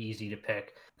were pretty easy to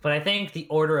pick, but I think the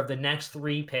order of the next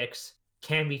 3 picks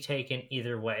can be taken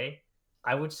either way,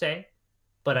 I would say.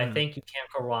 But I think you can't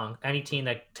go wrong. Any team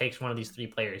that takes one of these 3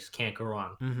 players can't go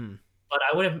wrong. Mm-hmm. But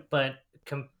I wouldn't.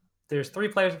 There's 3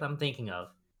 players that I'm thinking of,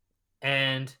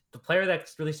 and the player that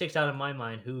really sticks out in my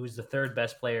mind, who is the 3rd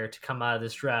best player to come out of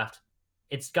this draft,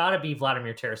 it's got to be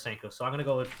Vladimir Tarasenko. So I'm gonna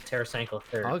go with Tarasenko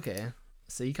 3rd. Okay,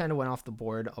 so you kind of went off the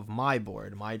board of my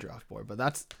draft board, but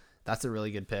that's a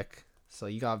really good pick. So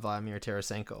you got Vladimir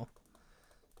Tarasenko,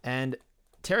 and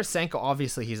Tarasenko,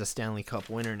 obviously he's a Stanley Cup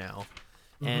winner now.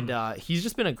 And he's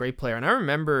just been a great player. And I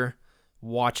remember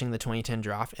watching the 2010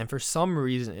 draft, and for some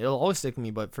reason, it'll always stick with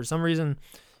me, but for some reason,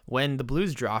 when the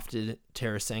Blues drafted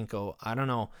Tarasenko, I don't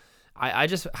know, I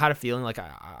just had a feeling like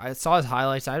I saw his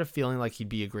highlights. I had a feeling like he'd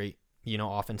be a great,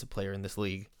 offensive player in this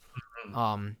league.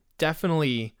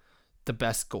 Definitely the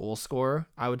best goal scorer,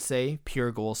 I would say,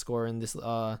 pure goal scorer in this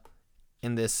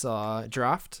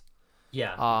draft.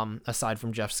 Yeah. Aside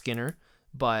from Jeff Skinner,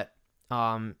 but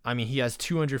he has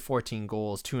 214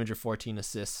 goals, 214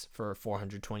 assists for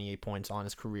 428 points on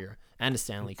his career and a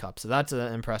Stanley Cup. So that's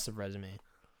an impressive resume.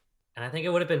 And I think it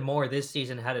would have been more this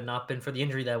season had it not been for the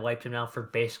injury that wiped him out for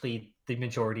basically the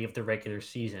majority of the regular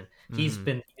season. He's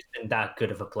been that good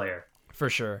of a player. For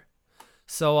sure.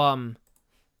 So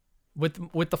with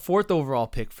the 4th overall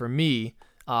pick for me,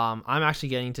 I'm actually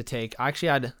getting to take. I actually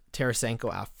had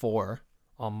Tarasenko at 4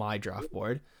 on my draft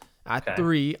board. At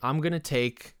 3, I'm gonna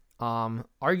take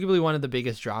arguably one of the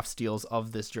biggest draft steals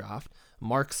of this draft,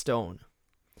 Mark Stone.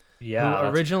 Yeah. Who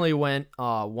originally went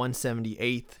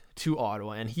 178th to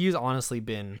Ottawa, and he's honestly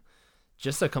been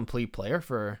just a complete player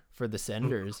for the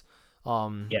Senders.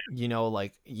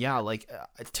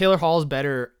 Taylor Hall's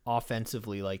better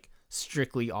offensively, like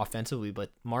strictly offensively,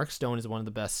 but Mark Stone is one of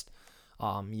the best.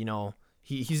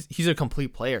 He's a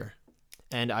complete player,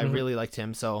 and I really liked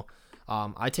him. So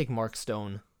I take Mark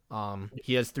Stone.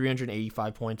 He has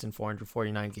 385 points in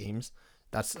 449 games.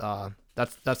 That's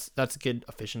good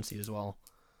efficiency as well.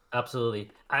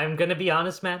 Absolutely. I'm gonna be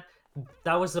honest, man.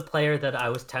 That was the player that I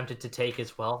was tempted to take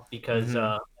as well because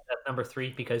at number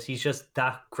 3, because he's just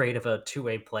that great of a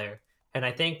 2-way player. And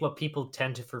I think what people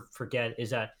tend to forget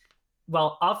is that,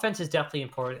 well, offense is definitely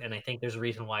important, and I think there's a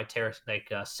reason why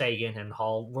Sagan and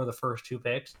Hall were the first 2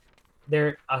 picks.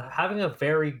 They're having a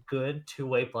very good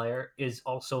 2-way player is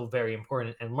also very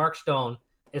important, and Mark Stone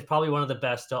is probably one of the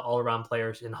best all-around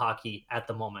players in hockey at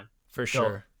the moment. For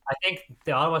sure. I think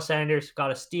the Ottawa Senators got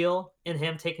a steal in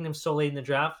him, taking him so late in the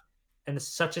draft, and it's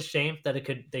such a shame that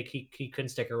he couldn't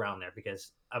stick around there,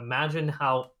 because imagine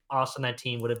how awesome that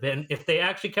team would have been if they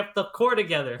actually kept the core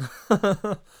together.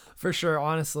 For sure,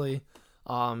 honestly,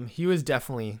 he was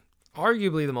definitely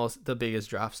arguably the biggest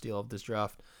draft steal of this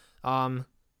draft.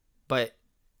 But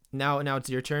now it's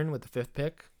your turn with the 5th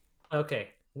pick. Okay,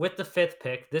 with the 5th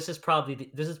pick, this is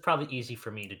probably easy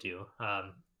for me to do.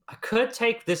 I could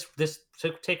take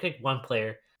take like one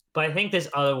player, but I think this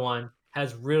other one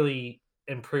has really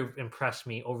impressed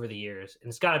me over the years, and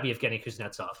it's got to be Evgeny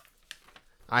Kuznetsov.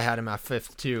 I had him at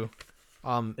 5th too.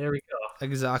 There we go.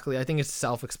 Exactly. I think it's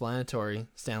self-explanatory.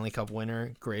 Stanley Cup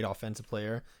winner, great offensive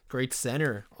player, great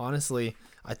center. Honestly,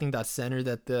 I think that center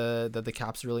that the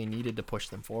Caps really needed to push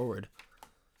them forward.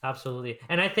 Absolutely.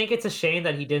 And I think it's a shame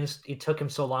that it took him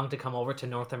so long to come over to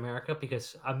North America,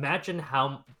 because imagine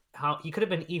how he could have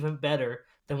been even better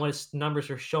than what his numbers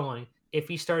are showing if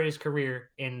he started his career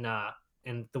in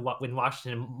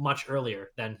Washington much earlier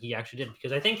than he actually did.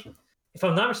 Because I think, if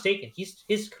I'm not mistaken,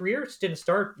 his career didn't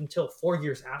start until 4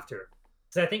 years after.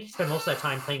 Because I think he spent most of that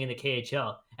time playing in the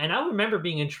KHL. And I remember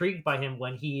being intrigued by him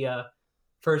when he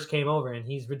first came over, and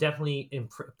he's definitely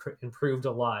improved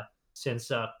a lot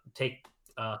since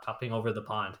hopping over the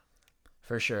pond.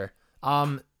 For sure.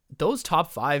 Those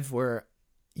top 5 were,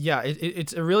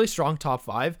 it's a really strong top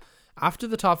 5. After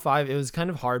the top 5, it was kind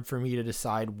of hard for me to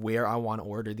decide where I want to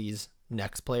order these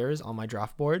next players on my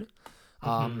draft board.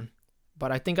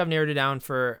 But I think I've narrowed it down.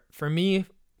 For me,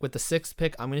 with the 6th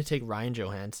pick, I'm going to take Ryan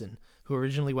Johansson, who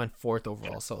originally went 4th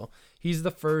overall. So he's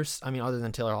the first, other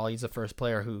than Taylor Hall, he's the first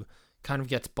player who kind of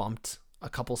gets bumped a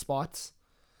couple spots.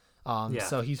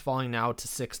 So he's falling now to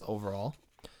 6th overall.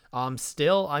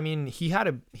 Still, he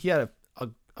had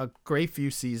a great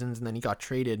few seasons, and then he got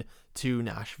traded to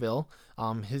Nashville.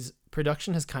 His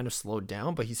production has kind of slowed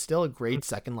down, but he's still a great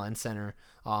second line center.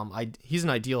 He's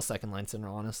an ideal second line center,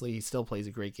 honestly. He still plays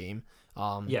a great game.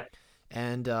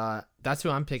 And that's who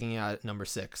I'm picking at number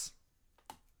 6.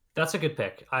 That's a good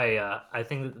pick. I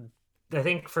think I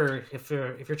think for if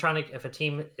a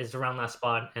team is around that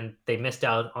spot and they missed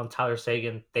out on Tyler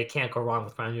Seguin, they can't go wrong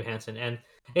with Ryan Johansson. And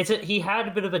he had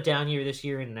a bit of a down year this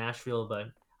year in Nashville, but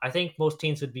I think most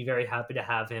teams would be very happy to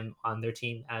have him on their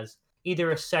team as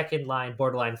either a second line,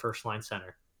 borderline first line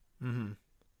center.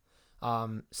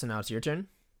 Mm-hmm. So now it's your turn.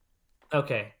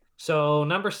 Okay, so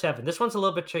number 7. This one's a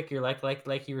little bit trickier,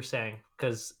 like you were saying,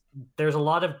 because there's a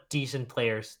lot of decent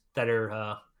players that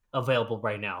are available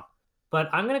right now. But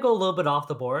I'm gonna go a little bit off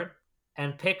the board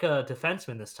and pick a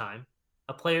defenseman this time,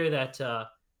 a player that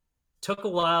took a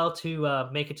while to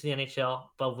make it to the NHL,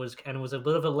 but was a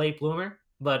bit of a late bloomer.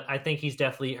 But I think he's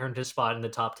definitely earned his spot in the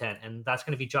top 10, and that's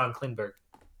going to be John Klingberg.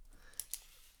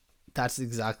 That's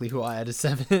exactly who I had at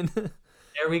 7.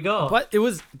 There we go. But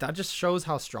that just shows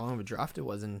how strong of a draft it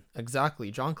was. And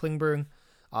exactly, John Klingberg,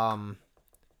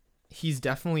 he's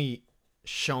definitely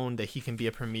shown that he can be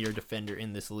a premier defender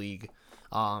in this league.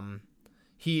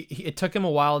 It took him a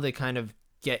while to kind of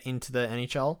get into the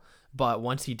NHL, but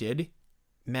once he did,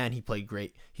 man, he played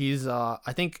great. He's I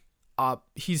think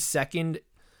he's second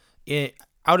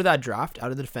out of that draft, out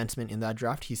of the defensemen in that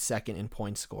draft, he's second in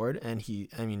points scored, and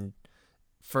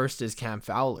first is Cam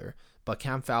Fowler, but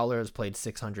Cam Fowler has played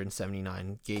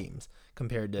 679 games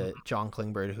compared to John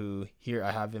Klingberg, who here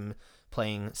I have him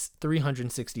playing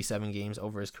 367 games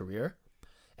over his career,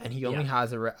 and he only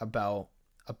has about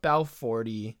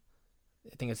 40.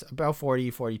 I think it's about 40,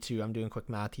 42. I'm doing quick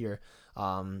math here.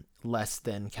 Less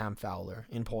than Cam Fowler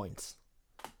in points.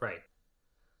 Right.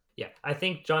 Yeah, I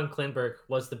think John Klingberg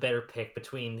was the better pick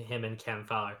between him and Cam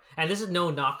Fowler. And this is no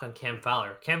knock on Cam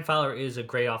Fowler. Cam Fowler is a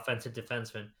great offensive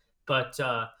defenseman. But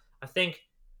I think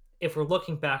if we're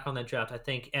looking back on that draft, I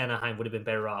think Anaheim would have been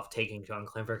better off taking John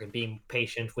Klingberg and being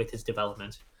patient with his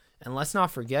development. And let's not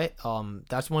forget,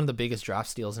 that's one of the biggest draft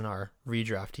steals in our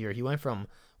redraft here. He went from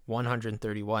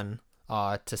 131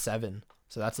 to 7.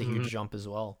 So that's a huge jump as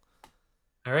well.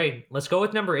 All right, let's go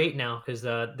with number 8 now, because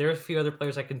there are a few other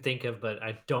players I can think of, but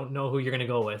I don't know who you're going to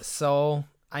go with. So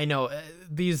I know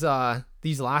these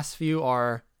last few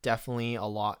are definitely a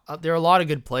lot. There are a lot of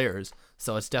good players,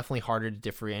 so it's definitely harder to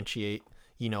differentiate,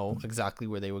 exactly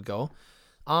where they would go.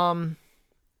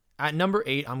 At number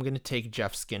 8, I'm going to take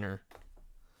Jeff Skinner.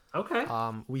 Okay.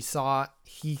 We saw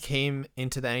he came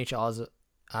into the NHL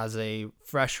as a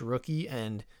fresh rookie,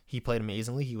 and he played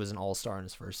amazingly. He was an all-star in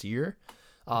his first year.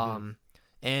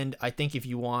 And I think if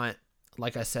you want,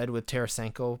 like I said, with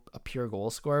Tarasenko, a pure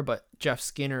goal scorer, but Jeff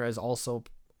Skinner is also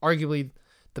arguably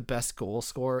the best goal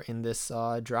scorer in this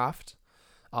draft.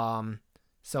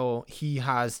 So he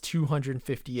has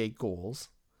 258 goals,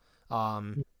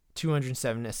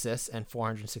 207 assists, and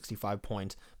 465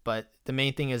 points. But the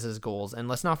main thing is his goals. And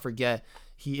let's not forget,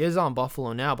 he is on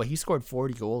Buffalo now, but he scored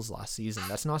 40 goals last season.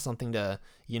 That's not something to,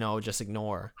 just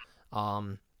ignore.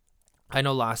 I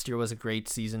know last year was a great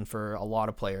season for a lot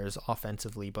of players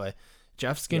offensively, but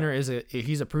Jeff Skinner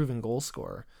he's a proven goal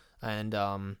scorer, and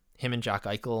him and Jack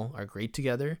Eichel are great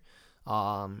together.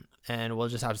 And we'll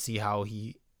just have to see how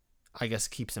he, I guess,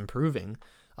 keeps improving.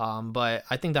 But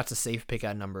I think that's a safe pick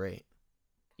at number 8.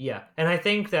 Yeah, and I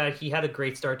think that he had a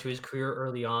great start to his career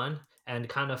early on and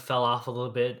kind of fell off a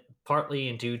little bit,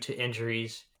 partly due to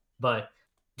injuries. But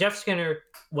Jeff Skinner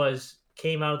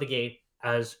came out of the gate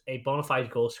as a bona fide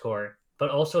goal scorer,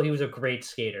 but also he was a great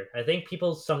skater. I think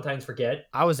people sometimes forget.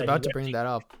 I was about to bring that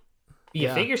up. Be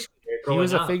a figure skater. He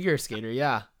was a figure skater,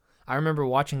 yeah. I remember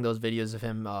watching those videos of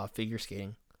him figure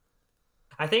skating.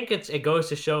 I think it goes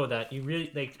to show that you really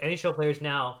NHL players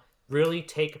now really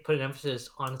put an emphasis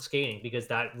on skating, because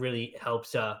that really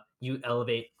helps you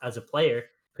elevate as a player.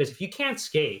 Because if you can't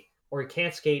skate, or you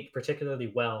can't skate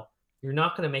particularly well, you're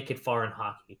not going to make it far in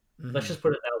hockey. Let's just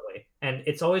put it that way. And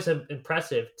it's always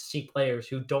impressive to see players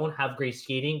who don't have great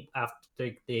skating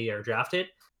after they are drafted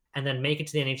and then make it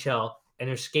to the NHL, and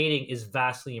their skating is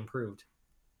vastly improved.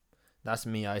 That's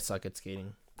me. I suck at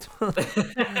skating. Well,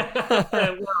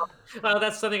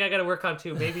 that's something I got to work on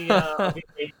too. Maybe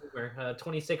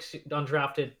 26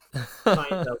 undrafted.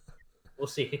 We'll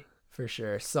see. For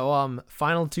sure. So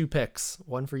final 2 picks.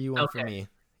 One for you, one for me.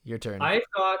 Your turn. I've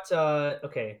got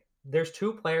okay. There's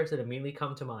 2 players that immediately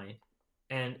come to mind,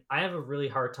 and I have a really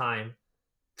hard time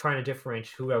trying to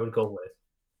differentiate who I would go with.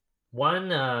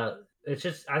 One, I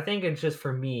think it's just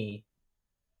for me,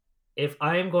 if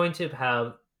I am going to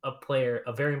have a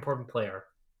very important player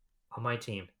on my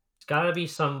team, it's got to be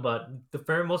but the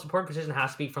very most important position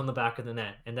has to be from the back of the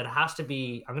net, and that has to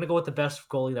be, I'm going to go with the best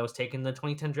goalie that was taken in the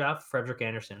 2010 draft, Frederik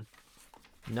Andersen.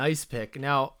 Nice pick.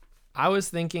 Now, I was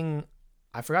thinking,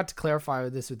 I forgot to clarify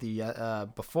this with you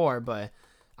before, but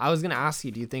I was gonna ask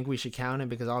you, do you think we should count him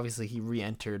because obviously he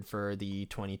re-entered for the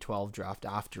 2012 draft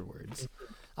afterwards?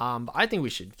 But I think we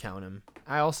should count him.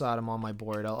 I also had him on my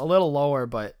board a little lower,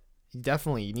 but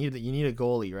definitely you need a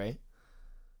goalie, right?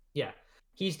 Yeah,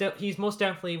 he's most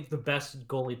definitely the best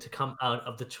goalie to come out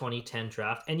of the 2010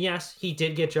 draft. And yes, he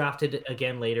did get drafted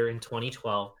again later in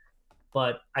 2012,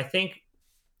 but I think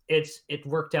it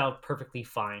worked out perfectly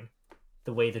fine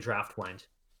the way the draft went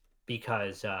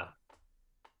because I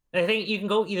think you can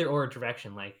go either or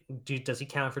direction. Like, does he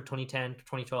count for 2010,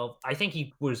 2012? I think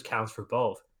he was counts for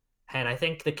both. And I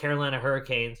think the Carolina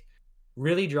Hurricanes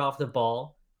really dropped the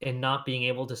ball in not being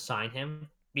able to sign him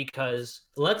because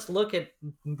let's look at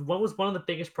what was one of the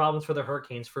biggest problems for the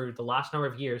Hurricanes for the last number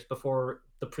of years before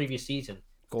the previous season.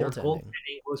 Their Goaltending.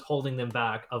 goaltending was holding them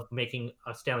back of making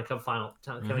a Stanley Cup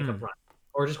Stanley Cup Mhm. run,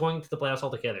 or just going to the playoffs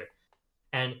altogether.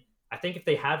 And I think if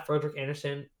they had Frederick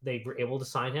Anderson, they were able to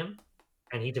sign him,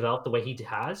 and he developed the way he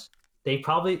has. They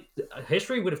probably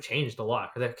history would have changed a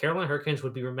lot. The Carolina Hurricanes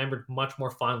would be remembered much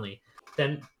more fondly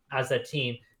than as that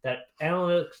team that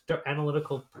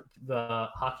analytical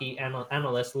hockey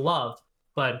analysts loved,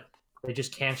 but they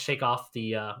just can't shake off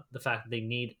the fact that they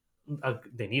need a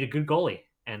good goalie,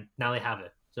 and now they have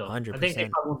it. So I think they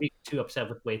 100%. probably won't be too upset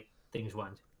with the way things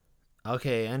went.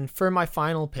 Okay, and for my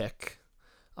final pick,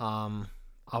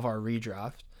 of our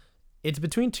redraft, it's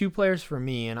between two players for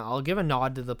me, and I'll give a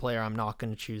nod to the player I'm not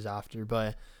going to choose after,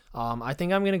 but I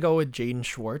think I'm going to go with Jaden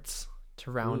Schwartz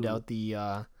to round out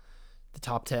the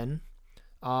top 10.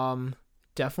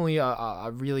 Definitely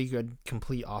a really good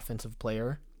complete offensive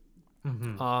player.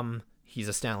 He's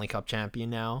a Stanley Cup champion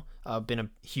now. Been a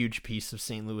huge piece of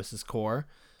St. Louis's core.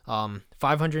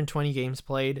 520 games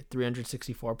played,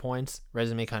 364 points.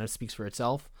 Resume kind of speaks for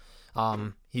itself.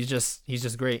 He's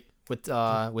just great with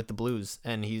the Blues,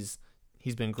 and he's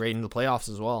been great in the playoffs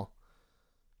as well.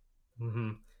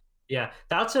 Yeah,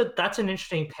 that's an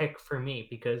interesting pick for me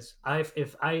because I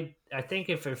think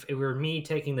if it were me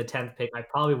taking the 10th pick, I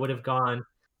probably would have gone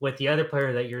with the other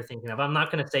player that you're thinking of. I'm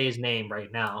not going to say his name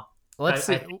right now. Let's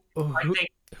see. I think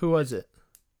Who was it?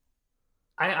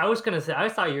 I was going to say I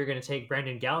thought you were going to take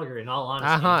Brendan Gallagher. In all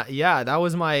honesty, Yeah, that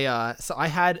was my. So I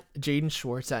had Jaden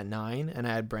Schwartz at 9, and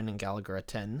I had Brendan Gallagher at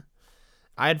 10.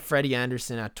 I had Freddie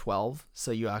Anderson at 12,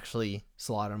 so you actually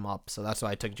slotted him up. So that's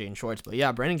why I took Jaden Schwartz. But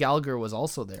yeah, Brendan Gallagher was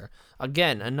also there.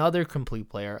 Again, another complete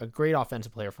player, a great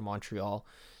offensive player from Montreal.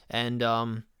 And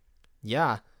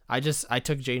yeah, I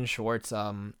took Jaden Schwartz.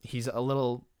 He's a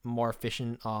little more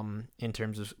efficient in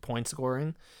terms of point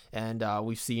scoring, and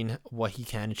we've seen what he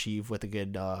can achieve with a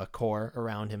good core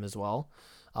around him as well.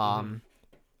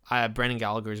 Brendan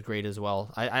Gallagher is great as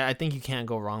well. I think you can't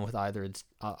go wrong with either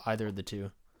of the two.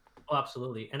 Oh,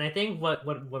 absolutely. And I think what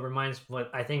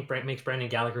I think makes Brendan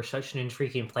Gallagher such an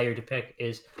intriguing player to pick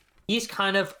is he's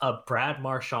kind of a Brad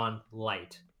Marchand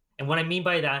light. And what I mean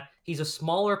by that, he's a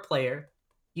smaller player.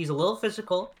 He's a little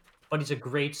physical, but he's a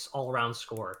great all-around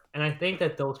scorer. And I think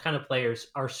that those kind of players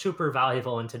are super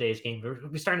valuable in today's game. They're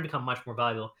starting to become much more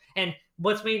valuable. And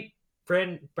what's made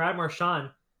Brad Marchand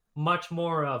much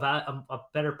more of a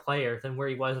better player than where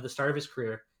he was at the start of his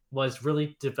career was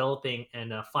really developing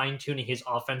and fine-tuning his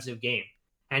offensive game.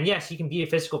 And yes, he can be a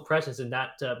physical presence, and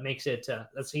that makes it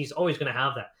he's always going to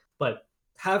have that. But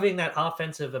having that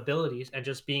offensive abilities and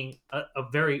just being a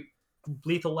very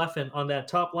lethal weapon on that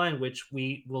top line, which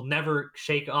we will never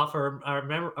shake off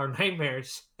our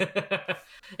nightmares,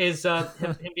 is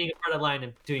him being a part of the line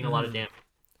and doing a lot of damage.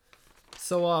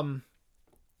 So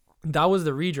that was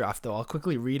the redraft, though. I'll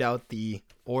quickly read out the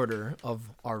order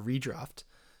of our redraft.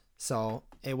 So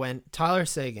it went Tyler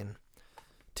Seguin,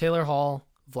 Taylor Hall,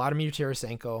 Vladimir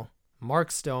Tarasenko,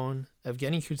 Mark Stone,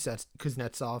 Evgeny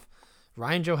Kuznetsov,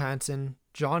 Ryan Johansson,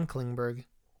 John Klingberg,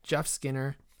 Jeff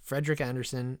Skinner, Frederick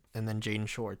Anderson, and then Jaden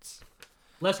Schwartz.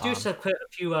 Let's do a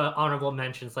few honorable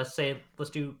mentions. Let's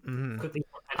do quickly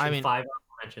mention 5 honorable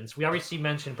mentions. We already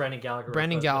mentioned Brendan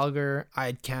Gallagher. I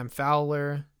had Cam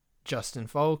Fowler, Justin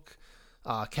Folk,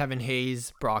 Kevin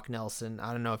Hayes, Brock Nelson.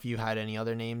 I don't know if you had any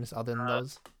other names other than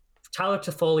those. Tyler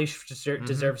Toffoli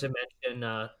deserves a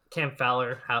mention. Cam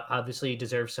Fowler obviously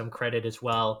deserves some credit as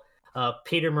well.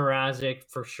 Peter Mrazek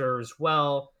for sure as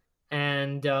well.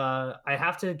 And I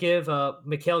have to give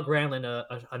Mikael Granlund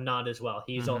a nod as well.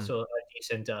 He's also a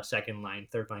decent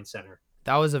third line center.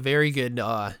 That was a very good,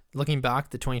 looking back,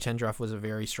 the 2010 draft was a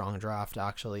very strong draft,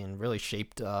 actually, and really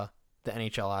shaped the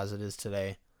NHL as it is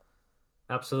today.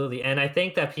 Absolutely. And I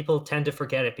think that people tend to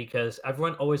forget it because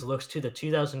everyone always looks to the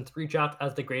 2003 draft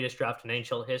as the greatest draft in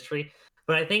NHL history.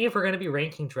 But I think if we're going to be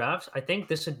ranking drafts, I think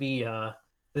this would be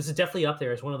this is definitely up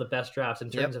there as one of the best drafts in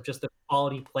terms of just the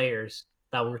quality players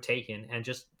that were taken and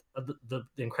just the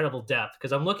incredible depth.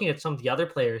 Because I'm looking at some of the other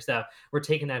players that were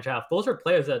taking that draft. Those are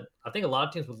players that I think a lot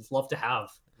of teams would love to have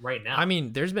right now. I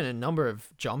mean, there's been a number of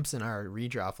jumps in our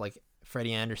redraft, like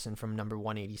Freddie Anderson from number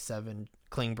 187,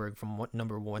 Klingberg from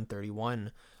number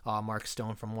 131, Mark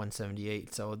Stone from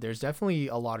 178. So there's definitely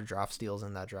a lot of draft steals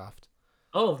in that draft.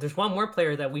 Oh, there's one more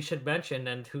player that we should mention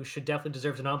and who should definitely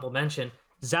deserve an honorable mention,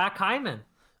 Zach Hyman.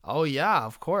 Oh yeah,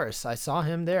 of course. I saw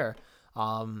him there.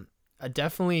 A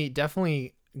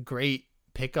definitely great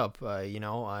pickup. You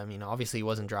know, I mean, obviously he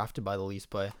wasn't drafted by the Leafs,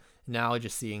 but now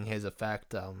just seeing his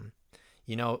effect,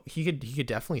 you know, he could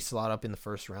definitely slot up in the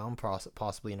first round,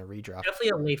 possibly in a redraft. Definitely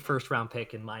a late first round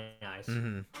pick in my eyes.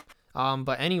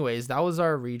 But anyways, that was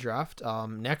our redraft.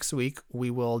 Next week we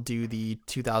will do the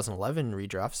 2011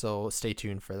 redraft, so stay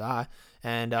tuned for that.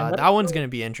 And that one's going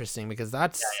to be interesting because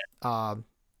that's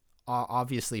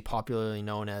obviously popularly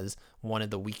known as one of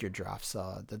the weaker drafts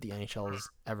that the NHL has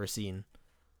ever seen.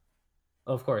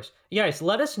 Of course. Yeah, so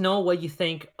let us know what you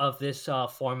think of this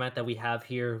format that we have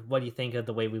here. What do you think of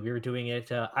the way we were doing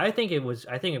it? I think it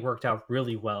worked out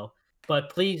really well. But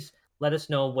please let us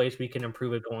know ways we can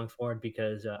improve it going forward,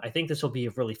 because I think this will be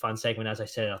a really fun segment, as I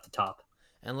said at the top.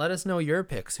 And let us know your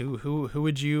picks. Who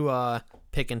would you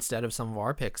pick instead of some of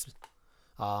our picks?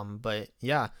 But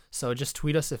yeah, so just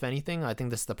tweet us if anything. I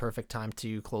think this is the perfect time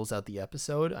to close out the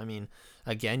episode. I mean,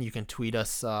 again, you can tweet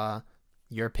us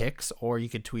your picks, or you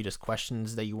could tweet us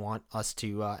questions that you want us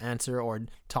to answer, or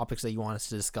topics that you want us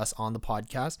to discuss on the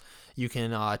podcast. You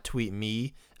can tweet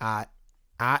me at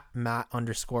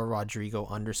Matt_Rodrigo_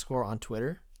 on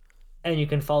Twitter. And you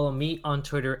can follow me on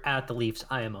Twitter at the Leafs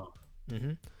IMO.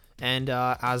 And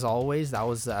as always, that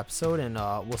was the episode, and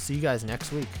we'll see you guys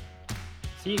next week.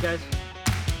 See you guys.